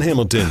Rutledge and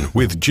Hamilton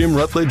with Jim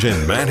Rutledge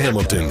and Matt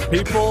Hamilton.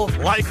 People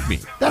like me.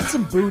 That's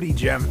some booty,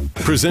 Jim.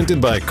 Presented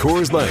by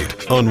Coors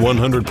Light on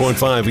 100.5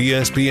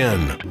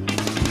 ESPN.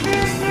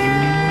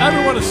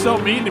 Everyone is so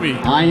mean to me.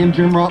 I am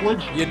Jim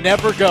Rutledge. You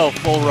never go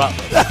full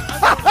Rutledge.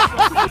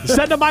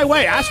 Send them my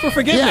way. Ask for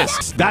forgiveness.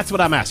 Yes. That's what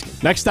I'm asking.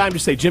 Next time,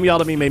 just say, Jim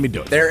yelled at me, made me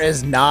do it. There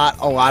is not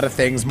a lot of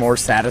things more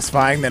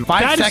satisfying than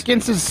 5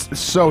 seconds is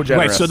so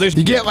generous. Wait, so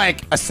you get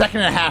like a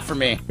second and a half from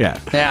me. Yeah.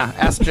 Yeah,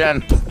 ask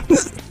Jen.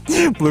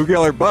 Blue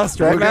Killer Bust,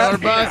 right, Blue Killer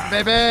Bust,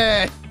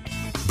 baby.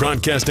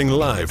 Broadcasting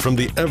live from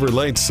the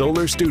Everlight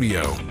Solar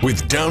Studio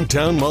with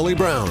downtown Molly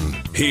Brown.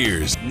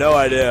 Here's No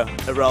Idea.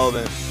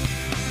 Irrelevant.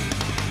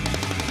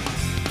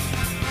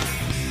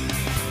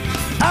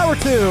 Hour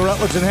 2,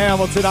 Rutledge and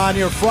Hamilton on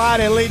your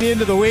Friday leading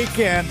into the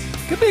weekend.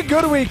 Could be a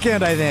good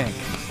weekend, I think.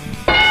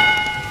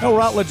 No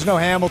Rutledge, no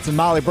Hamilton,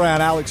 Molly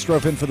Brown, Alex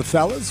Strofe in for the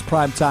fellas.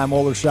 Primetime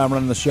Wollersheim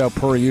running the show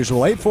per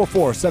usual.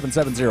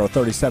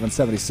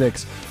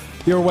 844-770-3776.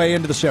 Your way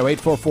into the show,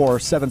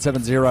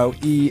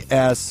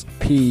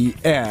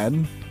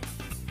 844-770-ESPN.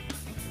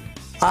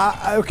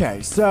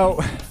 Okay, so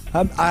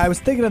I was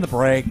thinking in the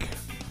break,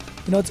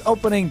 you know, it's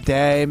opening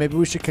day. Maybe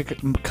we should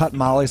cut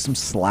Molly some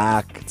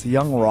slack. It's a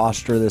young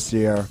roster this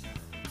year.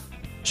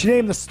 She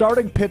named the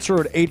starting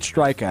pitcher at 8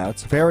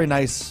 strikeouts. Very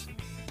nice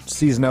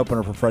season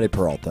opener for Freddie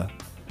Peralta.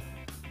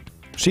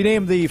 She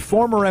named the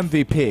former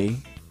MVP,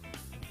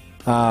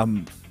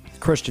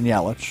 Christian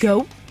Yelich.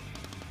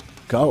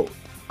 Go.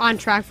 On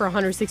track for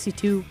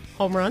 162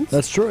 home runs.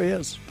 That's true, he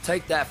is.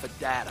 Take that for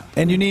data.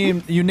 And you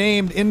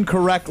named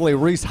incorrectly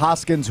Reese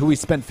Hoskins, who we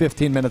spent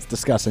 15 minutes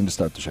discussing to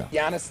start the show.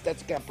 Giannis,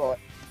 that's a good boy.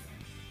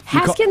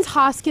 Hoskins,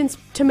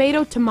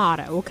 tomato,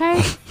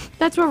 okay?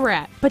 That's where we're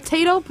at.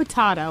 Potato.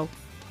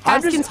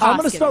 I'm going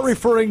to start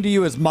referring to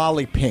you as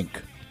Molly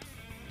Pink.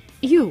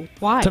 Ew,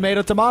 why?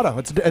 Tomato.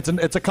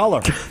 It's a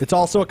color. It's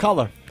also a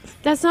color.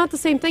 That's not the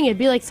same thing. It'd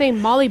be like saying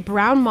Molly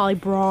Brown.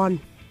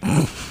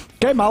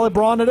 Okay, Molly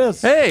Braun it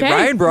is. Hey, okay.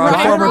 Ryan Braun,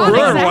 Ryan former Braun,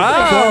 Brewer. exactly.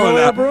 Wow.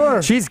 Former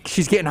Brewer. She's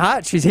getting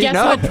hot. She's heating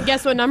up.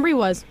 Guess what number he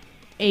was?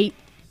 8.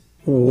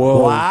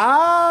 Whoa.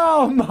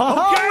 Wow,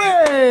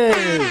 Molly!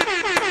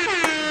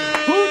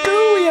 Who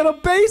knew we had a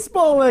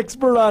baseball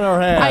expert on our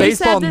hands?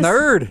 Baseball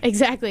nerd.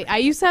 Exactly. I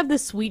used to have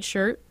this sweet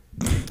shirt.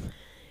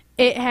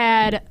 It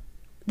had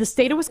the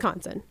state of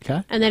Wisconsin.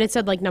 Okay. And then it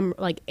said like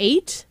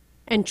 8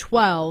 and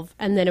 12,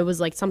 and then it was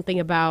like something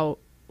about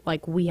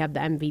like we have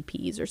the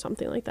MVPs or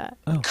something like that.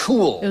 Oh.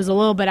 Cool. It was a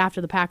little bit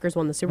after the Packers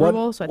won the Super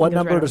Bowl. So I think what it was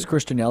number right does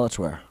Christian Yelich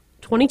wear?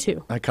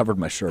 22. I covered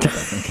my shirt up, I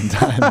think, in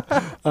time.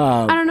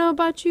 I don't know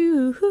about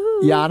you,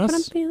 Giannis? but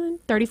I'm feeling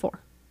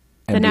 34.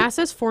 And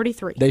Thanasis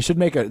 43. They should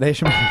make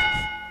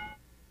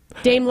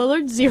Dame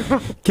Lillard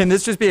 0. Can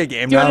this just be a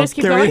game Do you now? want to just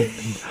keep going?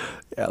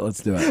 Yeah,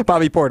 let's do it.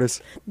 Bobby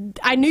Portis.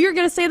 I knew you were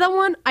going to say that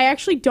one. I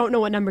actually don't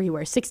know what number he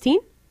wears. 16?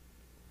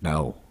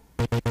 No.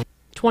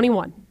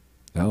 21.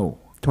 No.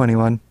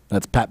 21.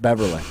 That's Pat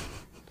Beverly.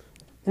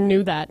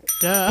 Knew that.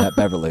 Duh. Pat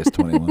Beverly is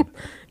 21.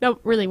 No,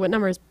 really, what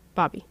number is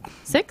Bobby?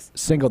 6?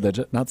 Single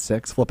digit, not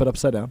 6. Flip it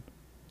upside down.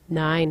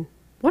 9.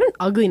 What an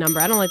ugly number.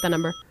 I don't like that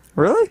number.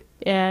 Really?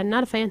 Yeah,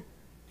 not a fan.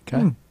 Okay.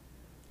 How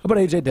about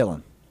A.J.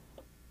 Dillon?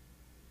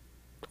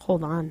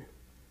 Hold on.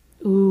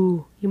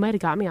 Ooh, you might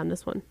have got me on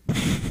this one.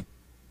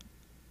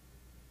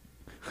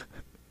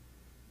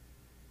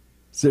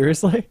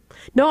 Seriously?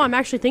 No, I'm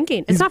actually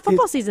thinking. It's not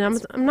football season.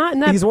 I'm not in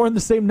that. He's worn the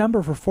same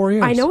number for 4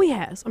 years. I know he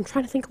has. I'm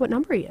trying to think of what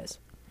number he is.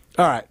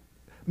 All right.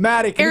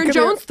 Maddie, can Aaron you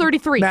come Jones, here?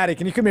 33. Maddie,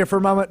 can you come here for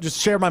a moment? Just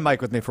share my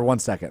mic with me for 1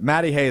 second.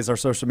 Maddie Hayes, our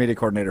social media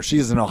coordinator. She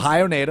is an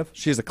Ohio native.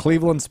 She is a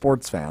Cleveland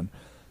sports fan.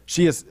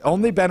 She has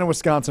only been in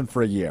Wisconsin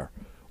for a year.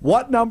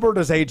 What number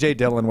does A.J.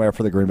 Dillon wear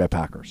for the Green Bay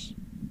Packers?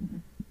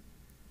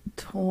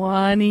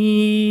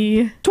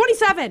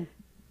 27.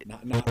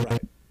 Not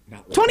right.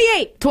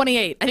 28.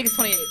 28. I think it's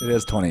 28. It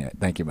is 28.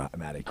 Thank you,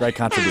 Maddie. Great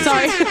contribution.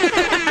 Sorry.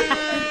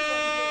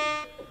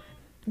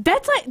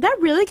 That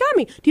really got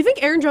me. Do you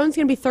think Aaron Jones is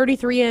going to be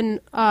 33 in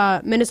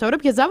Minnesota?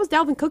 Because that was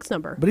Dalvin Cook's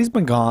number. But he's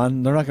been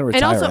gone. They're not going to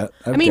retire And also, it.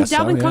 I mean, guess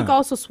Dalvin so, Cook yeah.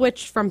 also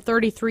switched from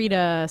 33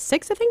 to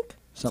 6, I think?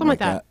 Something like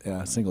that.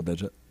 Yeah, single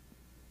digit.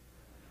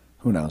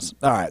 Who knows?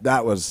 All right,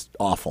 that was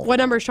awful. What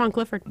number is Sean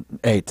Clifford?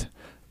 8.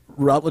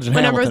 Rutledge and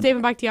What Hamilton. number is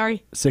David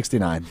Bakhtiari?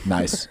 69.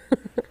 Nice.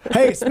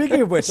 Hey,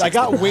 speaking of which, I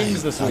got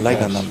wings this weekend. I like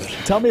that number.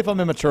 Tell me if I'm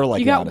immature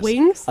like You got Giannis.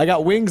 wings? I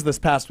got wings this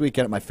past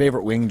weekend at my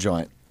favorite wing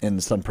joint in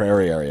the Sun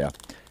Prairie area.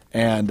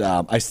 And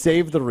I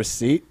saved the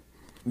receipt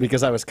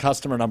because I was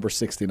customer number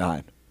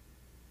 69.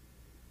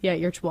 Yeah,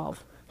 you're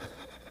 12.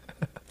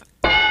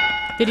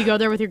 Did you go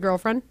there with your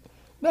girlfriend?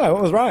 No, I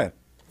went with Ryan.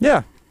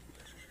 Yeah.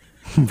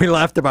 We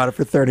laughed about it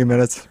for 30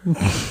 minutes.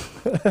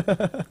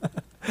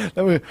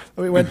 Then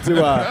we went to,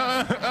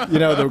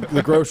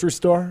 the grocery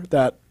store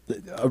that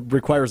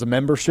requires a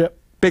membership.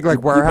 Big,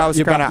 like, warehouse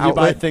kind of outlet.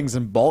 You buy things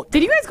in bulk.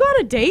 Did you guys go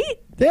on a date?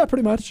 Yeah,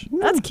 pretty much.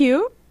 That's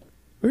cute.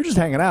 We were just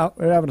hanging out.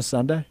 We were having a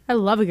Sunday. I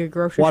love a good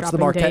grocery Watched shopping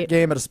the Marquette date.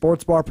 game at a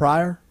sports bar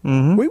prior.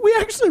 Mm-hmm. We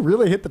actually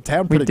really hit the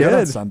town pretty good on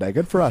did. Sunday.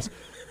 Good for us.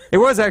 It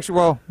was actually,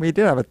 well, we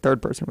did have a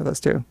third person with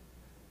us, too.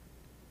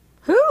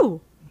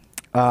 Who?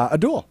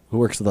 Adul, who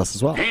works with us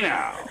as well. Hey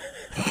now.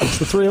 It's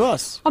the three of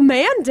us. A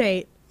man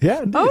date.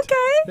 Yeah, indeed.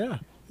 Okay.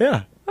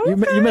 Yeah.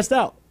 Okay. You missed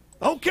out.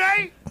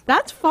 Okay.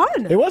 That's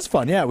fun. It was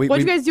fun, yeah. What'd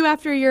you guys do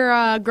after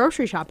your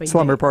grocery shopping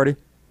Slumber date? party.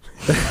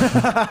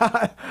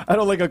 I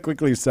don't like how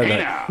quickly you said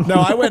that. No,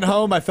 I went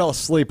home. I fell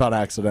asleep on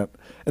accident.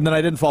 And then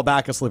I didn't fall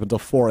back asleep until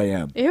 4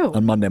 a.m. Ew.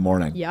 on Monday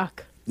morning.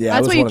 Yuck. Yeah, That's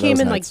it was why you one of came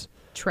those in nights. like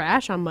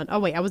trash on Monday. Oh,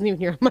 wait, I wasn't even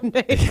here on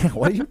Monday.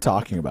 What are you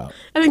talking about?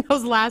 I think that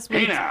was last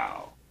week. Hey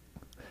now.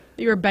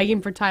 You were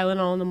begging for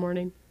Tylenol in the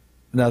morning.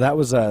 No, that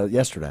was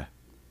yesterday.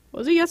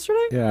 Was it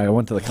yesterday? Yeah, I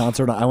went to the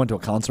concert. I went to a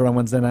concert on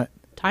Wednesday night.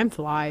 Time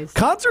flies.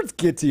 Concerts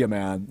get to you,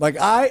 man. Like,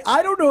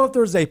 I don't know if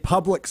there's a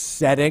public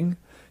setting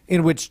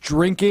in which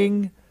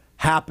drinking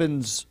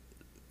happens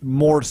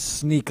more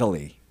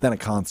sneakily than a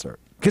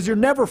concert. Because you're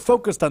never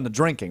focused on the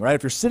drinking, right?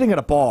 If you're sitting at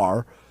a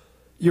bar,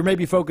 you're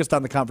maybe focused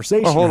on the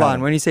conversation. Oh, hold you're on.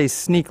 having. When you say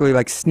sneakily,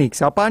 like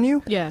sneaks up on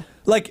you? Yeah.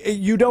 Like,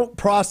 you don't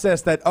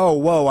process that, oh,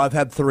 whoa, I've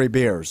had 3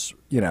 beers,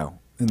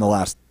 in the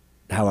last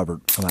however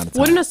amount of time.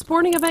 Wouldn't a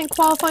sporting event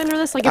qualify under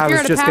this? Like, if I you're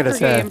was at a just gonna Packer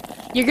say. game,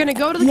 you're going to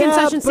go to the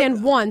concession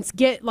stand once,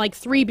 get like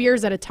 3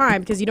 beers at a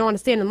time because you don't want to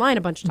stand in line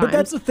a bunch of times. But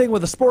that's the thing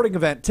with a sporting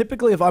event.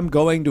 Typically, if I'm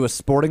going to a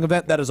sporting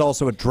event, that is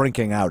also a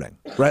drinking outing,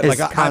 right? Is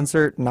like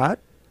concert not?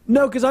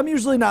 No, because I'm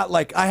usually not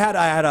like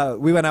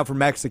we went out for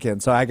Mexican,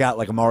 so I got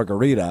like a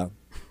margarita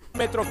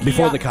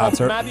before the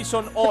concert,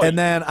 and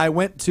then I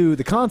went to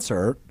the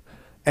concert,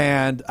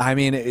 and I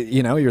mean,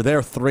 you're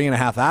there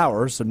 3.5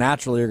 hours, so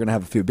naturally you're gonna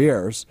have a few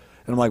beers,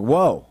 and I'm like,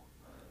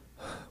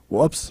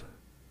 whoops,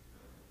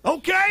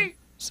 Okay.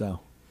 so.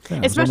 Yeah, it was one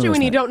of Especially those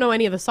when you nights. don't know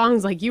any of the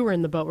songs like you were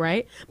in the boat,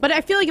 right? But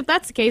I feel like if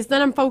that's the case,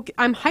 then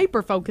I'm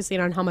hyper-focusing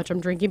on how much I'm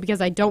drinking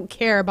because I don't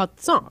care about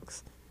the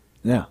songs.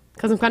 Yeah.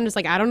 Because I'm kind of just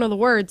like, I don't know the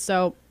words,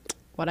 so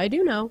what I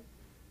do know.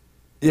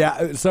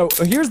 Yeah, so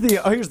here's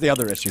the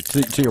other issue,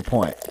 to your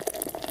point.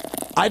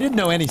 I didn't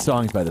know any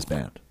songs by this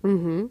band.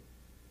 Mm-hmm.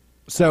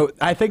 So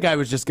I think I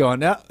was just going,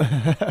 no,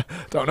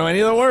 don't know any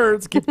of the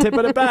words, keep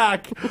tipping it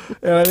back.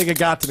 And I think it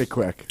got to me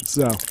quick.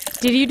 So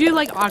Did you do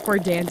like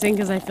awkward dancing?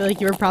 Because I feel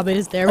like you were probably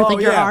just there with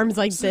like your arms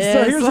like this.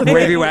 So here's the thing.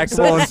 Wavy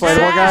waxable inflatable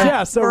guy?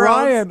 Yeah, so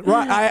Ryan,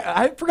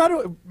 I forgot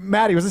who,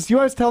 Maddie, was this you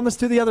I was telling this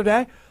to the other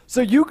day?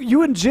 So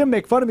you and Jim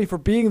make fun of me for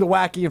being the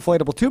wacky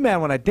inflatable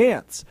 2-man when I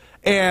dance.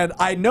 And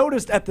I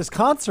noticed at this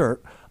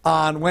concert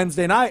on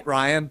Wednesday night,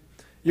 Ryan,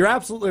 you're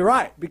absolutely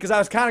right. Because I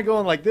was kind of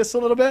going like this a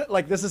little bit.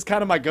 Like this is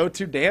kind of my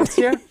go-to dance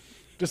here.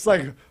 Just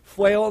like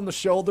flailing the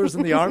shoulders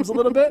and the arms a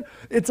little bit.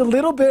 It's a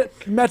little bit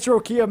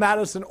Metro Kia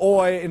Madison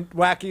Oi and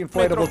wacky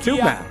inflatable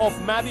 2-man.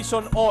 Of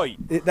Madison Oi.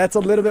 That's a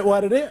little bit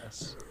what it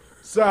is.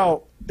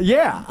 So,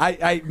 yeah,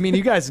 I mean,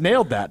 you guys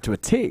nailed that to a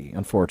T,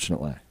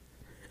 unfortunately.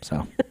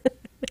 So,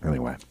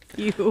 anyway.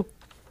 You.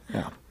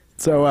 Yeah.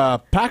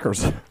 So,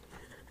 Packers.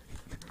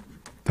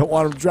 Don't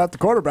want them to draft the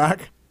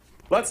quarterback.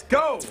 Let's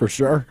go. That's for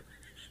sure.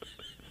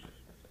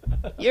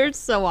 You're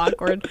so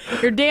awkward.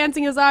 Your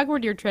dancing is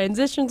awkward. Your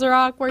transitions are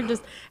awkward.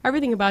 Just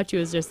everything about you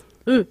is just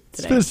today.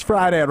 It's this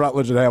Friday on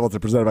Rutledge and Hamilton,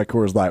 presented by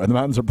Coors Light. When the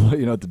mountains are blue,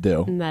 you know what to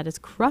do. And that is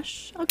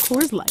crush a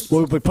Coors Light.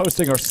 We'll be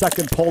posting our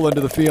second poll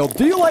into the field.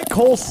 Do you like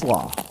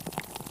coleslaw?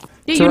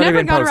 Yeah, you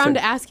never got around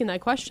to asking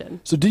that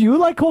question. So do you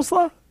like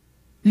coleslaw?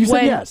 You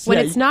said yes. When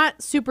it's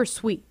not super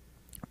sweet.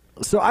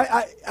 So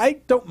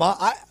I don't mind.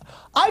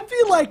 I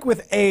feel like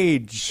with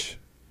age,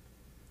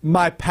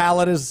 my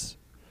palate is,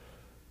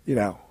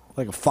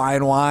 like a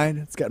fine wine.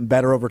 It's gotten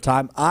better over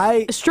time.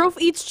 Strofe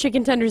eats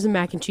chicken tenders and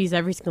mac and cheese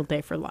every single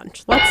day for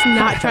lunch. Let's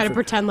not try to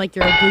pretend like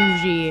you're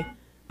a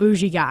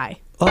bougie guy.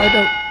 Well, I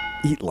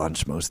don't eat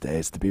lunch most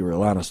days, to be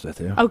real honest with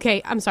you.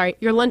 Okay, I'm sorry.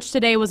 Your lunch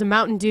today was a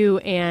Mountain Dew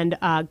and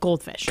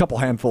goldfish. A couple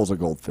handfuls of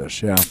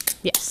goldfish, yeah.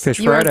 Yes. Fish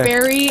you Friday. are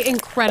very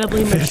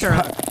incredibly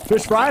mature.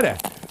 Fish Friday.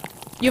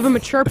 You have a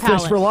mature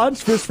palate. Fish for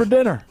lunch, fish for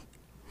dinner.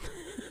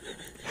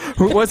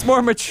 What's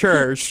more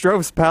mature,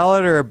 Strofe's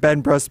palate or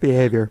Ben Brust's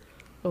behavior?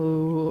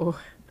 Ooh.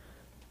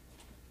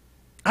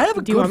 I have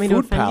a good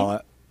food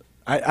palate.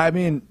 I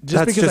mean,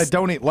 just because I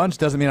don't eat lunch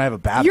doesn't mean I have a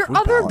bad Your food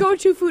other palate.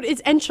 go-to food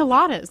is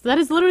enchiladas. That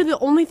is literally the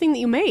only thing that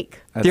you make.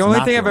 The only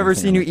thing I've ever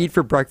seen you eat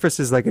for breakfast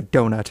is like a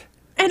donut.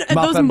 And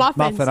those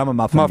muffins. I'm a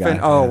muffin guy.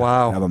 Oh, Yeah,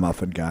 wow. I'm a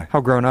muffin guy. How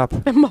grown up.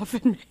 A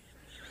muffin.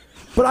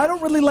 But I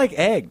don't really like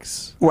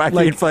eggs.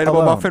 Wacky inflatable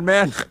alone. muffin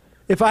man.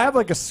 If I have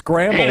like a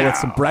scramble with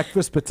some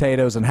breakfast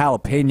potatoes and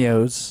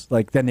jalapenos,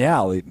 then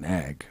I'll eat an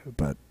egg.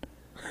 But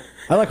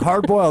I like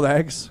hard-boiled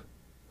eggs.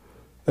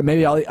 And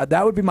maybe I'll eat.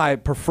 That would be my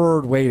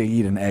preferred way to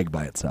eat an egg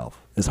by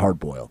itself, is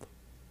hard-boiled.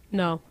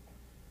 No.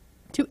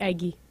 Too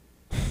eggy.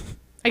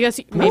 I guess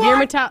maybe your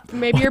What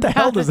the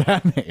hell does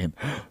that mean?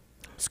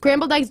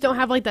 Scrambled eggs don't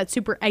have like that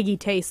super eggy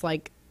taste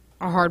like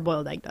a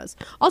hard-boiled egg does.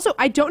 Also,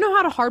 I don't know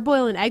how to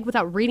hard-boil an egg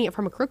without reading it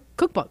from a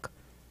cookbook.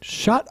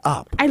 Shut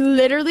up. I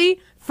literally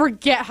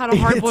forget how to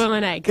hard-boil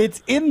an egg.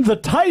 It's in the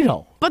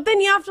title. But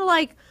then you have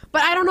to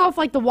but I don't know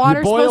if the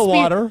water's supposed to be.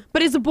 water.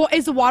 But is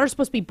the water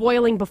supposed to be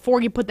boiling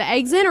before you put the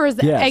eggs in, or is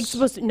the Yes. egg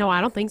supposed to? No, I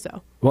don't think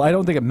so. Well, I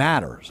don't think it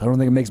matters. I don't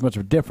think it makes much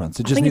of a difference.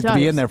 It just think needs it to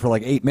be does. in there for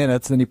like 8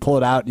 minutes, then you pull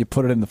it out and you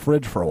put it in the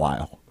fridge for a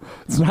while.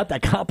 It's not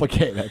that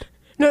complicated.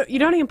 No, you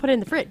don't even put it in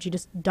the fridge. You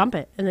just dump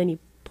it and then you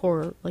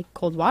pour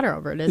cold water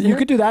over it. Isn't You it?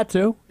 could do that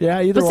too.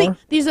 Yeah, either But see, or.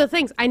 these are the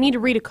things. I need to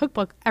read a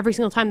cookbook every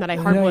single time that I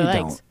hard-boil no, you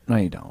eggs. Don't. No,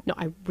 you don't. No,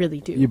 I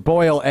really do. You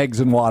boil eggs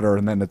in water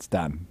and then it's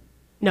done.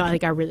 No, I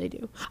really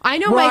do. I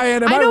know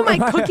Ryan, my what are we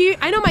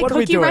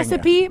cookie doing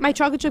recipe, my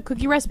chocolate chip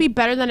cookie recipe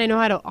better than I know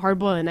how to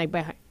hard-boil an egg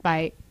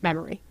by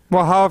memory.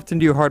 Well, how often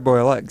do you hard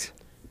boil eggs?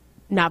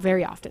 Not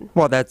very often.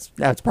 Well, that's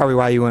probably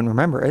why you wouldn't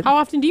remember it. How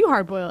often do you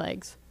hard-boil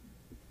eggs?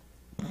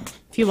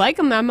 If you like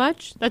them that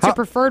much, that's your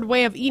preferred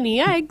way of eating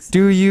eggs.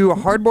 Do you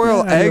hard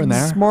boil Yeah, here and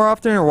eggs there. more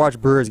often or watch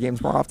Brewers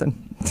games more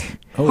often?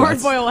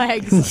 Hard-boil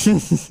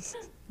eggs.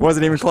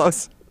 Wasn't even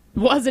close.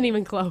 Wasn't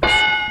even close.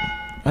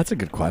 That's a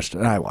good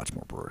question. I watch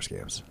more Brewers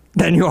games.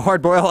 Then you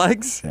hard boil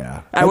eggs?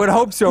 Yeah. I would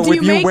hope so Do with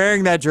you you make-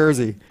 wearing that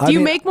jersey. Do you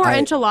make more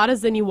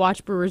enchiladas than you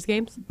watch Brewers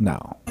games? No.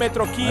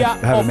 Metro I Kia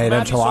haven't of made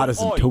Madison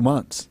enchiladas in Oil. 2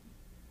 months.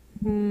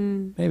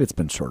 Maybe it's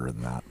been shorter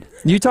than that.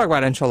 You talk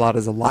about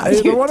enchiladas a lot.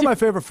 They're one of my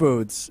favorite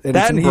foods. And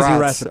That it's an and easy brats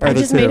recipe. are the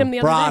I just made two. them the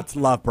other brats,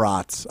 love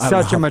brats. I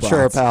Such a love mature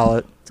brats.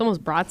 palate. It's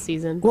almost brat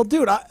season. Well,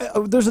 dude,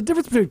 there's a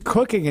difference between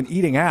cooking and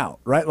eating out,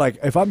 right? Like,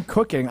 if I'm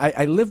cooking,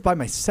 I live by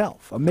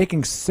myself. I'm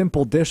making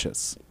simple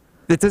dishes.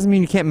 That doesn't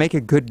mean you can't make a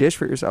good dish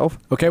for yourself.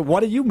 Okay, what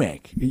do you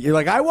make?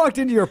 I walked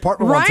into your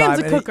apartment Ryan's one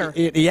time. a cooker.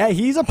 Yeah,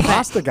 he's a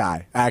pasta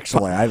guy,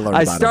 actually. I learned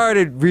I about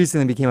started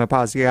recently, became a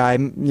pasta guy.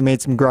 You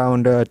made some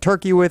ground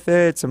turkey with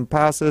it, some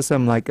pasta,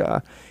 some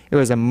it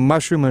was a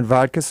mushroom and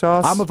vodka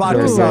sauce. I'm a vodka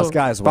Very sauce good.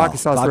 guy as well. Vodka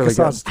sauce Vodka really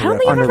sauce is good. I don't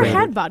think I've ever Underrated.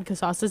 had vodka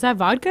sauce. Does that have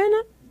vodka in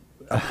it?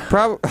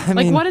 I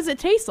mean, What does it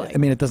taste like? I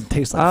mean, it doesn't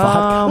taste like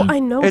vodka. Well, I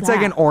know it's like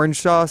that. an orange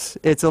sauce.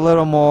 It's a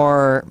little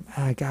more.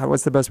 Oh God,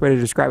 what's the best way to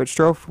describe it?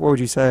 Strofe? What would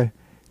you say?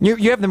 You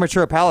have the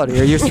mature palate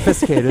here. You're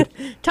sophisticated.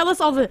 Tell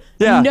us all the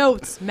Yeah.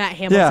 notes, Matt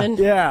Hamilton.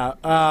 Yeah.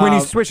 When you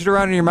switch it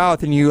around in your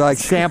mouth and you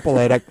sample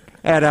it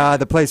at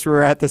the place we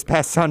were at this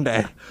past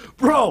Sunday.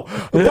 Bro,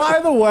 by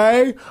the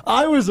way,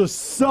 I was a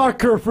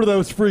sucker for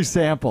those free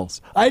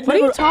samples. What are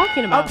you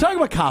talking about? I'm talking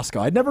about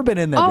Costco. I'd never been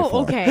in there Oh,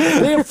 before. okay.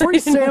 They have free I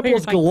didn't know what you were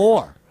samples talking-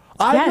 galore.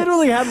 I Yes.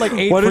 literally had like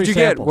 8 What free did you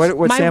get? samples.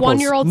 What My samples?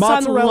 1-year-old son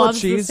Mozzarella loves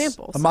cheese, the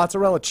samples. a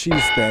mozzarella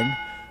cheese thing.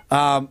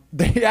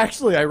 They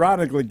actually,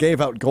 ironically, gave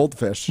out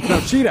goldfish. No,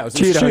 Cheetos. It was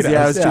Cheetos,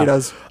 yeah, it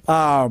was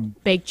Cheetos.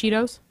 Baked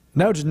Cheetos?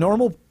 No, just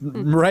normal,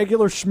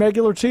 regular,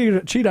 schmegular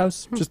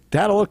Cheetos. Just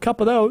had a little cup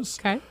of those.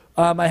 Okay.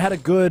 I had a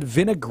good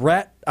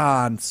vinaigrette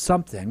on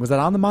something. Was that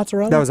on the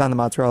mozzarella? That was on the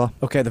mozzarella.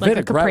 Okay, the Like a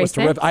vinaigrette was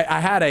caprese? terrific. I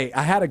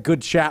had a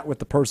good chat with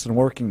the person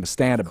working the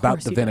stand about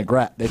course the you did.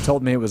 vinaigrette. They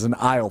told me it was an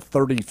aisle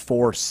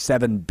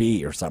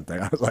 34-7B or something.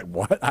 I was like,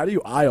 what? How do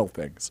you aisle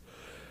things?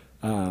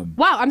 Wow,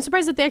 I'm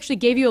surprised that they actually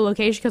gave you a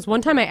location because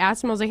one time I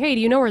asked them, I was like, hey,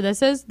 do you know where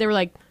this is? They were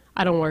like,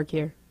 I don't work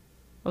here.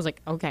 I was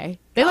like, okay.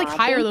 They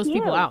hire those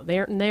people out.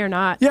 They're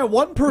not. Yeah,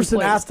 one person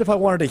employees. asked if I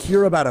wanted to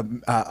hear about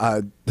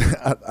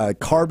a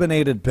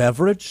carbonated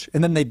beverage,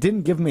 and then they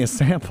didn't give me a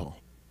sample.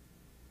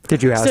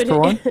 Did you ask for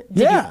one?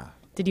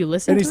 Did you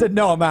listen? And he to said, it?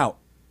 "No, I'm out."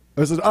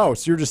 I said, "Oh,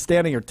 so you're just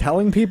standing here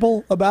telling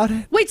people about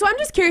it?" Wait, so I'm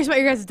just curious about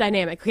your guys'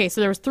 dynamic. Okay,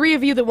 so there was 3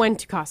 of you that went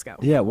to Costco.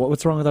 Yeah.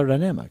 What's wrong with our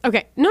dynamic?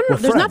 Okay, no. We're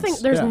There's friends, nothing.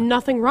 There's yeah.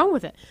 nothing wrong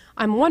with it.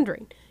 I'm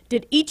wondering,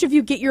 did each of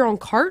you get your own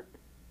cart?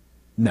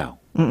 No.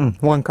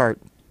 One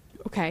cart.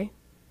 Okay,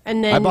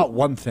 and then I bought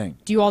one thing.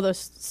 Do you all those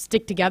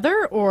stick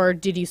together, or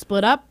did you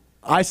split up?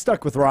 I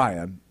stuck with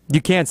Ryan.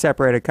 You can't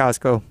separate at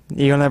Costco.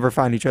 You'll never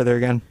find each other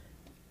again.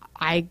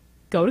 I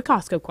go to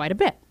Costco quite a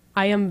bit.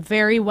 I am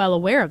very well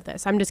aware of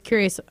this. I'm just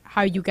curious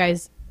how you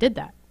guys did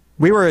that.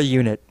 We were a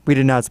unit. We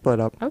did not split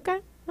up. Okay.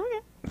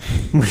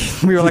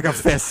 We were like a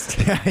fist.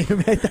 Yeah, you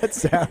made that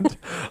sound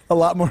a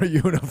lot more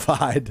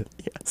unified.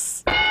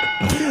 Yes.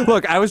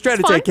 Look, I was trying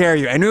to take care of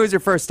you. I knew it was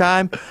your first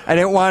time. I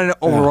didn't want to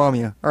overwhelm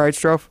you. All right,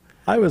 Strofe?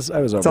 I was It's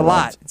overwhelmed. a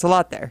lot. It's a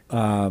lot there.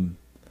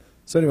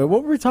 So anyway,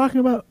 what were we talking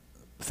about?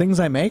 Things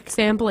I make?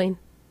 Sampling.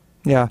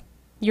 Yeah.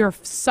 You're a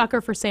sucker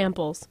for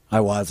samples.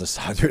 I was a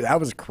sucker. That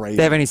was crazy.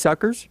 They have any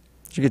suckers?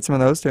 Did you get some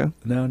of those too?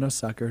 No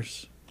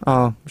suckers.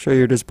 Oh, I'm sure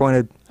you're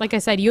disappointed. Like I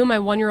said, you and my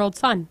 1-year-old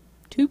son.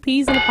 2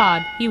 peas in a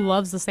pod. He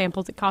loves the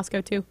samples at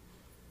Costco too.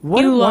 What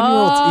he do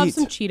 1-year-olds loves eat?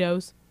 some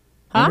Cheetos.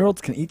 Huh?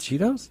 1-year-olds can eat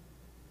Cheetos?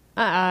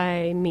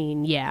 I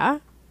mean, yeah.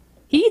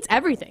 He eats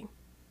everything.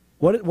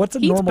 What's a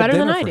He eats normal better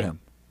than dinner I for do. him?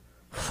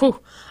 Whew.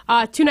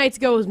 2 nights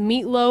ago was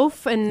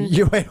meatloaf and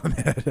You wait a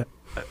minute.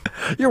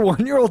 Your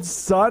 1-year-old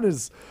son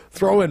is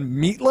throwing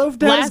meatloaf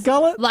down his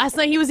gullet? Last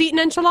night he was eating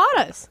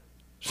enchiladas.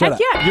 Shut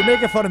Heck up. yeah. You're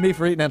making fun of me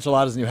for eating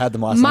enchiladas and you had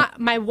them last night.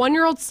 My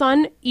 1-year-old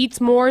son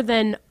eats more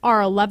than our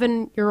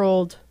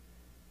 11-year-old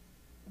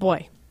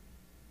boy.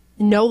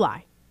 No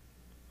lie.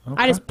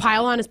 I just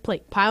pile on his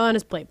plate,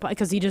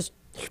 because he just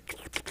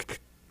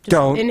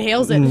Don't.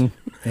 inhales it.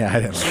 Yeah,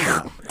 I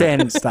didn't.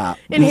 Then Stop.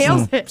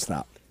 Inhales it.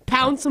 Stop.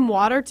 Pound some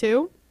water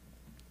too.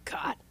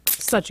 God,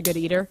 such a good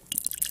eater.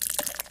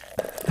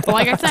 But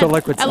like I said, a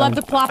liquid I love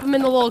son. to plop him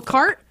in the little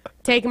cart,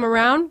 take him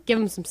around, give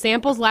him some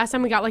samples. Last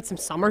time we got like some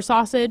summer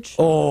sausage.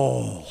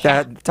 Oh.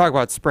 Talk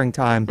about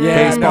springtime.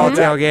 Yeah, Baseball no,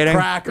 tailgating.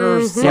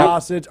 Crackers,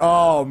 sausage.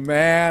 Oh,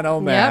 man. Oh,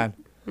 man.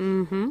 Yep.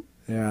 Mm-hmm.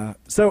 Yeah.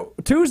 So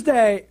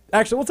Tuesday,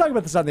 actually, we'll talk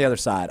about this on the other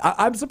side.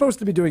 I'm supposed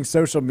to be doing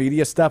social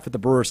media stuff at the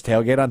Brewers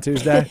tailgate on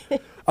Tuesday.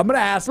 I'm going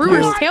to ask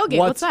Brewers you tailgate?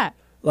 What's that?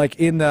 Like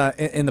in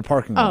the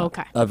parking lot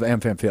okay. of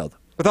AmFam Field.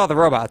 With all the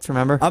robots,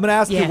 remember? I'm going to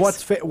ask Yes. you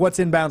what's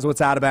inbounds,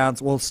 what's out of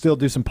bounds. We'll still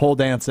do some pole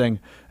dancing,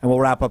 and we'll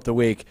wrap up the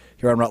week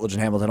here on Rutledge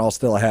and Hamilton, all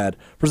still ahead.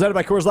 Presented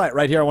by Coors Light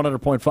right here on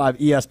 100.5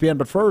 ESPN.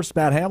 But first,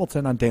 Matt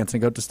Hamilton on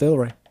Dancing Goat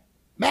Distillery.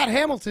 Matt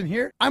Hamilton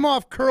here. I'm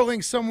off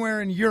curling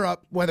somewhere in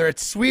Europe, whether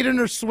it's Sweden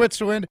or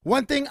Switzerland.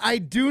 One thing I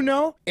do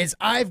know is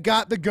I've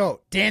got the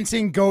GOAT,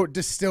 Dancing Goat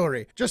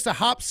Distillery. Just a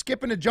hop,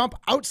 skip, and a jump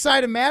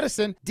outside of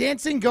Madison,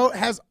 Dancing Goat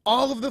has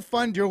all of the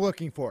fun you're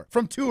looking for.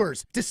 From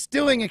tours,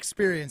 distilling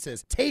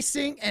experiences,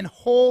 tasting, and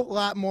whole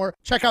lot more.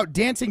 Check out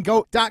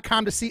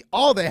dancinggoat.com to see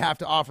all they have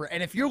to offer.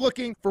 And if you're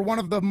looking for one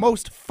of the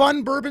most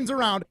fun bourbons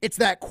around, it's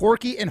that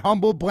quirky and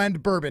humble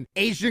blend bourbon.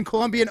 Aged in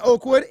Colombian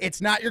oakwood,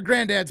 it's not your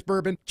granddad's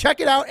bourbon. Check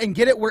it out and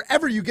get it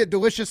wherever you get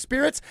delicious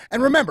spirits.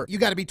 And remember, you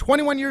got to be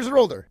 21 years or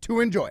older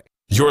to enjoy.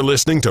 You're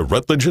listening to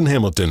Rutledge and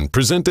Hamilton,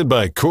 presented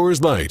by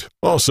Coors Light.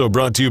 Also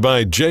brought to you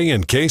by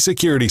J&K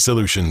Security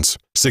Solutions,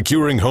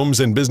 securing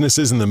homes and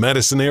businesses in the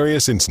Madison area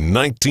since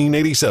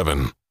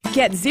 1987.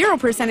 Get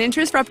 0%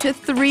 interest for up to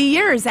 3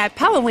 years at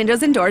Pella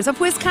Windows and Doors of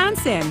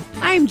Wisconsin.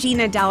 I'm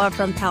Gina Della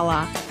from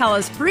Pella.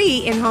 Pella's free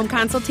in-home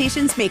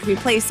consultations make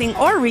replacing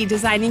or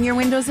redesigning your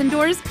windows and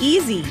doors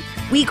easy.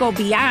 We go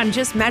beyond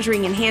just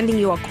measuring and handing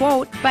you a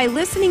quote by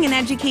listening and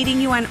educating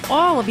you on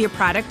all of your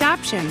product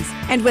options.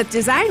 And with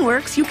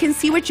DesignWorks, you can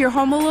see what your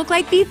home will look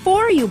like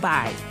before you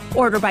buy.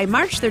 Order by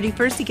March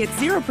 31st to get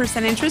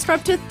 0% interest for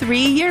up to 3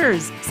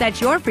 years. Set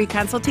your free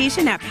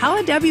consultation at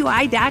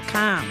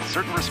PellaWI.com.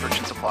 Certain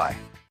restrictions apply.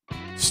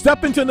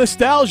 Step into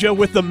nostalgia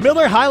with the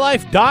Miller High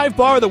Life Dive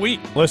Bar of the Week.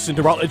 Listen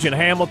to Rutledge and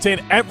Hamilton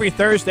every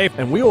Thursday,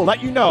 and we will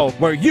let you know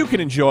where you can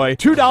enjoy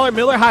 $2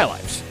 Miller High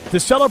Lifes. To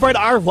celebrate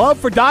our love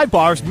for dive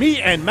bars,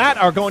 me and Matt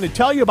are going to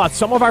tell you about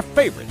some of our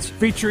favorites,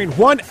 featuring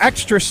one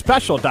extra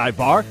special dive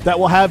bar that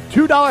will have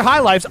 $2 High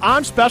Lifes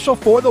on special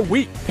for the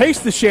week.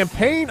 Taste the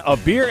champagne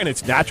of beer in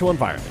its natural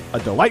environment. A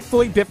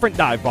delightfully different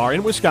dive bar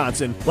in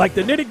Wisconsin, like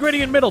the Nitty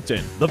Gritty in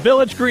Middleton, the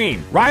Village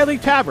Green, Riley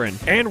Tavern,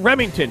 and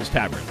Remington's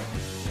Tavern.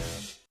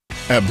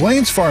 At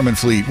Blaine's Farm and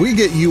Fleet, we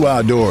get you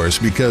outdoors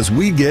because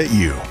we get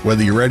you.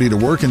 Whether you're ready to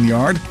work in the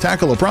yard,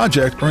 tackle a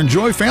project, or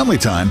enjoy family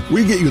time,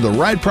 we get you the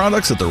right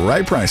products at the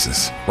right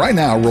prices. Right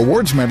now,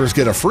 Rewards members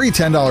get a free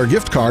 $10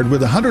 gift card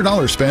with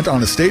 $100 spent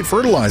on estate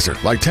fertilizer,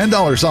 like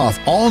 $10 off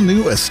all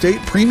new Estate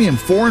Premium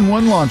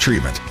 4-in-1 lawn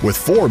treatment with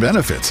 4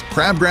 benefits: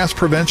 crabgrass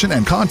prevention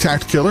and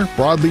contact killer,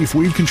 broadleaf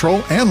weed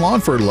control, and lawn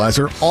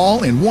fertilizer,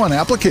 all in one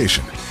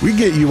application. We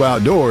get you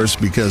outdoors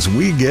because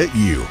we get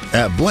you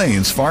at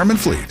Blaine's Farm and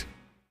Fleet.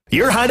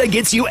 Your Honda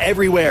gets you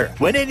everywhere.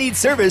 When it needs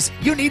service,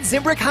 you need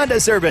Zimbrick Honda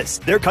service.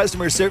 Their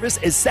customer service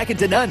is second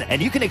to none,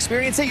 and you can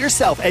experience it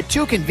yourself at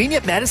 2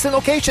 convenient Madison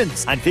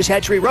locations on Fish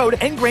Hatchery Road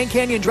and Grand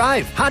Canyon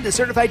Drive. Honda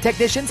certified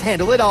technicians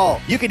handle it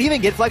all. You can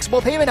even get flexible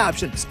payment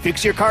options.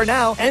 Fix your car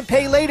now and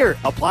pay later.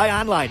 Apply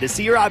online to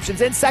see your options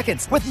in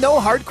seconds with no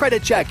hard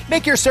credit check.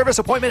 Make your service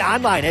appointment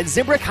online at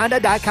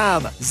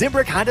ZimbrickHonda.com.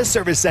 Zimbrick Honda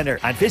Service Center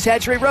on Fish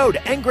Hatchery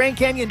Road and Grand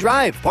Canyon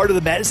Drive. Part of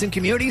the Madison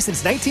community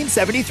since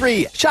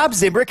 1973. Shop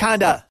Zimbrick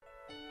Honda.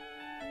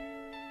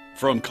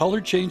 From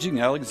color-changing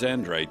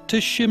alexandrite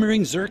to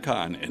shimmering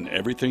zircon and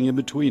everything in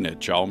between at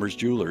Chalmers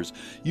Jewelers,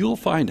 you'll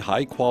find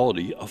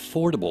high-quality,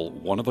 affordable,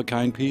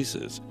 one-of-a-kind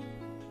pieces.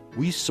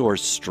 We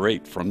source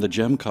straight from the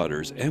gem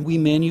cutters, and we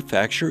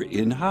manufacture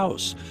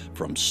in-house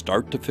from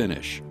start to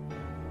finish.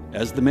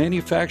 As the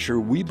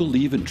manufacturer, we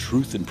believe in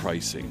truth in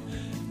pricing.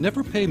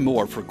 Never pay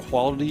more for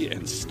quality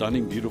and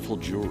stunning, beautiful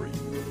jewelry.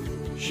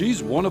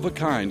 She's one of a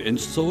kind, and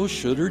so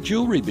should her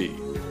jewelry be.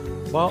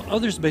 While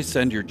others may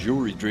send your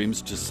jewelry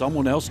dreams to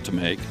someone else to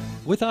make,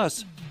 with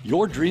us,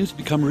 your dreams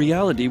become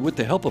reality with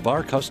the help of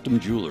our custom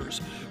jewelers,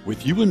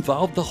 with you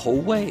involved the whole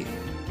way.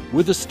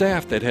 With a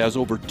staff that has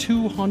over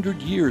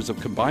 200 years of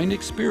combined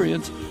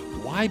experience,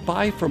 why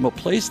buy from a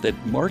place that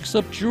marks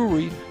up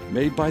jewelry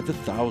made by the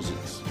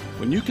thousands?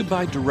 When you can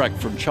buy direct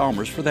from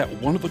Chalmers for that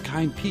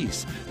one-of-a-kind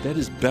piece that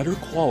is better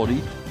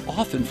quality,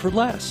 often for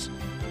less.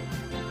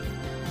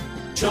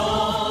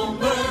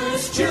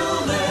 Chalmers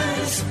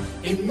Jewelers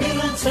in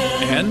Middleton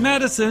And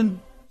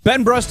Madison.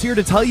 Ben Brust here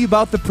to tell you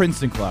about the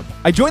Princeton Club.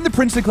 I joined the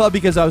Princeton Club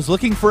because I was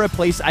looking for a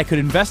place I could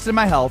invest in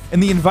my health,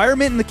 and the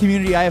environment and the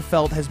community I have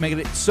felt has made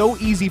it so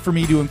easy for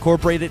me to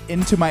incorporate it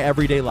into my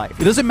everyday life.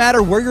 It doesn't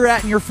matter where you're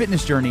at in your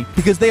fitness journey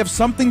because they have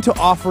something to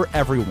offer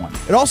everyone.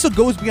 It also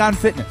goes beyond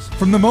fitness.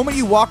 From the moment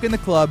you walk in the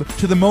club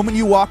to the moment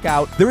you walk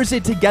out, there is a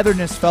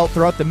togetherness felt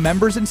throughout the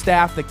members and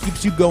staff that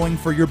keeps you going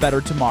for your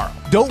better tomorrow.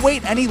 Don't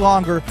wait any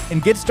longer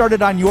and get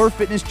started on your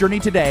fitness journey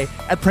today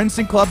at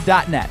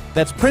PrincetonClub.net.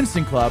 That's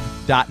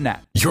PrincetonClub.net.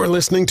 You're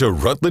listening to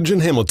Rutledge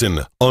and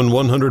Hamilton on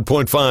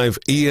 100.5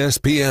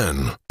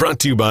 ESPN. Brought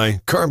to you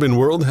by Carbon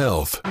World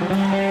Health.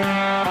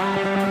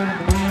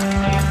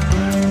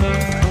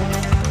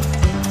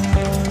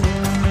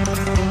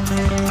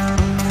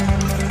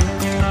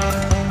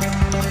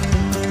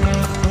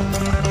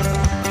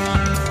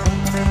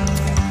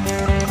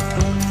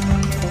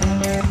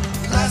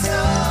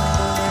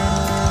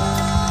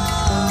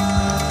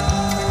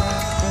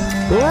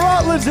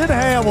 Rutledge and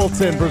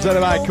Hamilton,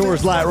 presented by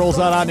Coors Light, rolls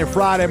out on your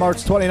Friday,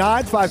 March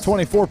 29th,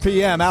 5:24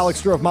 p.m.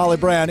 Alex Strofe, Molly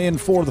Brown in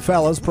for the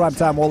fellas.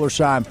 Primetime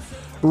Wollersheim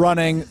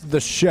running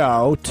the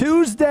show.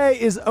 Tuesday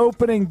is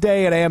opening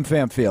day at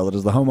AmFam Field. It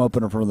is the home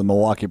opener for the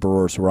Milwaukee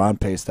Brewers, who are on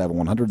pace to have a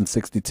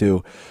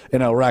 162-0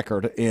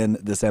 record in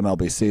this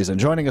MLB season.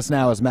 Joining us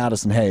now is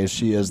Madison Hayes.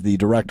 She is the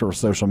director of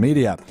social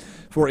media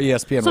for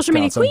ESPN Social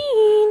Wisconsin. media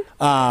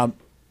queen.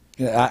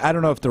 I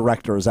don't know if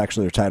director is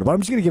actually your title, but I'm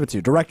just going to give it to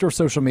you. Director of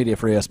social media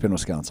for ESPN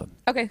Wisconsin.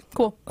 Okay,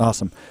 cool.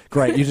 Awesome.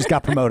 Great. You just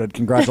got promoted.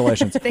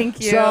 Congratulations.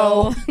 Thank you.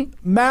 So,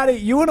 Maddie,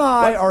 you and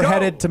I are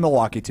headed to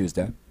Milwaukee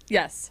Tuesday.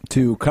 Yes.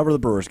 To cover the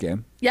Brewers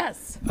game.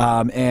 Yes.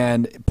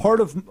 And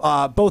part of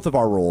both of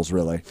our roles,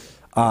 really,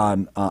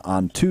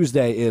 on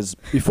Tuesday is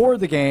before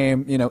the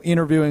game,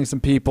 interviewing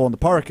some people in the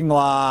parking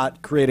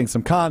lot, creating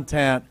some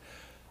content.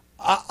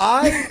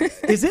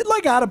 Is it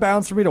like out of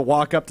bounds for me to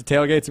walk up to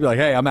tailgates and be like,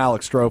 "Hey, I'm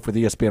Alex Strofe with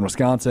ESPN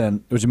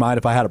Wisconsin. Would you mind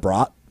if I had a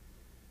brat?"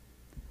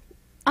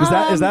 Is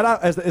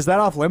that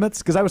off limits?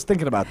 Because I was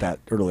thinking about that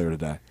earlier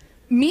today.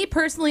 Me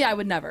personally, I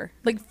would never.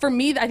 Like, for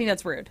me, I think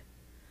that's rude.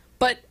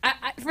 But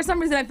for some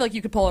reason, I feel like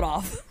you could pull it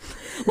off.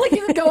 Like,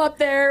 you could go up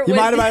there. You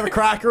mind if I have a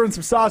cracker and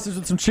some sausage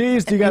with some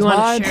cheese? Do you guys mind?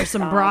 Want to share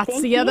some brats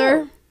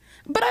together?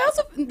 But I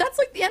also, that's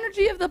like the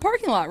energy of the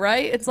parking lot,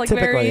 right? It's like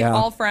Typically,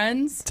 all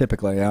friends.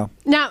 Typically, yeah.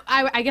 Now,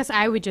 I guess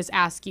I would just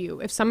ask you,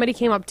 if somebody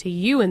came up to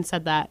you and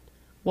said that,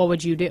 what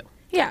would you do?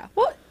 Yeah,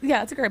 well, yeah,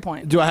 that's a great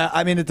point.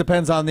 I mean, it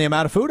depends on the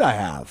amount of food I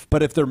have.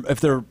 But if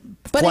they're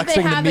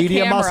flexing the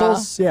media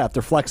muscles, if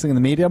they're flexing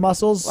the media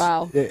muscles,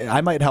 wow,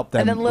 I might help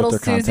them. And then little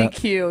with their Susie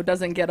content. Q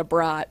doesn't get a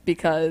brat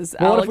because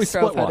Alex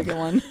Strofe had to get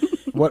one.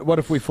 What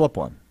if we flip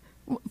one?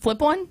 Flip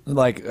one?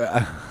 Like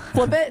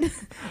flip it?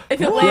 If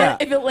it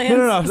lands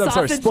no, I'm sorry,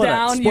 sausage split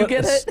down, it. you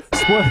get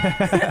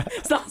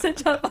it?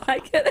 Sausage up, I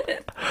get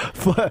it.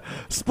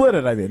 Split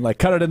it, I mean. Like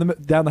cut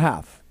it down the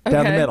half. Okay.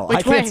 Down the middle.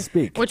 I can't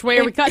speak. Which way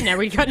are we cutting it? Are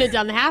we cutting it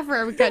down the half or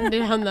are we cutting it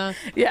down the...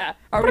 Yeah.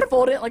 Are we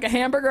folding it like a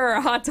hamburger or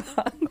a hot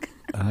dog?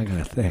 I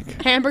gotta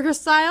think. Hamburger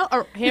style?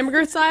 Or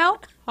hamburger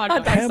style? Hot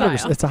dog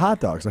style. It's a hot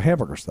dog. It's a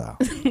hamburger style.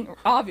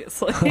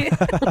 Obviously.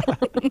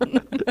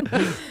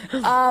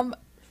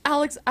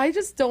 Alex, I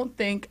just don't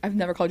think, I've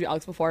never called you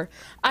Alex before.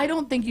 I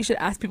don't think you should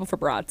ask people for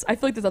brats. I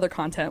feel like there's other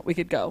content we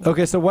could go.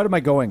 Okay, so what am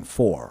I going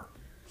for?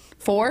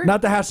 4?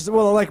 Not the hashes.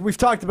 Well, like we've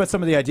talked about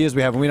some of the ideas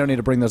we have, and we don't need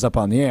to bring those up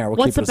on the air. We'll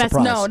What's keep the it a best?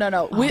 surprise.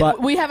 No.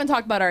 We haven't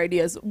talked about our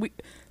ideas.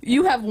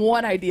 You have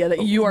one idea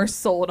that you are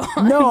sold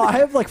on. No, I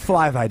have like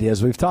 5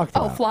 ideas we've talked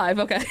about. Oh, 5.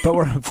 Okay. But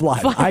we're fly.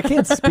 I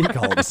can't speak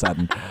all of a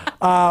sudden.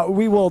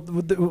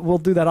 We'll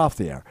do that off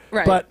the air.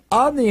 Right. But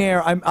on the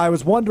air, I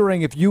was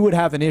wondering if you would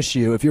have an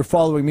issue if you're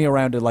following me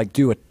around to like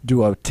do a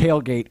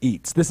tailgate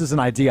eats. This is an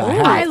idea I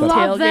have. I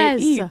love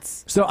this.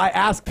 Eats. So I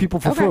ask people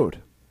for food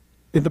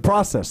in the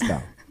process,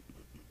 though.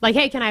 Like,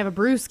 hey, can I have a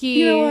brewski?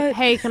 You know what?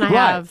 Hey, can I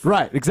have?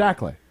 Right,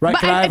 exactly. Right, But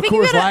can I have a think you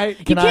Coors gotta- Light?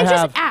 You Can I can't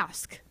have? just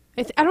ask.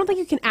 I don't think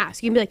you can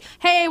ask. You can be like,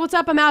 hey, what's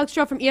up? I'm Alex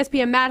Joe from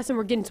ESPN Madison.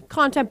 We're getting some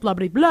content, blah,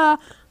 blah, blah.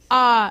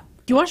 Do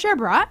you want to share a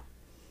brat?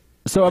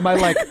 So am I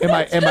like,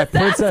 am I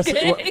princess?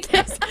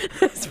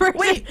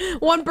 Wait,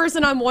 one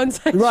person on one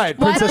side. Right,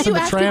 Why Princess don't you and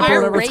the ask Tramp people or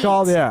whatever rate? it's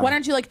called? Yeah. Why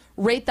don't you like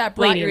rate that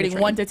brat Lady you're and the eating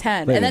Tramp. 1 to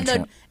 10, Lady and and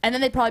the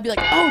then they'd probably be like,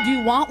 oh, do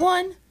you want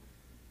one?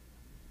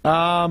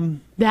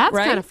 That's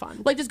Right? kind of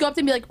fun. Like just go up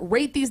to him and be like,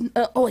 rate these.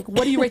 Like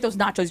what do you rate those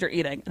nachos you're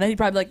eating? And then he'd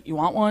probably be like, you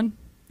want one?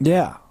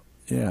 Yeah.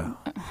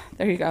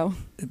 There you go.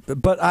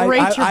 But Rate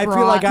your I feel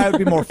brat. like I would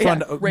be more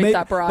fun. Yeah, rate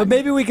that brat. But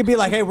maybe we could be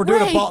like, hey, we're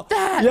doing Rate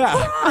that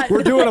brat.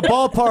 we're doing a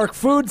ballpark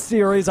food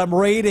series. I'm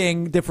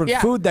rating different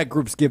Yeah. food that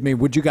groups give me.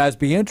 Would you guys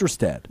be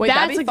interested? Wait, That's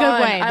that'd be a good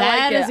fun. way. I That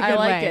like is it. a good I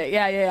like way. it.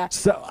 Yeah.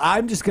 So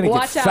I'm just gonna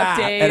Watch get out,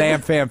 fat Dave.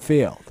 at AmFam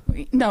Field.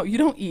 No, you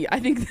don't eat. I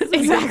think this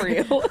is good for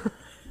you.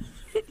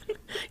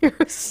 You're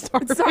a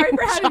starving Sorry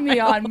for having me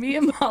child. on. Me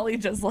and Molly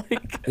just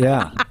like.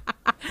 Yeah.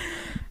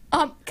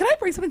 Can I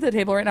bring something to the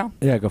table right now?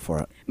 Yeah, go for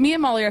it. Me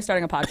and Molly are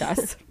starting a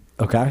podcast.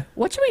 Okay.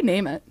 What should we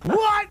name it?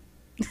 What?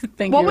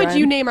 Thank What you, would Ryan.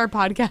 you name our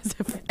podcast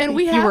if And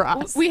we you were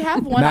have us? we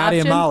have one Maddie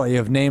option. and Molly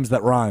have names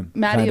that rhyme.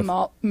 Maddie kind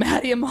of.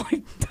 and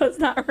Molly does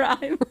not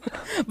rhyme,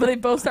 but they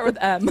both start with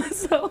M.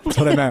 So That's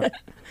what I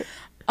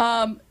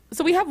meant.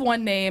 so we have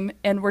one name,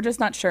 and we're just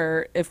not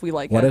sure if we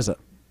like it. What is it?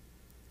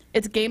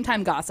 It's Game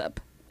Time Gossip.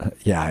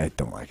 Yeah, I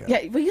don't like it.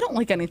 Yeah, but you don't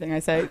like anything I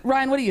say.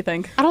 Ryan, what do you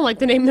think? I don't like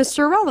the name Mr.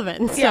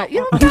 Irrelevant. So Yeah, you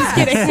don't. I'm just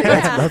kidding.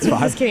 That's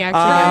fine. Just kidding,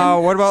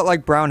 actually. What about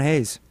like brown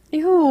haze?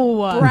 Ew.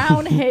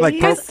 Brown haze.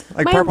 Like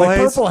My- purple Like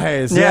haze? purple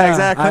haze. Yeah,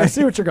 exactly. I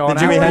see what you're going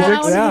The Jimi at.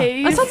 Hendrix? Brown Yeah.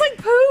 haze. That sounds like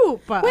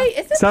poop. Wait,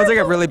 is it Sounds like a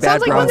purple? really bad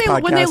Sounds like Browns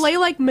when they podcast. lay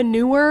like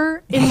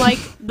manure in like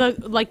the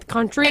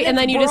country, and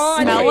then you just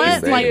brown smell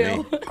haze, it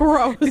like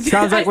gross.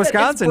 Sounds like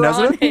Wisconsin,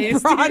 doesn't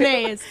it? Braun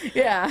haze.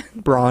 Yeah.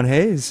 Brown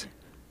haze.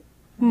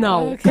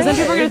 No, because then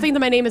people are gonna think that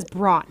my name is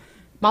Braun.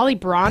 Molly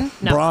Braun.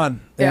 No.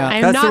 Braun. Yeah. I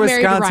am That's not the married to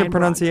Wisconsin Ryan Braun.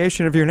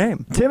 pronunciation of your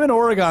name. Tim in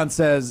Oregon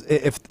says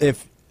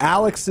if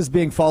Alex is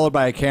being followed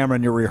by a camera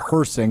and you're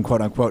rehearsing,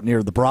 quote unquote,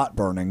 near the brat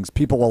burnings,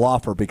 people will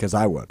offer because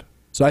I would.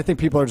 So I think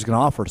people are just going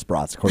to offer us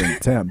brats, according to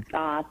Tim.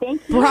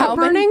 Thank you. Brat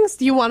burnings?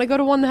 Do you want to go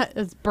to one that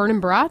is burning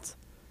brats?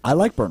 I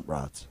like burnt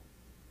brats.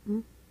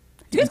 Do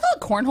you guys call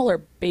it cornhole or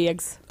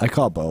bags? I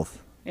call it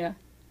both. Yeah.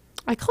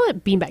 I call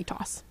it beanbag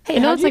toss. Hey, I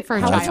know how'd it's you- like for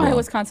a how's my child.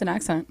 Wisconsin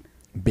accent?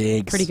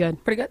 Bigs. Pretty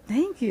good. Pretty good.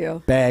 Thank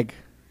you. Bag.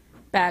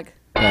 Bag.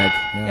 Bag.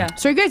 Yeah.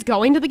 So are you guys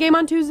going to the game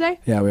on Tuesday?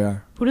 Yeah, we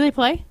are. Who do they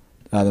play?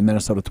 The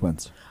Minnesota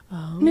Twins.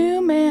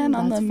 New man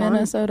on the that's fun.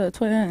 Minnesota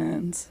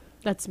Twins.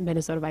 That's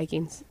Minnesota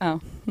Vikings.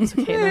 Oh. It's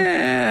okay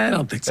though. I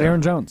don't think so.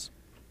 Aaron Jones.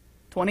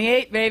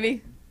 28,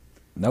 baby.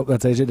 Nope,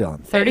 that's AJ Dillon.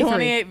 33.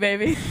 28,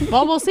 baby.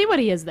 Well, we'll see what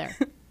he is there.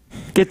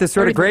 Get this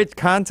sort of great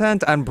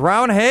content on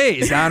Brown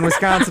Haze on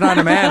Wisconsin On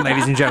Demand,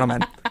 ladies and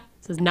gentlemen.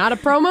 This is not a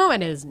promo,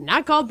 and it is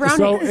not called Brown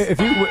So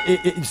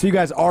Haze. so you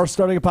guys are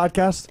starting a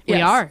podcast? We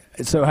Yes. are.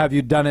 So have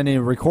you done any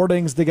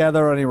recordings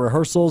together, any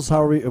rehearsals? Where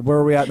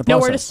are we at in the No,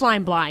 process? we're just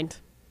flying blind.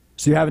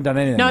 So you haven't done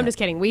anything No, yet? I'm just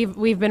kidding.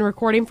 We've been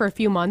recording for a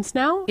few months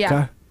now. Yeah.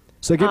 Okay.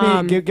 So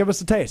give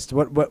us a taste.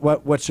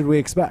 What should we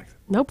expect?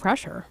 No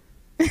pressure.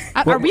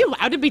 Are we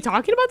allowed to be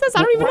talking about this?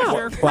 I don't even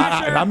know.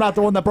 Well, I'm not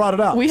the one that brought it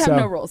up. We have so.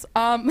 no rules.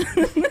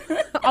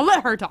 I'll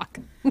let her talk,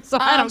 so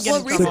I don't get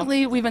well, in trouble.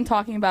 recently we've been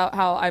talking about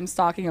how I'm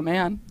stalking a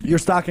man. You're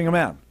stalking a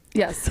man.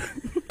 Yes.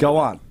 Go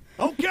on.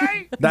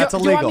 Okay. That's Do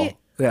you want illegal. me-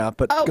 Yeah,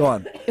 but Oh. go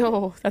on.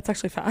 Oh, that's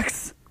actually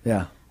facts.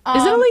 Yeah.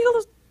 Is it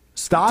illegal?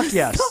 Stalk?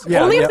 Yes.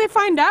 Yeah. Only yeah. if they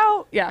find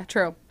out. Yeah,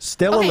 true.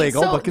 Still Okay,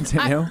 illegal, so but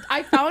continue.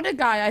 I found a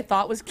guy I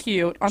thought was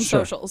cute on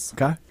Sure. socials,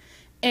 Okay.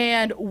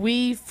 and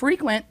we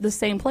frequent the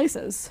same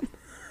places.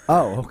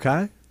 Oh,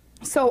 okay.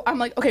 So I'm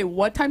like, okay,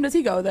 what time does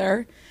he go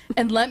there?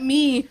 And let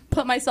me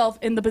put myself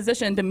in the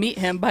position to meet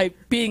him by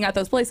being at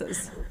those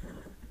places.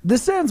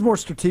 This sounds more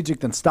strategic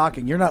than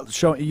stalking. You're not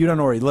showing. You don't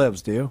know where he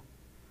lives, do you?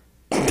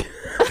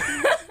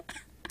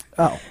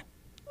 Oh.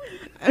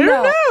 I don't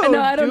know.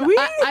 No, I don't Do know.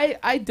 we?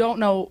 I don't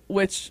know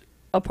which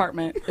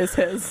apartment is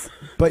his.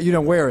 But you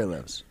know where he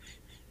lives.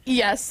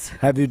 Yes.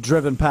 Have you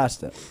driven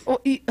past it?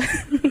 Well,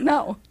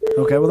 no.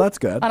 Okay, well that's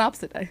good. On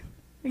opposite day.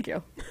 Thank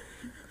you.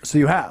 So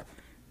you have.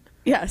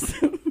 Yes.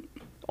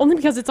 Only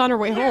because it's on her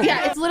way home.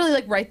 Yeah, it's literally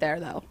like right there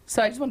though.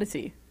 So I just wanted to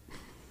see.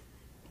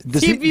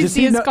 Does See if you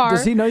see his know, car.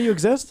 Does he know you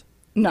exist?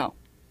 No.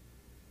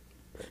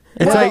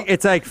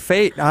 It's like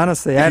fate,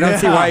 honestly. I don't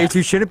see why you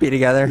two shouldn't be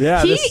together.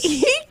 Yeah.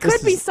 He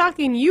could be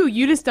stalking you.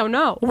 You just don't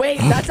know. Wait,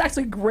 that's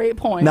actually a great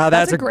point. Now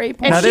that's a great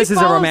point. Now this is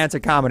a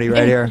romantic comedy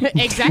right here.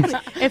 Exactly.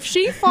 If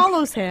she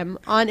follows him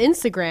on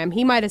Instagram,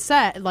 he might have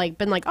said, like,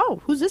 been like,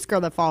 "Oh, who's this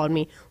girl that followed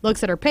me?"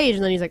 Looks at her page,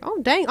 and then he's like, "Oh,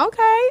 dang,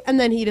 okay," and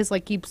then he just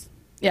like keeps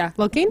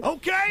looking.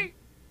 Okay.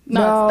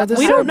 No,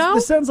 we don't know.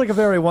 This sounds like a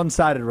very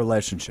one-sided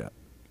relationship.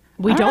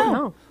 We don't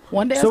know.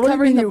 One day I So was what do you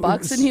covering mean the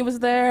Bucks and he was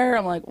there.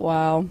 I'm like,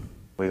 wow.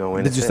 We gonna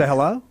win. Did you say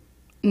hello?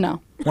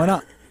 No. Why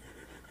not?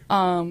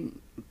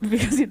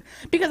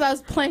 Because I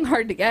was playing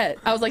hard to get.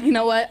 I was like, you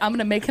know what? I'm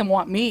gonna make him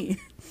want me.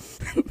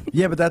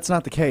 Yeah, but that's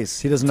not the case.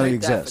 He doesn't know you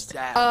exist.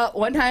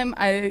 One time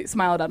I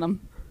smiled at him.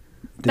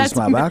 Did you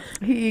smile back?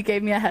 He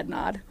gave me a head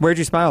nod Where'd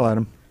you smile at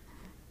him?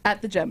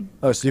 at the gym.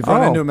 Oh, so you've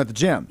run into him at the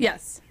gym?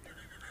 Yes.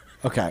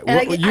 Okay.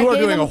 And You I are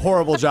gave doing a him-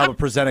 horrible job of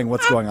presenting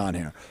what's going on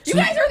here. You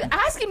guys are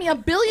asking me a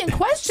billion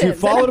questions. So you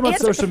followed and him on I'm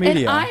social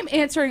media. And I'm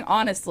answering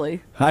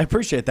honestly. I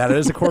appreciate that. It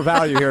is a core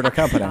value here at our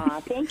company. I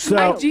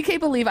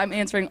GK believe I'm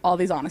answering all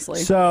these honestly.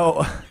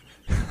 So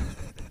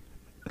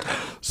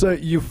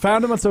you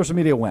found him on social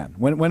media when?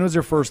 When was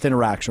your first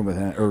interaction with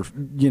him, or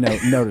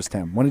noticed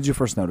him? When did you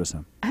first notice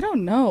him? I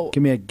don't know.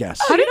 Give me a guess.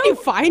 How did you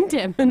find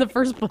him in the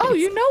first place? Oh,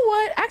 you know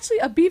what? Actually,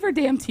 a Beaver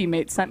Dam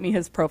teammate sent me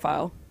his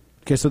profile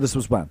Okay, so this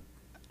was when?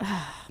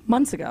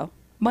 months ago.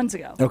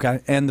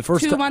 Okay, and the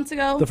first 2 months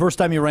ago. The first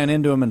time you ran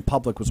into him in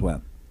public was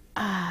when?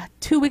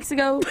 2 weeks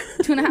ago.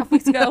 2.5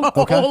 weeks ago.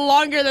 Okay.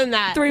 Longer than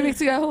that. 3 weeks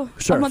ago.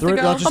 Sure, A month let's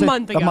ago. just say A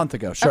month ago. A month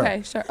ago, sure.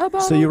 Okay, sure.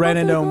 About So you a ran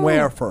month into him ago.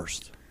 where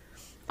first?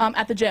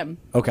 At the gym.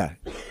 Okay,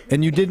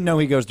 and you didn't know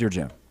he goes to your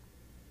gym.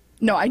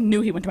 No, I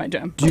knew he went to my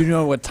gym. Do you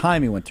know what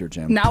time he went to your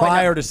gym? Now I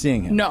prior know. to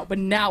seeing him? No, but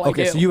now I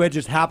Okay, do. so you had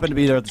just happened to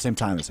be there at the same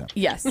time as him.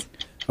 Yes.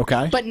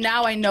 Okay. But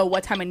now I know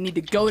what time I need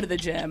to go to the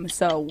gym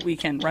so we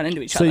can run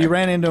into each So other. you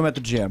ran into him at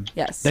the gym.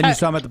 Yes. Then you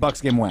saw him at the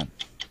Bucks game when?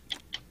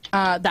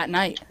 That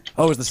night.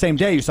 Oh, it was the same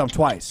day. You saw him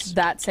twice.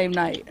 That same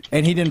night.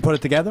 And he didn't put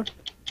it together?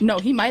 No,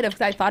 he might have,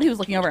 'cause I thought he was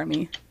looking over at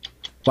me.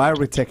 Why are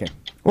we ticking?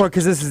 Well,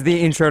 because this is the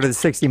intro to the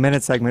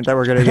 60-minute segment that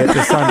we're going to get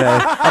this Sunday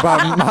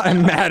about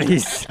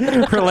Maddie's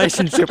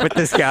relationship with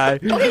this guy.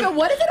 Okay, but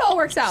what if it all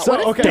works out? So,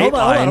 What if okay, hold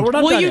on. We're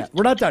not Will done you- yet.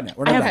 We're not done yet.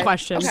 We're not I have done. a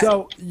question.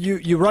 So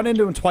you run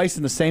into him twice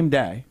in the same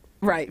day.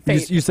 Right, You,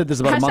 fate. you said this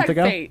about a month Hashtag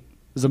ago? fate.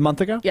 This is a month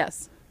ago?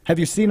 Yes. Have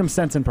you seen him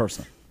since in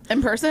person?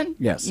 In person?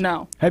 Yes.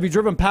 No. Have you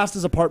driven past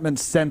his apartment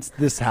since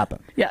this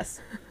happened? Yes.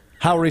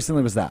 How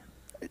recently was that?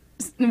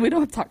 We don't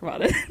have to talk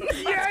about it.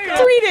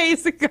 3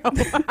 days ago. I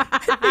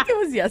think it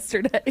was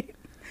yesterday.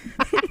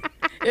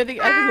 I think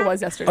it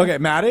was yesterday. Okay,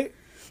 Maddie,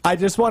 I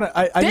just want to.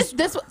 I This-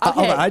 hold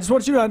okay. on, I just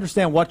want you to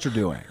understand what you're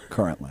doing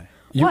currently.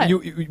 What?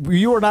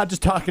 You are not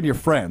just talking to your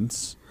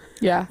friends.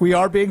 Yeah. We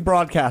are being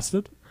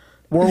broadcasted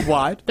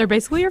worldwide. They're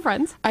basically your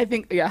friends. I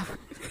think, yeah.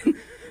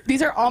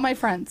 These are all my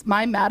friends,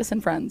 my Madison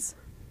friends.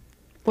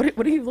 What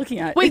are you looking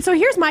at? Wait, so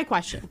here's my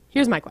question.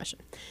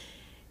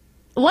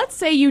 Let's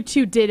say you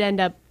two did end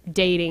up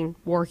dating,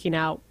 working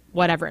out,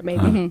 whatever it may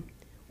be. Mhm.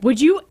 Would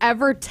you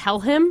ever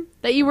tell him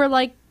that you were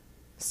like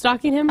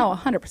stalking him? Oh,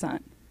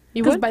 100%.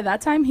 You Because would? by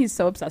that time, he's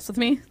so obsessed with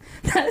me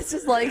that it's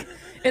just like,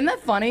 isn't that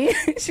funny?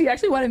 She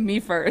actually wanted me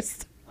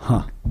first.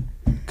 Huh.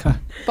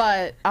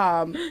 But,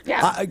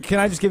 yeah. Can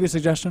I just give you a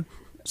suggestion?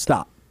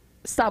 Stop.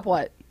 Stop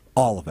what?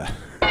 All of it.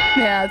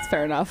 Yeah, it's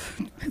fair enough.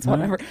 It's All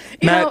right. whatever.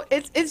 You Matt- know,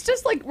 it's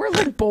just like we're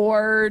like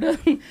bored.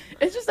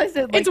 It's just I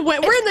said like We're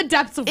in the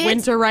depths of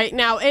winter right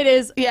now. It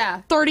is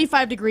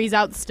 35 degrees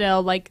out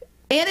still. Like,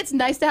 and it's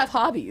nice to have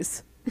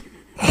hobbies.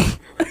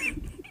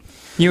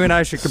 You and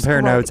I should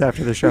compare notes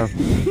after the show.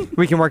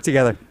 We can work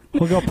together.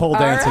 We'll go pole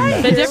dancing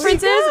next. the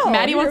difference is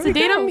Maddie Here wants to we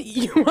date go. him.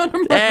 You want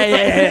him.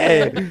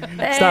 Hey.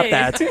 Stop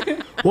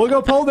that. We'll go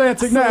pole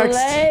dancing next.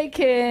 Slay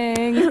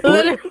King.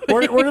 We're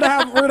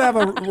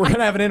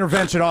gonna have an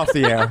intervention off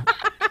the air.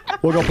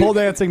 We'll go pole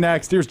dancing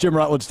next. Here's Jim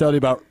Rutledge telling you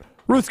about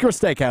Ruth's Chris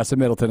Steakhouse in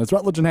Middleton. It's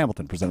Rutledge and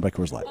Hamilton, presented by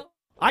Coors Light.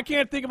 I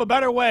can't think of a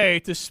better way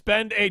to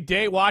spend a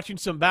day watching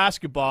some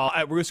basketball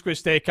at Ruth's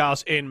Chris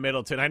Steakhouse in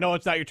Middleton. I know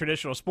it's not your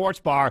traditional sports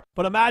bar,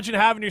 but imagine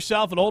having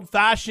yourself an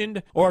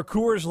old-fashioned or a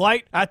Coors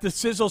Light at the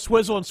Sizzle,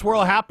 Swizzle, and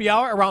Swirl happy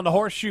hour around the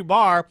Horseshoe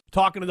Bar,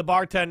 talking to the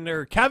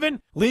bartender, Kevin.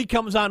 Lee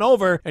comes on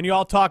over, and you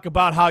all talk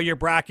about how your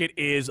bracket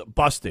is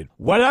busted.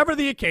 Whatever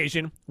the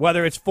occasion,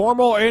 whether it's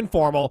formal or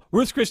informal,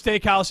 Ruth's Chris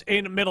Steakhouse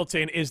in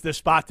Middleton is the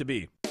spot to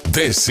be.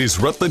 This is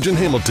Rutledge and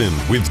Hamilton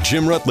with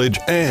Jim Rutledge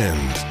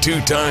and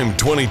two-time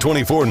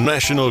 2024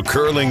 National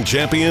Curling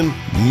Champion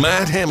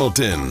Matt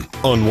Hamilton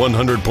on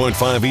 100.5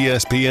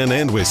 ESPN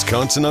and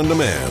Wisconsin On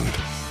Demand.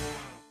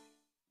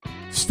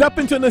 Step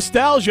into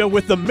nostalgia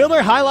with the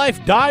Miller High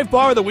Life Dive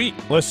Bar of the Week.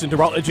 Listen to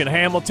Rutledge and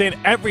Hamilton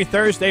every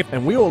Thursday,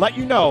 and we will let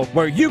you know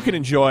where you can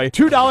enjoy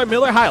 $2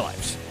 Miller High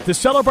Lifes. To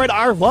celebrate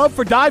our love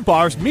for dive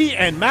bars, me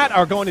and Matt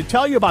are going to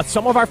tell you about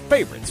some of our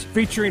favorites,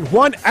 featuring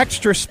one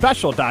extra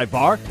special dive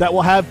bar that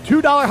will have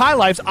 $2 High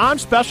Lifes on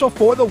special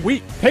for the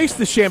week. Taste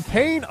the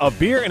champagne of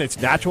beer in its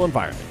natural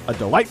environment. A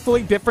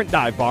delightfully different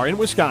dive bar in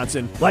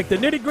Wisconsin, like the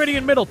Nitty Gritty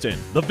in Middleton,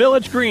 the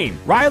Village Green,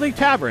 Riley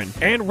Tavern,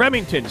 and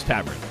Remington's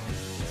Tavern.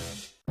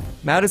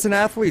 Madison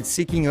athletes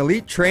seeking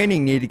elite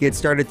training need to get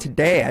started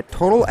today at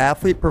Total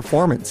Athlete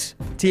Performance.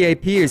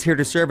 TAP is here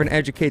to serve and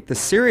educate the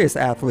serious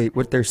athlete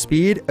with their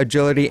speed,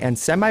 agility, and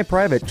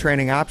semi-private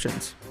training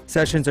options.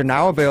 Sessions are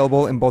now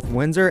available in both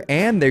Windsor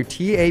and their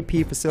TAP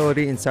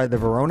facility inside the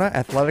Verona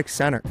Athletic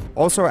Center.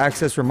 Also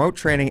access remote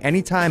training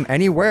anytime,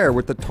 anywhere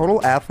with the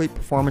Total Athlete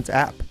Performance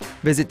app.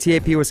 Visit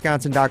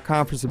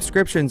tapwisconsin.com for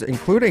subscriptions,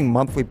 including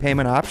monthly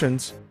payment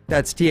options.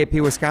 That's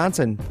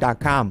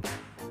tapwisconsin.com.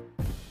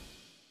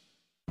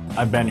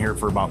 I've been here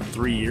for about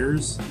 3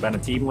 years, been a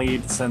team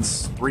lead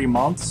since 3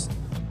 months.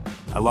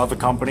 I love the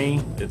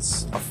company.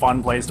 It's a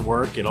fun place to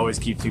work. It always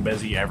keeps me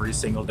busy every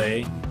single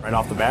day. Right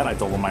off the bat, I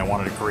told them I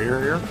wanted a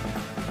career here.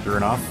 Sure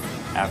enough,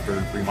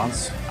 after 3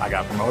 months, I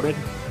got promoted.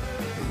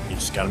 You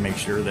just got to make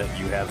sure that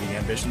you have the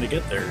ambition to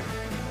get there.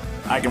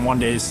 I can one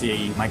day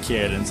see my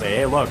kid and say,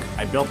 hey, look,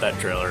 I built that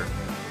trailer.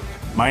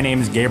 My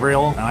name is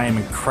Gabriel, and I am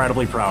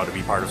incredibly proud to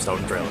be part of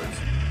Stoughton Trailers.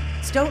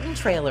 Stoughton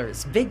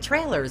Trailers,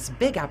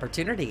 big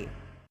opportunity.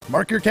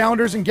 Mark your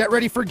calendars and get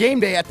ready for game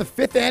day at the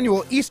 5th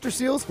Annual Easter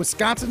Seals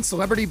Wisconsin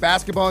Celebrity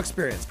Basketball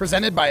Experience,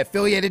 presented by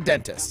Affiliated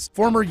Dentists.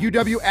 Former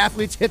UW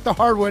athletes hit the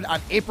hardwood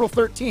on April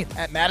 13th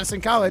at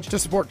Madison College to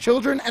support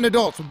children and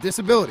adults with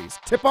disabilities.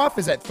 Tip-off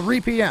is at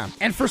 3 p.m.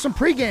 And for some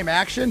pregame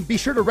action, be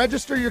sure to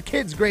register your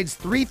kids grades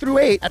 3 through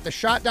 8 at the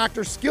Shot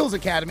Doctor Skills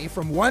Academy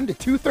from 1 to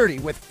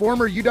 2:30 with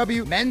former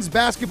UW men's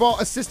basketball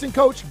assistant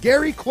coach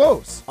Gary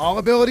Close. All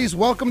abilities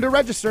welcome to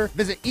register.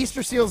 Visit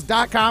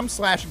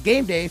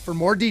easterseals.com/gameday for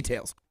more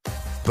details.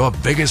 The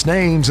biggest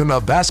names in the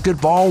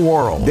basketball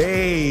world.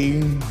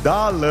 Dame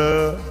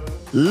Dollar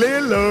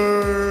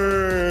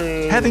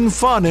Lillard. Having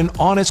fun and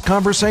honest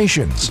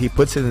conversations. He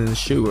puts it in the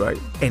shoe, right?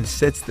 And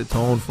sets the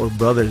tone for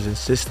brothers and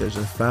sisters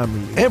and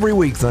family. Every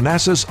week,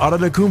 Thanasis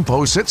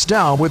Adetokounmpo sits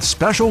down with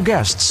special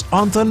guests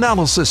on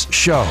Thanalysis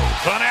Show.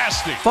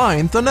 Fantastic.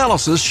 Find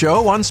Thanalysis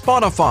Show on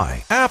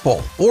Spotify,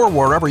 Apple, or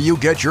wherever you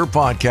get your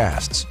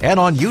podcasts. And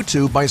on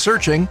YouTube by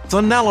searching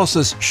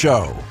Thanalysis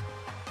Show.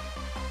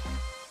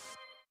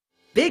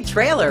 Big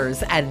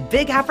trailers and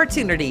big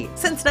opportunity.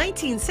 Since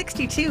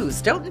 1962,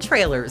 Stoughton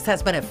Trailers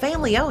has been a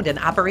family-owned and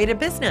operated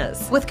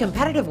business. With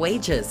competitive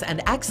wages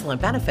and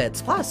excellent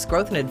benefits, plus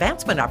growth and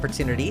advancement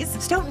opportunities,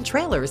 Stoughton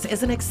Trailers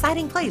is an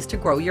exciting place to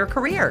grow your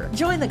career.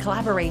 Join the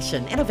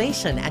collaboration,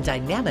 innovation, and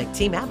dynamic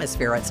team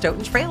atmosphere at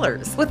Stoughton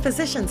Trailers, with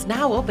positions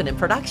now open in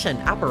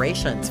production,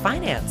 operations,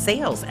 finance,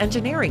 sales,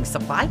 engineering,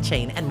 supply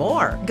chain, and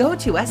more. Go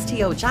to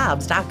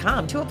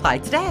stojobs.com to apply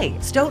today.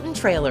 Stoughton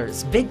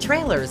Trailers,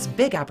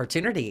 big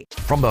opportunity.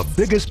 From the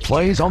biggest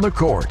plays on the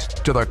court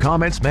to the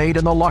comments made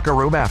in the locker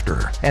room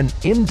after, an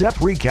in-depth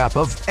recap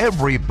of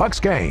every Bucks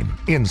game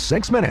in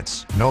 6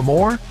 minutes. No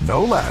more,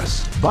 no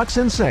less. Bucks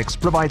in 6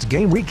 provides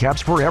game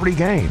recaps for every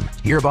game.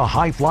 Hear the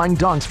high-flying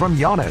dunks from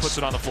Giannis. Puts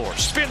it on the floor,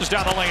 spins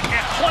down the lane,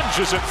 and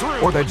plunges it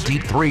through. Or the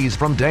deep threes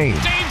from Dame.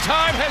 Dame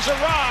time has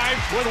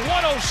arrived with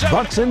 107.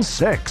 Bucks in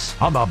 6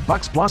 on the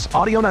Bucks Plus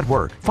Audio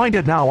Network. Find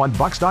it now on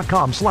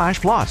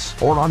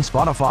bucks.com/plus or on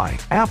Spotify,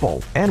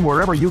 Apple, and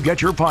wherever you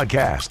get your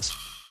podcasts.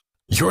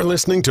 You're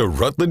listening to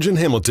Rutledge and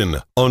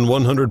Hamilton on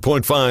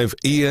 100.5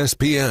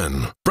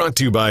 ESPN. Brought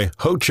to you by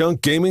Ho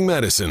Chunk Gaming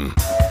Madison.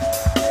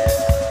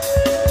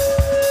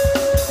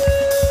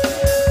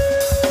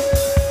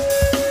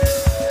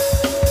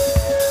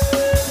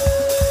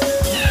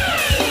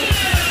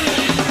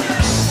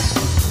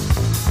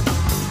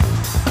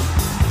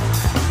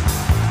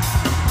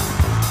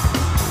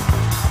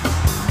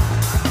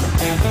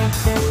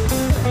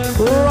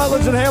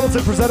 Rutledge and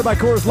Hamilton, presented by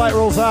Coors Light,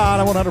 rolls on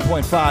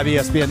 100.5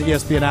 ESPN, the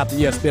ESPN app, the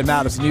ESPN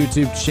Madison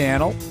YouTube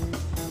channel.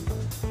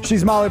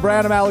 She's Molly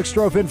Brand. I'm Alex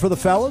Strofe in for the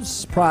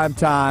fellas.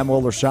 Primetime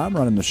Wildershine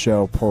running the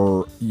show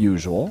per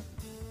usual.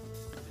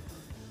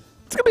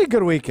 It's going to be a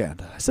good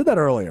weekend. I said that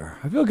earlier.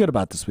 I feel good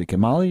about this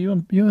weekend. Molly, you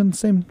in the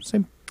same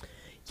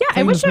Yeah,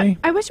 I wish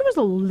it was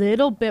a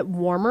little bit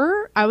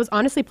warmer. I was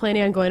honestly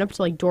planning on going up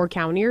to like Door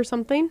County or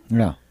something.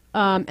 Yeah.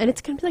 And it's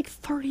going to be like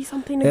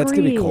 30-something degrees. Yeah, it's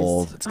going to be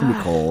cold. It's going to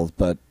be cold,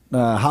 but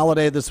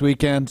holiday this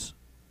weekend.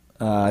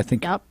 I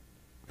think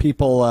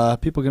people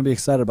going to be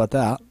excited about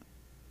that.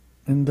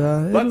 And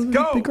let's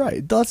go. Be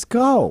great. Let's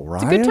go,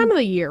 Ryan. It's a good time of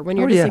the year when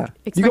you're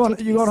expecting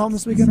you going home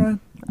this weekend, Ryan?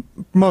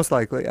 Most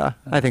likely, yeah.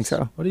 I think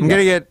so. What do you I'm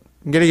gonna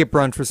get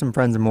brunch with some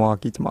friends in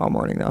Milwaukee tomorrow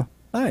morning, though.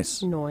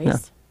 Nice. Yeah.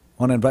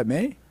 Want to invite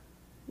me?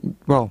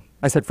 Well,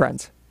 I said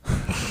friends.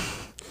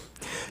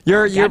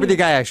 You're the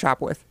guy I shop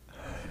with.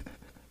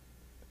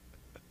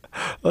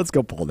 Let's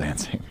go pole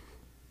dancing.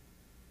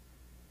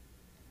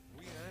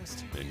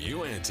 And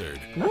you answered.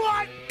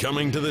 What?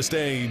 Coming to the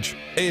stage,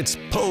 it's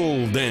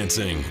pole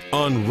dancing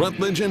on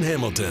Rutledge and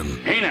Hamilton.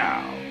 Hey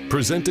now.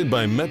 Presented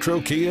by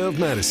Metro Kia of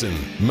Madison,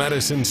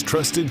 Madison's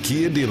trusted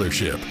Kia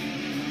dealership.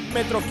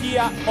 Metro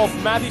Kia of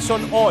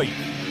Madison hoy.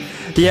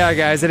 Yeah,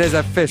 guys, it is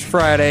a Fish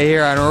Friday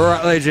here on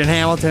Rutledge and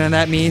Hamilton, and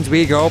that means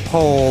we go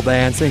pole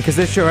dancing because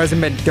this show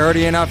hasn't been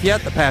dirty enough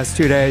yet the past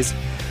 2 days.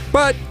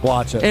 But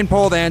watch it. In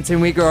pole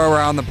dancing, we go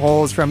around the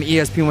polls from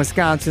ESPN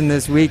Wisconsin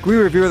this week. We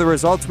review the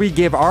results, we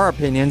give our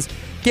opinions,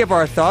 give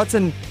our thoughts,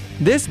 and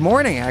this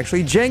morning,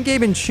 actually, Jen,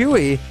 Gabe, and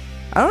Chewy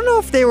I don't know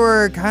if they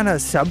were kind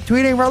of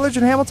subtweeting Rutledge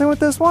and Hamilton with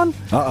this one,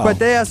 but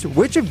they asked,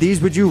 which of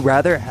these would you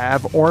rather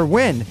have or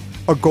win?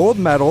 A gold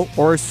medal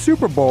or a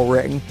Super Bowl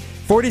ring?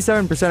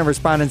 47% of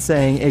respondents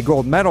saying a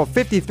gold medal,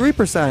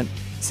 53%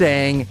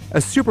 saying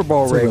a Super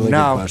Bowl ring. Really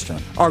now, good question.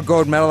 our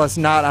gold medalist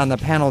not on the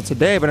panel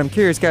today, but I'm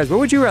curious, guys, what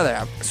would you rather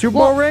have? Super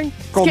Bowl ring?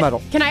 Gold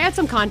medal? Can I add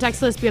some context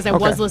to this? Because I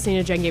was listening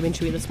to Jen, Gabe, and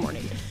Chewy this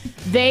morning.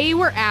 They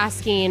were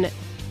asking,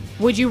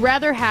 would you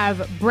rather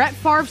have Brett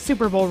Favre's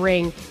Super Bowl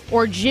ring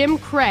or Jim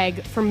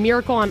Craig from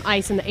Miracle on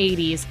Ice in the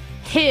 80s,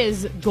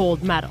 his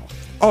gold medal?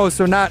 Oh,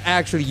 so not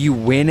actually you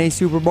win a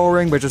Super Bowl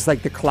ring, but just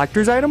like the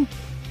collector's item?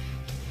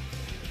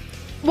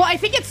 Well, I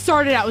think it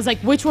started out as like,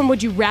 which one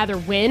would you rather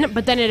win?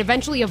 But then it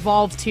eventually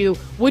evolved to,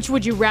 which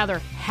would you rather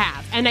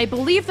have? And I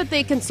believe that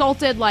they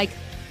consulted, like,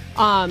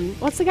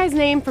 what's the guy's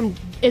name from,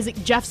 is it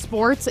Jeff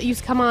Sports that used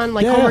to come on?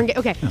 Like,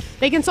 okay. Yeah.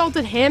 They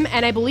consulted him,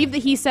 and I believe that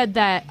he said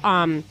that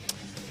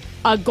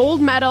a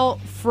gold medal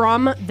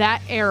from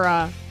that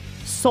era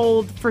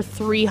sold for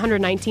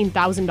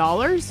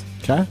 $319,000.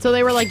 Okay. So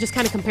they were, like, just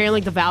kind of comparing,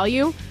 like, the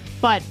value.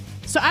 But...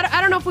 So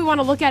I don't know if we want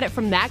to look at it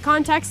from that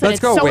context, that Let's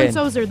it's go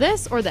so-and-so's or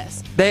this or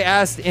this. They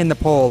asked in the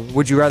poll,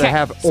 would you rather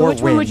have so or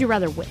which win? one would you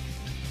rather win?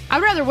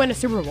 I'd rather win a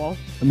Super Bowl.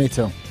 Me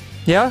too.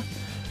 Yeah?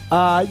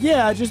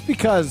 Yeah, just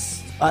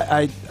because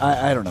I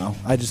don't know.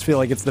 I just feel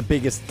like it's the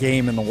biggest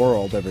game in the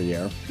world every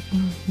year.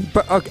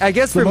 But I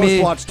guess it's the for me...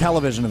 most watched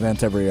television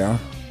event every year.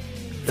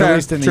 Fair, at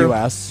least in true. the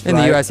U.S. In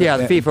the U.S., yeah,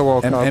 the FIFA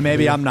World Cup. And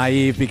maybe I'm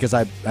naive because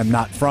I'm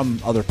not from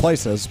other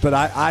places, but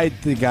I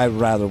think I'd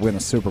rather win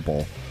a Super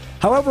Bowl.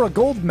 However, a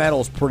gold medal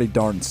is pretty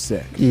darn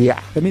sick.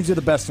 Yeah. That means you're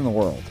the best in the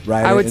world,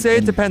 right? I would say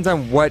it depends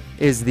on what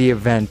is the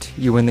event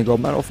you win the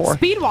gold medal for.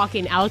 Speed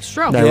walking, Alex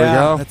Stroh. There we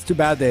go. That's too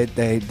bad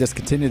they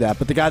discontinued that.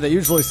 But the guy that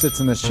usually sits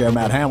in this chair,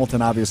 Matt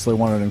Hamilton, obviously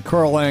won it in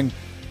curling.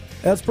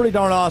 That's pretty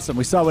darn awesome.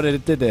 We saw what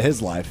it did to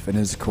his life and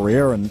his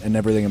career and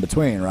everything in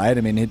between, right?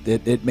 I mean,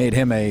 it made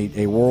him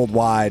a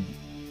worldwide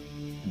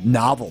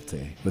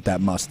novelty with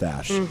that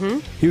mustache. Mm-hmm.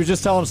 He was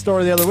just telling a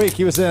story the other week.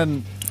 He was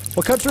in...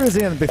 What country was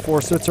he in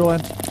before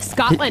Switzerland?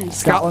 Scotland.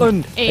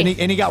 Scotland. And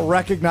he got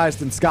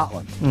recognized in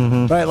Scotland.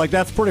 Mm-hmm. Right? Like,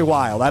 that's pretty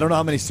wild. I don't know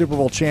how many Super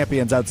Bowl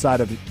champions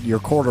outside of your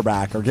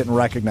quarterback are getting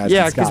recognized in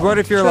Yeah, Scotland. because what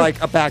if you're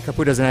like a backup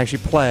who doesn't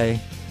actually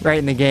play right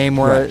in the game?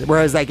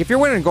 Whereas, like, if you're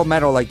winning a gold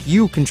medal, like,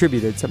 you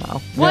contributed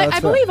somehow. Well, I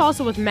believe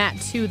also with Matt,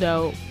 too,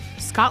 though,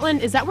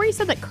 Scotland, is that where he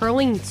said that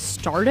curling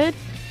started?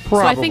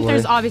 Probably. So I think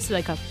there's obviously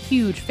like a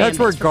huge fan That's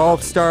where base for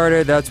golf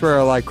started. That's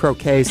where like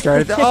croquet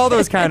started. All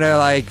those kind of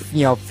like,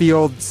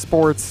 field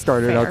sports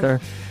started out there.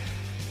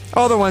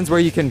 All the ones where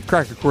you can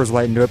crack a Coors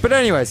Light into it. But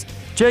anyways,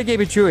 Jay gave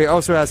it Chewy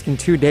also asking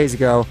 2 days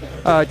ago.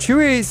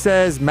 Chewy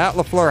says Matt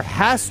LaFleur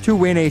has to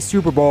win a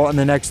Super Bowl in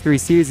the next 3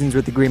 seasons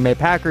with the Green Bay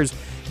Packers.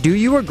 Do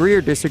you agree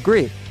or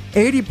disagree?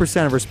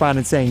 80% of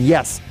respondents saying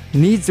yes,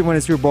 needs to win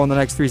a Super Bowl in the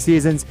next 3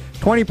 seasons.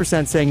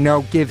 20% saying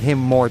no, give him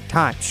more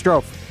time.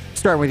 Strofe,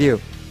 starting with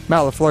you.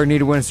 Matt LaFleur need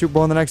to win a Super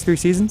Bowl in the next 3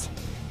 seasons?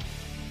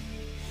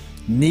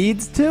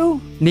 Needs to?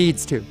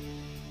 Needs to.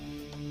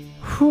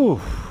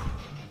 Whew.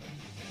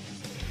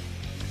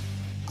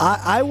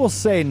 I will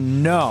say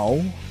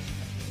no,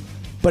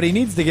 but he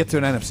needs to get to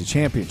an NFC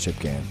Championship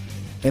game.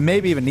 And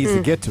maybe even needs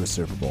to get to a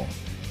Super Bowl.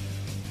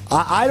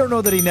 I don't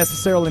know that he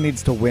necessarily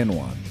needs to win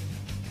one.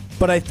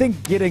 But I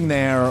think getting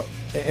there,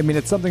 I mean,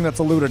 it's something that's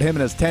eluded him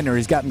in his tenure.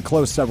 He's gotten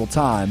close several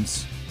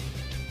times.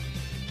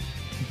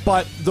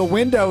 But the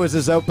window is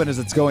as open as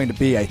it's going to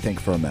be, I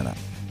think, for a minute.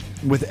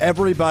 With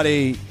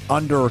everybody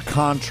under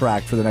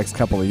contract for the next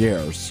couple of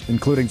years,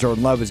 including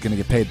Jordan Love, who's going to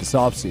get paid this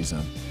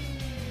offseason,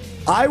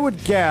 I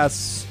would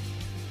guess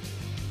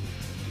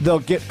they'll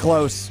get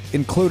close,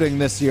 including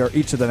this year,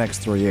 each of the next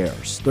 3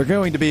 years. They're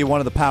going to be one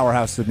of the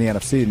powerhouses in the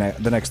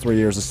NFC the next 3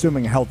 years,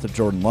 assuming health of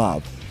Jordan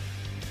Love.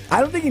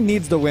 I don't think he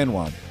needs to win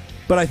one.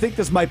 But I think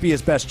this might be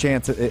his best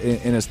chance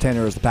in his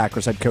tenure as the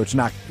Packers head coach,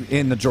 not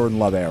in the Jordan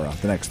Love era,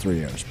 the next 3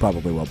 years.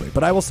 Probably will be.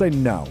 But I will say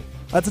no.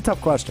 That's a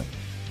tough question.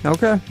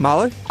 Okay.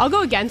 Molly? I'll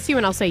go against you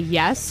and I'll say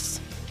yes.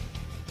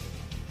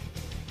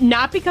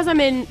 Not because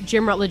I'm in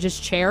Jim Rutledge's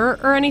chair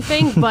or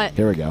anything, but...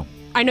 Here we go.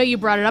 I know you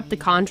brought it up, the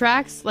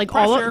contracts. Like,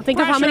 think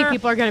of how many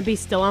people are going to be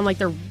still on, like,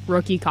 their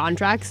rookie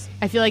contracts.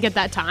 I feel like at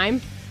that time,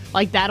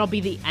 like, that'll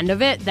be the end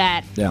of it.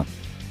 Yeah.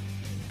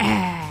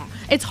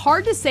 It's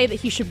hard to say that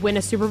he should win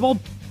a Super Bowl,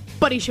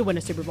 but he should win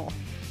a Super Bowl.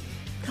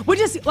 Which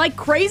is, like,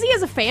 crazy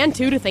as a fan,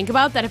 too, to think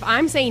about, that if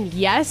I'm saying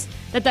yes,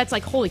 that's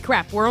like, holy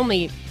crap, we're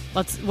only,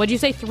 what'd you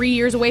say, 3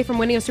 years away from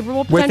winning a Super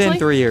Bowl, potentially? Within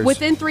 3 years.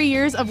 Within 3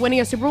 years of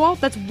winning a Super Bowl?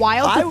 That's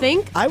wild to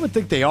think. I would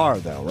think they are,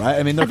 though, right?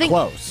 I mean, they're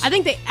close. I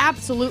think they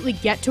absolutely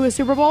get to a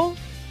Super Bowl.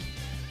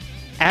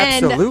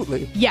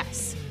 Absolutely. And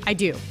yes, I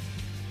do.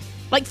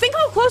 Like, think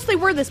how close they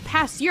were this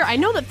past year. I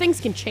know that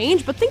things can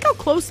change, but think how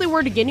close they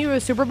were to getting to a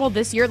Super Bowl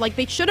this year. Like,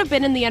 they should have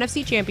been in the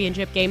NFC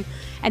Championship game,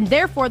 and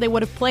therefore they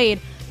would have played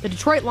the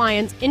Detroit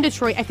Lions in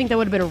Detroit. I think that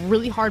would have been a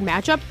really hard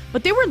matchup,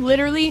 but they were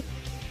literally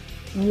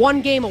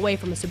 1 game away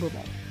from a Super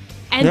Bowl.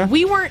 And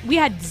we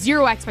had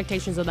zero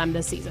expectations of them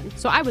this season.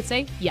 So I would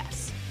say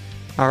yes.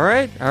 All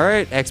right.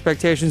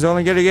 Expectations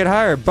only going to get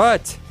higher,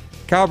 but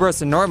Kyle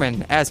Brust and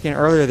Norman asking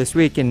earlier this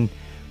week, and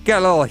got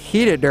a little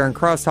heated during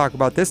crosstalk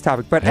about this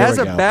topic. But Here as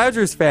we a go.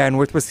 Badgers fan,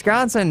 with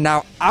Wisconsin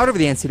now out of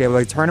the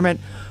NCAA tournament,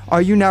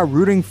 are you now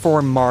rooting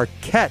for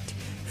Marquette?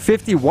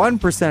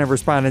 51% of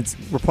respondents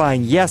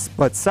replying yes,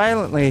 but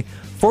silently.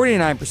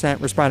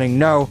 49% responding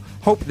no.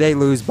 Hope they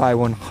lose by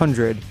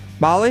 100.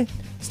 Molly,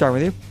 start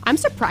with you. I'm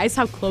surprised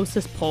how close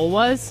this poll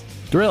was.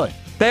 Really?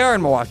 They are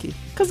in Milwaukee.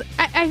 Because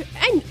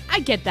I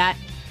get that.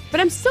 But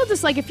I'm still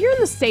just like, if you're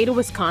in the state of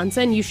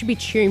Wisconsin, you should be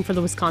cheering for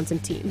the Wisconsin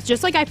teams.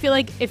 Just like I feel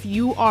like if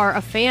you are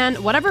a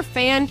fan, whatever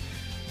fan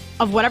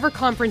of whatever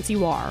conference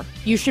you are,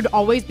 you should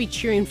always be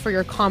cheering for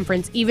your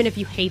conference, even if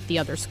you hate the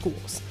other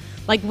schools.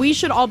 Like, we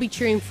should all be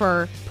cheering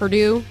for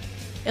Purdue,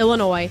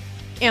 Illinois,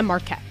 and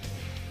Marquette.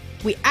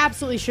 We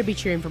absolutely should be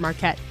cheering for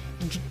Marquette.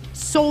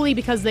 Solely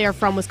because they are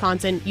from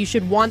Wisconsin, you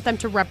should want them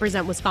to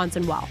represent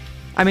Wisconsin well.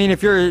 I mean,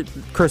 if you're a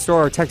Crystal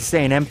or Texas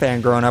A&M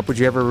fan growing up, would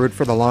you ever root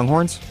for the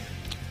Longhorns?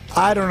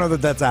 I don't know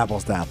that that's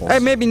apples to apples. Hey,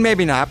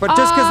 maybe not, but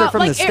just because they're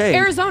from the state.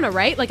 Arizona,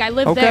 right? Like, I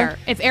live there.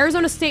 If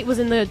Arizona State was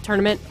in the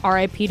tournament,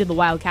 RIP to the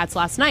Wildcats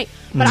last night.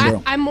 But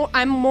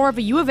I'm more of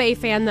a U of A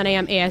fan than I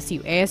am ASU.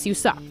 ASU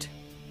sucked.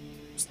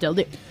 Still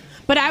do.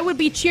 But I would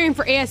be cheering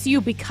for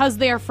ASU because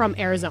they are from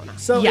Arizona.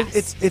 So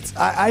yes.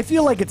 I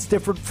feel like it's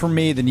different for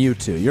me than you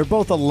two. You're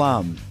both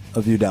alum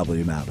of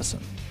UW-Madison.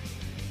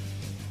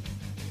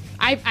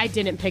 I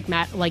didn't pick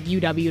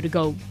UW to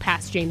go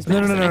past James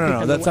Madison.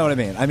 No. That's not what I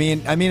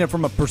mean. I mean it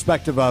from a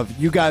perspective of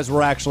you guys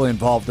were actually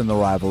involved in the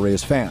rivalry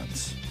as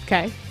fans.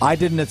 Okay. I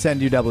didn't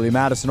attend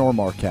UW-Madison or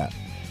Marquette,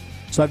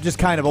 so I've just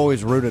kind of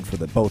always rooted for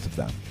both of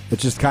them.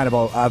 It's just kind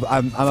of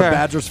I'm a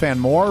Badgers fan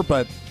more,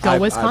 but go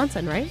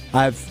Wisconsin, right?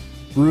 I've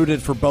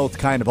rooted for both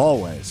kind of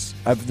always.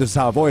 This is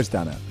how I've always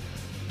done it.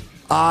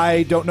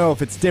 I don't know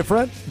if it's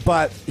different,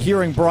 but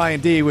hearing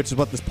Brian D., which is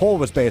what this poll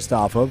was based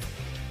off of,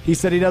 he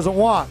said he doesn't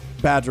want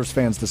Badgers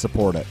fans to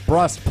support it.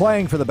 Brust,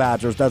 playing for the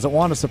Badgers, doesn't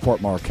want to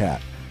support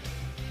Marquette.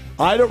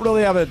 I don't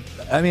really have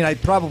I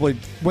probably,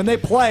 when they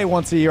play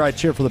once a year, I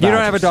cheer for the Badgers. You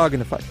don't have a dog in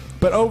the fight.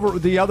 But over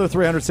the other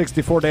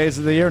 364 days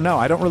of the year, no,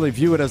 I don't really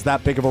view it as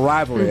that big of a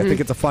rivalry. Mm-hmm. I think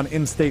it's a fun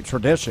in-state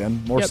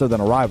tradition, more so than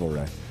a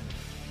rivalry.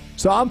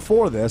 So I'm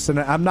for this, and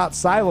I'm not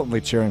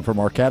silently cheering for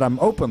Marquette. I'm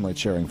openly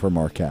cheering for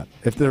Marquette.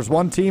 If there's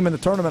one team in the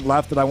tournament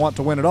left that I want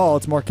to win it all,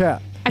 it's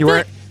Marquette.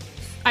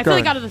 I feel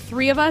like out of the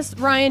three of us,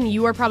 Ryan,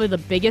 you are probably the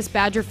biggest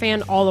Badger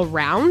fan all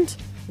around.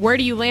 Where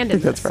do you land in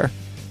this? That's fair.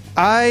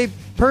 I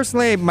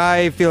personally,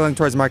 my feeling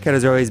towards Marquette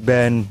has always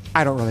been,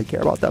 I don't really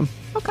care about them.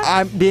 Okay.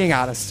 I'm being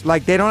honest.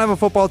 Like, they don't have a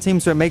football team,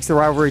 so it makes the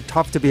rivalry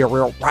tough to be a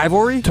real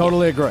rivalry.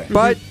 Totally agree.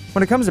 But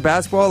when it comes to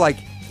basketball, like,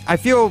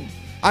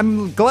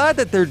 I'm glad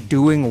that they're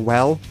doing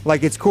well.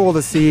 Like, it's cool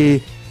to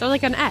see. They're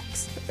like an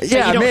X.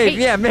 Yeah,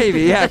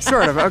 maybe. Yeah,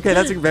 sort of. Okay,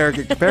 that's a very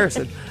good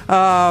comparison.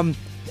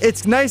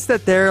 It's nice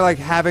that they're, like,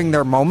 having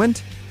their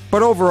moment.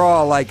 But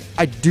overall, like,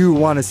 I do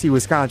want to see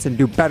Wisconsin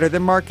do better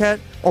than Marquette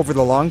over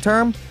the long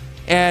term.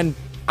 And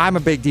I'm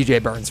a big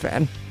DJ Burns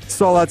fan.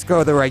 So let's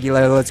go the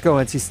regulator. Let's go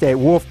NC State.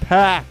 Wolf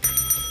Pack.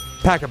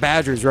 Pack of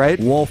Badgers, right?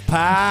 Wolf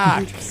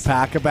Pack.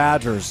 Pack of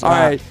Badgers. All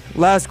right,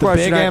 last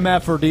question. Big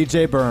MF for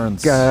DJ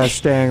Burns.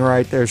 Staying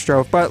right there,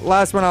 Strofe. But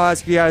last one I'll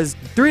ask you guys.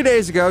 3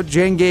 days ago,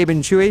 Jen, Gabe,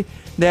 and Chewy,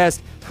 they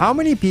asked, how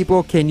many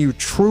people can you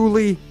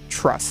truly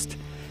trust?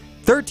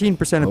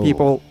 13% of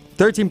people,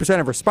 13%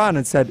 of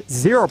respondents said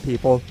 0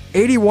 people.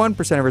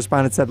 81% of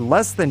respondents said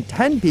less than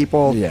 10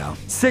 people. Yeah.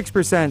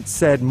 6%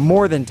 said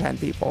more than 10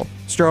 people.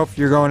 Strofe,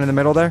 you're going in the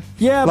middle there?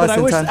 Yeah, less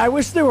but than I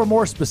wish they were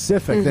more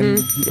specific than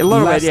A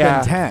little less bit,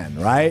 yeah. than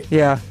 10, right?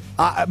 Yeah.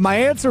 My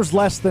answer's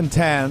less than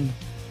 10.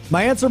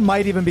 My answer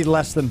might even be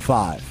less than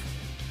 5.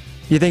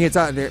 You think it's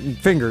on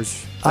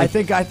fingers? I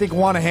think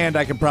one hand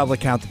I can probably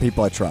count the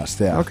people I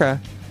trust, yeah. Okay.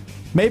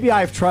 Maybe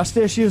I have trust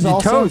issues Your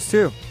also. toes,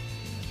 too.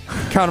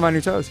 Count them on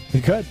your toes.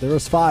 You could. There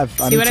was 5.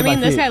 See what I mean?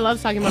 This guy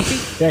loves talking about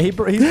feet. Yeah, he's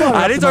brought it up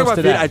I didn't the talk most about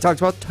today, feet. I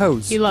talked about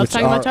toes. He loves which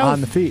talking about are toes.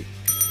 on the feet.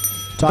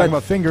 Talking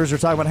about fingers, you're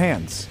talking about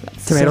hands.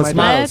 Tomato Same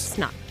smiles. Let's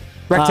not.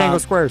 Rectangle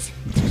squares.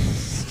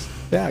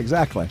 Yeah,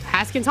 exactly.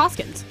 Haskins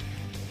Hoskins.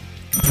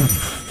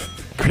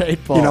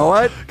 Great ball. You know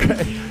what?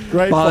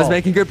 Great Ball is ball.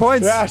 making good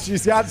points. Yeah,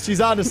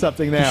 she's onto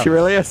something now. She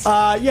really is.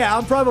 Yeah,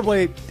 I'm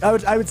probably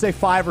I would say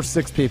 5 or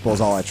 6 people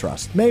is all I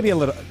trust. Maybe a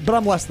little, but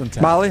I'm less than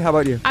 10. Molly, how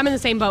about you? I'm in the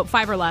same boat.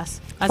 5 or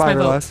less. That's 5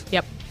 my or vote. less?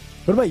 Yep.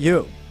 What about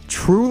you?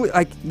 Truly,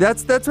 like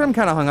that's what I'm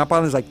kind of hung up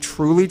on is like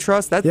truly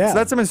trust.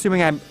 That's I'm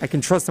assuming I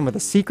can trust them with a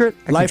secret.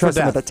 I Life or can trust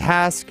them death. with a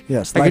task.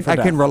 Yes, I life or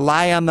can death.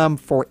 rely on them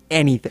for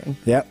anything.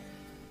 Yep.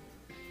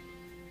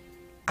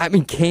 I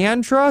mean,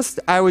 can trust?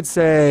 I would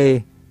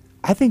say,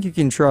 I think you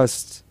can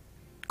trust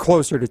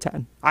closer to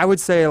 10. I would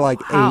say like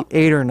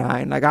 8 or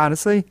 9. Like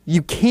honestly,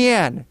 you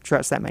can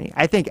trust that many.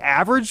 I think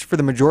average for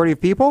the majority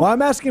of people. Well,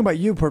 I'm asking about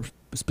you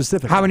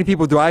specifically. How many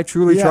people do I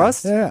truly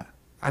trust? Yeah.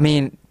 I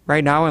mean,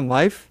 right now in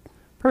life,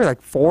 probably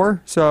like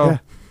 4. So,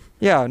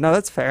 yeah, no,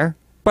 that's fair.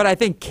 But I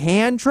think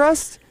can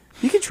trust,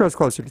 you can trust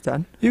closer to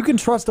 10. You can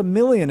trust 1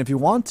 million if you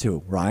want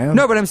to, Ryan.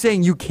 No, but I'm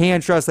saying you can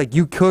trust, like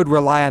you could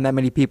rely on that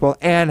many people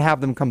and have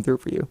them come through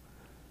for you.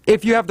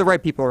 If you have the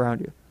right people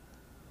around you.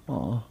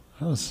 Oh,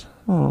 that was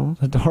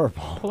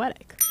adorable.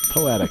 Poetic.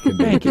 Poetic,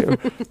 indeed. Thank you.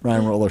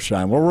 Ryan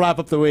Rollershine. We'll wrap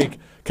up the week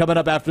coming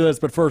up after this,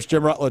 but first,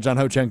 Jim Rutledge on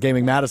Ho Chunk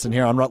Gaming Madison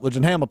here on Rutledge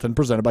and Hamilton,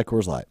 presented by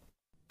Coors Light.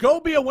 Go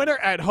be a winner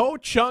at Ho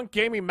Chunk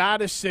Gaming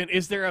Madison.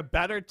 Is there a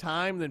better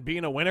time than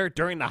being a winner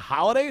during the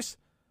holidays?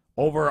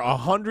 Over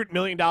 $100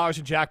 million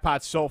in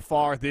jackpots so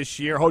far this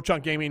year. Ho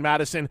Chunk Gaming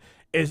Madison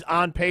is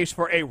on pace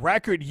for a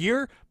record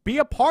year. Be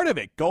a part of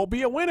it. Go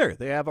be a winner.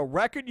 They have a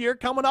record year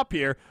coming up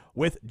here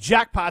with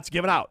jackpots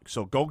given out.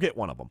 So go get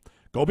one of them.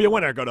 Go be a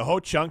winner. Go to Ho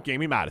Chunk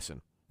Gaming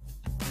Madison.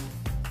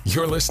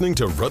 You're listening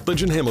to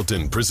Rutledge and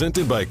Hamilton,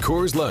 presented by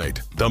Coors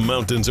Light. The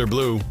mountains are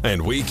blue,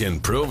 and we can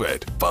prove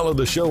it. Follow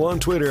the show on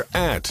Twitter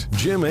at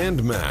Jim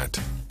and Matt.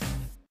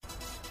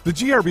 The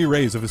GRB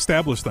Rays have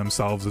established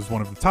themselves as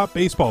one of the top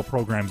baseball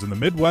programs in the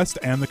Midwest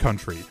and the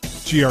country.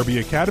 GRB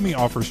Academy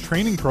offers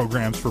training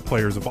programs for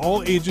players of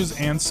all ages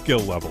and skill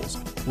levels.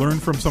 Learn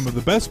from some of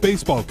the best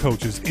baseball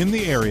coaches in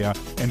the area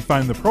and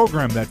find the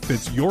program that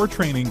fits your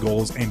training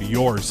goals and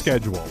your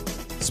schedule.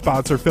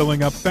 Spots are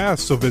filling up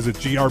fast, so visit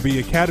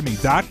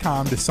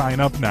grbacademy.com to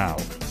sign up now.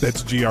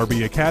 That's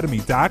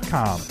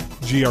grbacademy.com.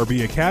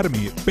 GRB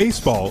Academy,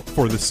 baseball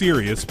for the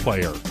serious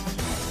player.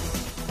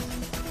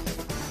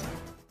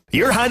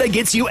 Your Honda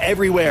gets you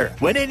everywhere.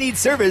 When it needs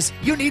service,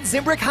 you need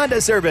Zimbrick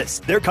Honda service.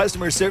 Their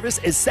customer service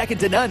is second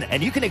to none,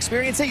 and you can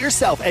experience it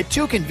yourself at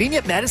 2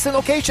 convenient Madison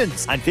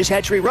locations on Fish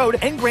Hatchery Road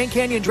and Grand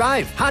Canyon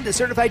Drive. Honda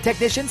certified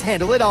technicians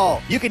handle it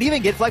all. You can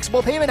even get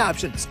flexible payment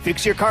options.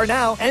 Fix your car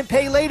now and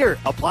pay later.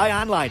 Apply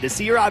online to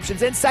see your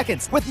options in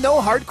seconds with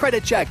no hard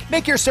credit check.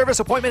 Make your service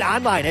appointment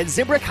online at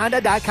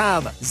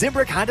ZimbrickHonda.com.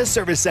 Zimbrick Honda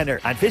Service Center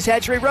on Fish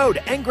Hatchery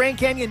Road and Grand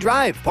Canyon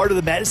Drive. Part of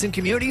the Madison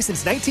community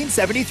since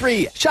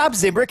 1973. Shop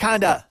Zimbrick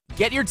Honda.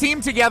 Get your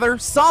team together.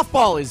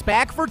 Softball is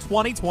back for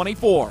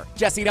 2024.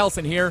 Jesse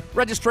Nelson here.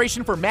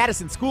 Registration for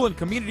Madison School and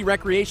Community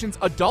Recreation's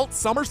Adult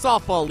Summer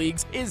Softball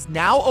Leagues is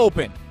now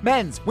open.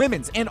 Men's,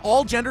 women's, and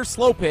all gender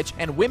slow pitch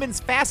and women's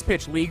fast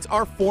pitch leagues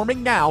are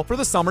forming now for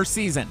the summer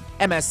season.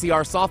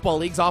 MSCR Softball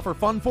Leagues offer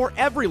fun for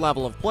every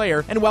level of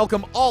player and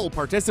welcome all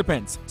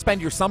participants.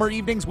 Spend your summer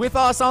evenings with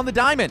us on the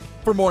diamond.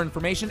 For more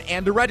information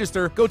and to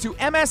register, go to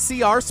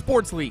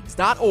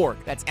mscrsportsleagues.org.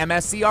 That's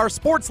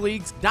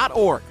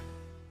mscrsportsleagues.org.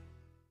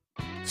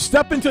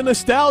 Step into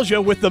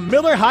nostalgia with the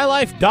Miller High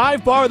Life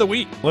Dive Bar of the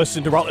Week.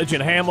 Listen to Rutledge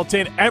and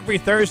Hamilton every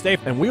Thursday,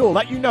 and we will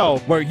let you know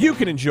where you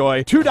can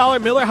enjoy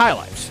 $2 Miller High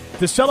Lifes.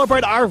 To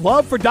celebrate our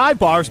love for dive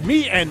bars,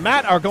 me and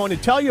Matt are going to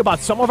tell you about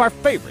some of our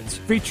favorites,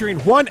 featuring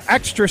one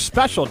extra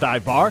special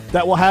dive bar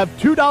that will have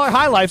 $2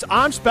 High Lifes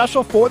on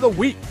special for the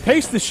week.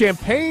 Taste the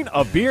champagne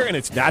of beer in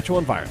its natural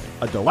environment.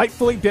 A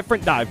delightfully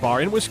different dive bar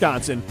in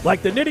Wisconsin,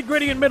 like the Nitty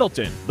Gritty in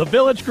Middleton, the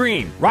Village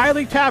Green,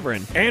 Riley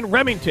Tavern, and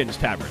Remington's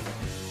Tavern.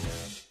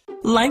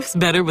 Life's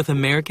better with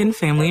American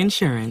Family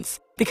Insurance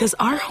because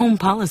our home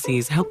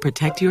policies help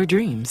protect your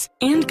dreams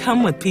and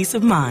come with peace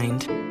of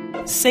mind.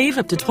 Save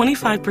up to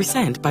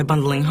 25% by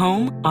bundling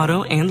home,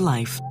 auto, and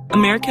life.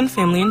 American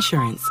Family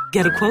Insurance.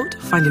 Get a quote,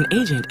 find an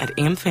agent at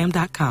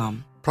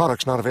amfam.com.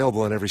 Products not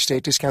available in every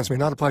state. Discounts may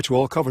not apply to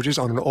all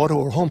coverages on an auto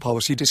or home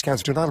policy.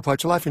 Discounts do not apply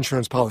to life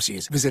insurance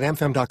policies. Visit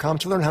amfam.com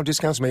to learn how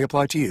discounts may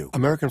apply to you.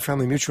 American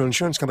Family Mutual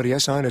Insurance Company,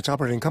 SI, and its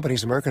operating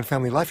companies, American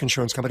Family Life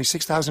Insurance Company,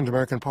 6000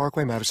 American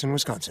Parkway, Madison,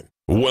 Wisconsin.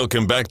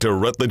 Welcome back to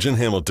Rutledge and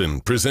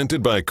Hamilton,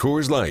 presented by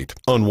Coors Light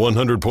on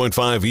 100.5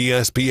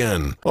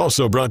 ESPN.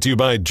 Also brought to you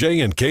by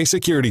J&K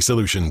Security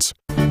Solutions.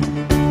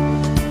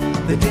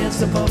 They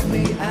dance above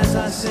me as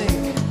I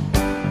sing.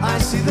 I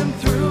see them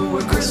through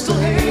a crystal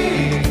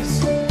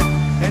haze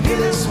and hear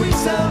their sweet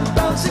sound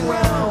bouncing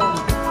round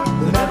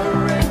the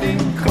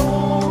never-ending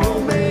choral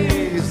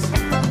maze.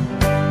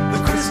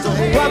 The crystal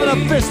haze. Wrapping up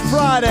Fish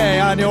Friday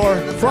on your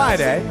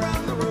Friday.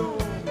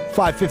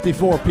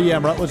 5:54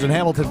 p.m. Rutledge and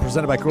Hamilton,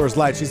 presented by Coors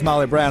Light. She's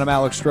Molly Brown. I'm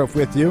Alex Strofe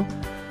with you.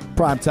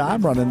 Prime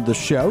time, running the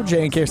show.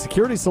 J&K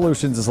Security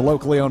Solutions is a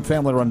locally owned,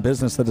 family-run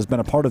business that has been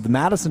a part of the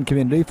Madison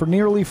community for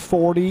nearly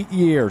 40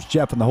 years.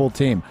 Jeff and the whole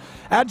team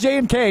at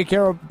J&K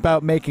care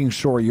about making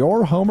sure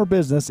your home or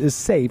business is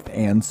safe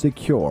and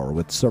secure,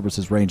 with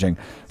services ranging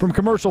from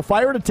commercial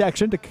fire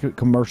detection to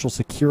commercial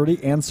security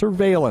and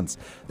surveillance.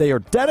 They are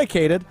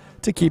dedicated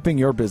to keeping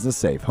your business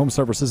safe. Home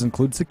services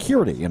include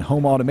security and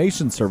home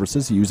automation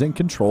services using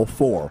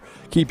Control4.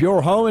 Keep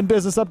your home and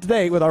business up to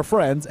date with our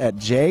friends at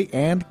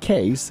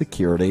J&K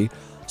Security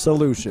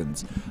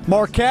Solutions.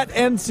 Marquette,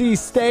 NC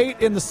State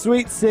in the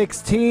Sweet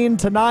 16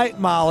 tonight.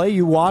 Molly,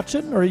 you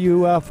watching or are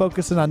you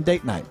focusing on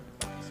date night?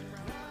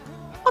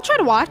 I'll try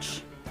to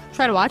watch.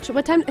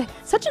 What time?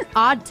 Such an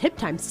odd tip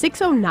time.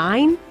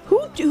 6:09.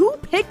 Who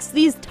picks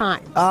these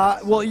times?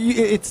 Well,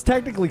 it's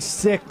technically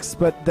 6,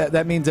 but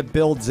that means it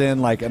builds in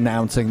like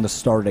announcing the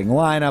starting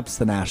lineups,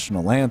 the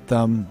national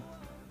anthem.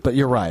 But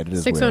you're right. It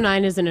is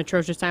 6:09 is an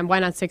atrocious time. Why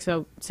not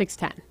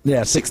 6:10?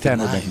 Yeah, 6:10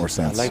 would make more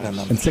sense. I like that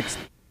number. And 6.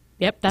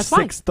 Yep, that's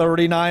fine.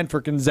 6:39 for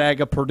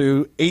Gonzaga,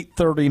 Purdue,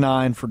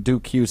 8:39 for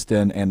Duke,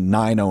 Houston, and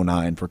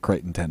 9:09 for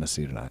Creighton,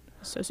 Tennessee tonight.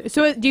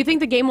 So do you think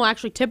the game will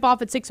actually tip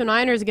off at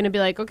 6:09, or is it going to be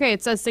like, okay,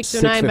 it says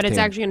 6:09, but it's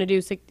actually going to do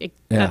 6?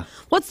 Yeah.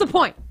 What's the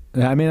point?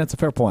 I mean, that's a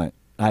fair point.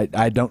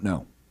 I don't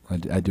know.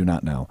 I do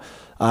not know.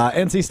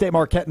 NC State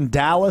Marquette and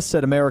Dallas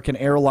at American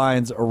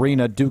Airlines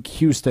Arena. Duke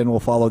Houston will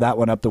follow that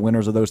one up. The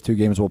winners of those two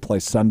games will play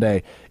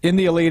Sunday in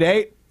the Elite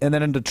Eight. And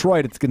then in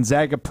Detroit, it's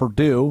Gonzaga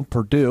Purdue.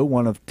 Purdue,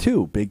 one of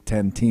two Big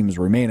Ten teams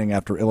remaining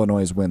after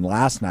Illinois' win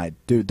last night.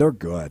 Dude, they're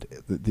good.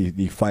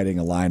 The Fighting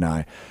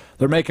Illini.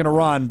 They're making a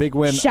run. Big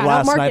win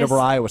last night over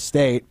Iowa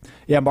State.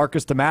 Yeah,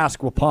 Marcus Damask,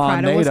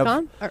 Waupun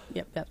native.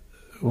 Yep.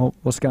 Well,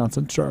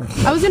 Wisconsin, sure.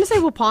 I was going to say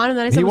Waupun, and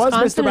then I said Wisconsin.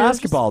 He was Mr.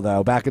 Basketball,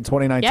 though. Back in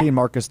 2019,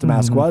 Marcus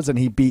Damask was, and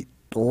he beat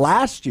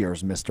last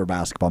year's Mr.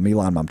 Basketball,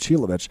 Milan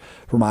Momcilovic,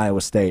 from Iowa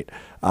State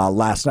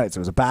last night. So it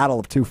was a battle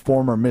of two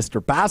former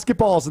Mr.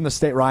 Basketballs in the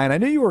state. Ryan, I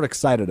knew you were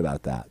excited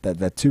about that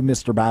two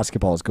Mr.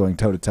 Basketballs going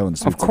toe-to-toe in the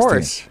Sweet 16. Of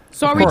course.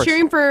 So are we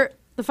cheering for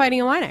the Fighting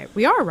Illini?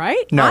 We are,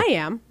 right? No. I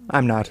am.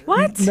 I'm not.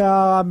 What?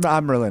 No,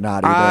 I'm really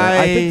not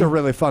either. I think they're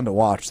really fun to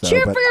watch, though.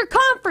 Cheer for your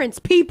conference,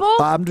 people!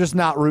 I'm just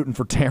not rooting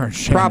for Terrence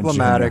Shannon.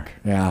 Problematic.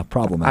 Jr. Yeah,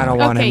 problematic. I don't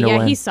want him to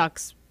win. He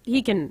sucks.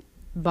 He can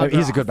bugger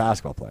He's a off. good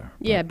basketball player.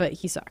 Yeah, but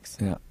he sucks.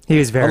 Yeah, he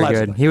was very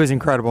good. He was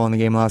incredible in the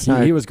game last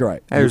night. He was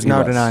great. There's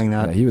no denying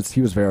that. Yeah,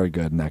 he was very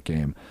good in that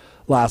game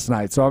last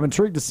night. So I'm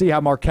intrigued to see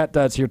how Marquette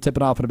does here,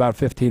 tipping off in about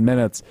 15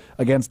 minutes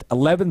against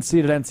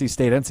 11-seeded NC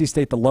State. NC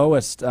State, the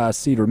lowest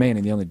seed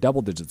remaining, the only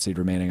double-digit seed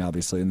remaining,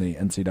 obviously, in the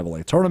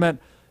NCAA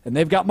tournament. And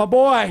they've got my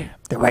boy,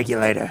 the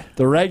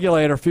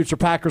regulator, future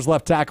Packers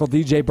left tackle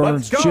DJ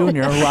Burns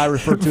Jr., who I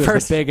refer to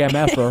as the big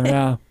MFer.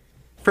 Yeah.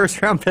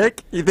 First round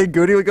pick? You think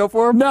Goody would go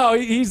for him? No,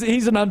 he's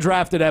an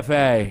undrafted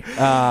FA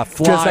flyer.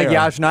 Just like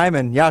Yash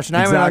Nyman.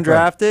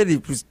 Undrafted. He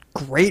was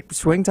great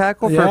swing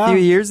tackle for a few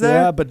years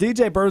there. Yeah, but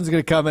DJ Burns is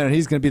going to come in and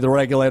he's going to be the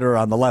regulator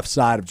on the left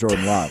side of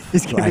Jordan Love.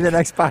 He's going to be the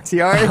next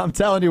Bakhtiari. I'm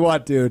telling you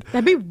what, dude.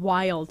 That'd be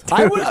wild.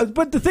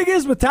 But the thing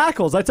is with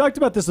tackles, I talked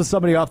about this with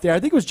somebody off the air.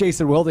 I think it was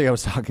Jason Wilde I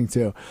was talking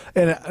to.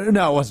 And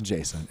no, it wasn't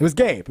Jason. It was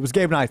Gabe. It was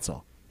Gabe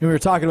Neitzel. And we were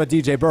talking about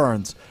DJ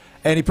Burns.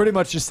 And he pretty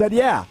much just said,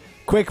 yeah,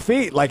 quick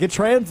feet. Like, it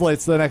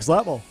translates to the next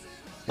level.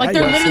 Like,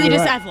 they're literally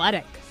just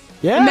athletic.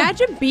 Yeah.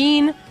 Imagine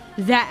being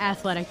that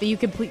athletic that you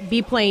could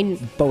be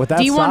playing but with that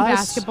D1 size,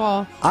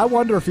 basketball. I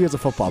wonder if he has a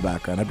football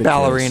background. I'd be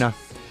ballerina.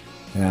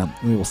 Curious.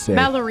 Yeah, we will see.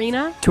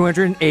 Ballerina?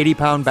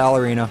 280-pound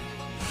ballerina.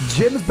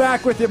 Jim's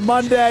back with you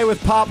Monday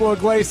with Pablo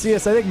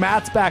Iglesias. I think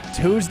Matt's back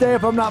Tuesday,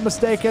 if I'm not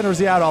mistaken, or is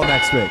he out all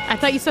next week? I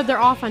thought you said they're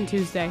off on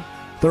Tuesday.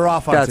 They're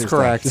off on Tuesday. That's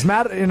correct. Is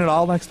Matt in at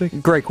all next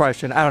week? Great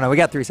question. I don't know. We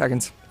got 3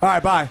 seconds. All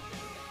right, bye.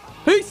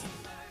 Peace.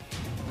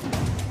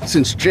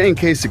 Since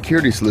J&K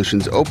Security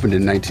Solutions opened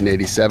in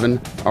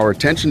 1987, our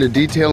attention to detail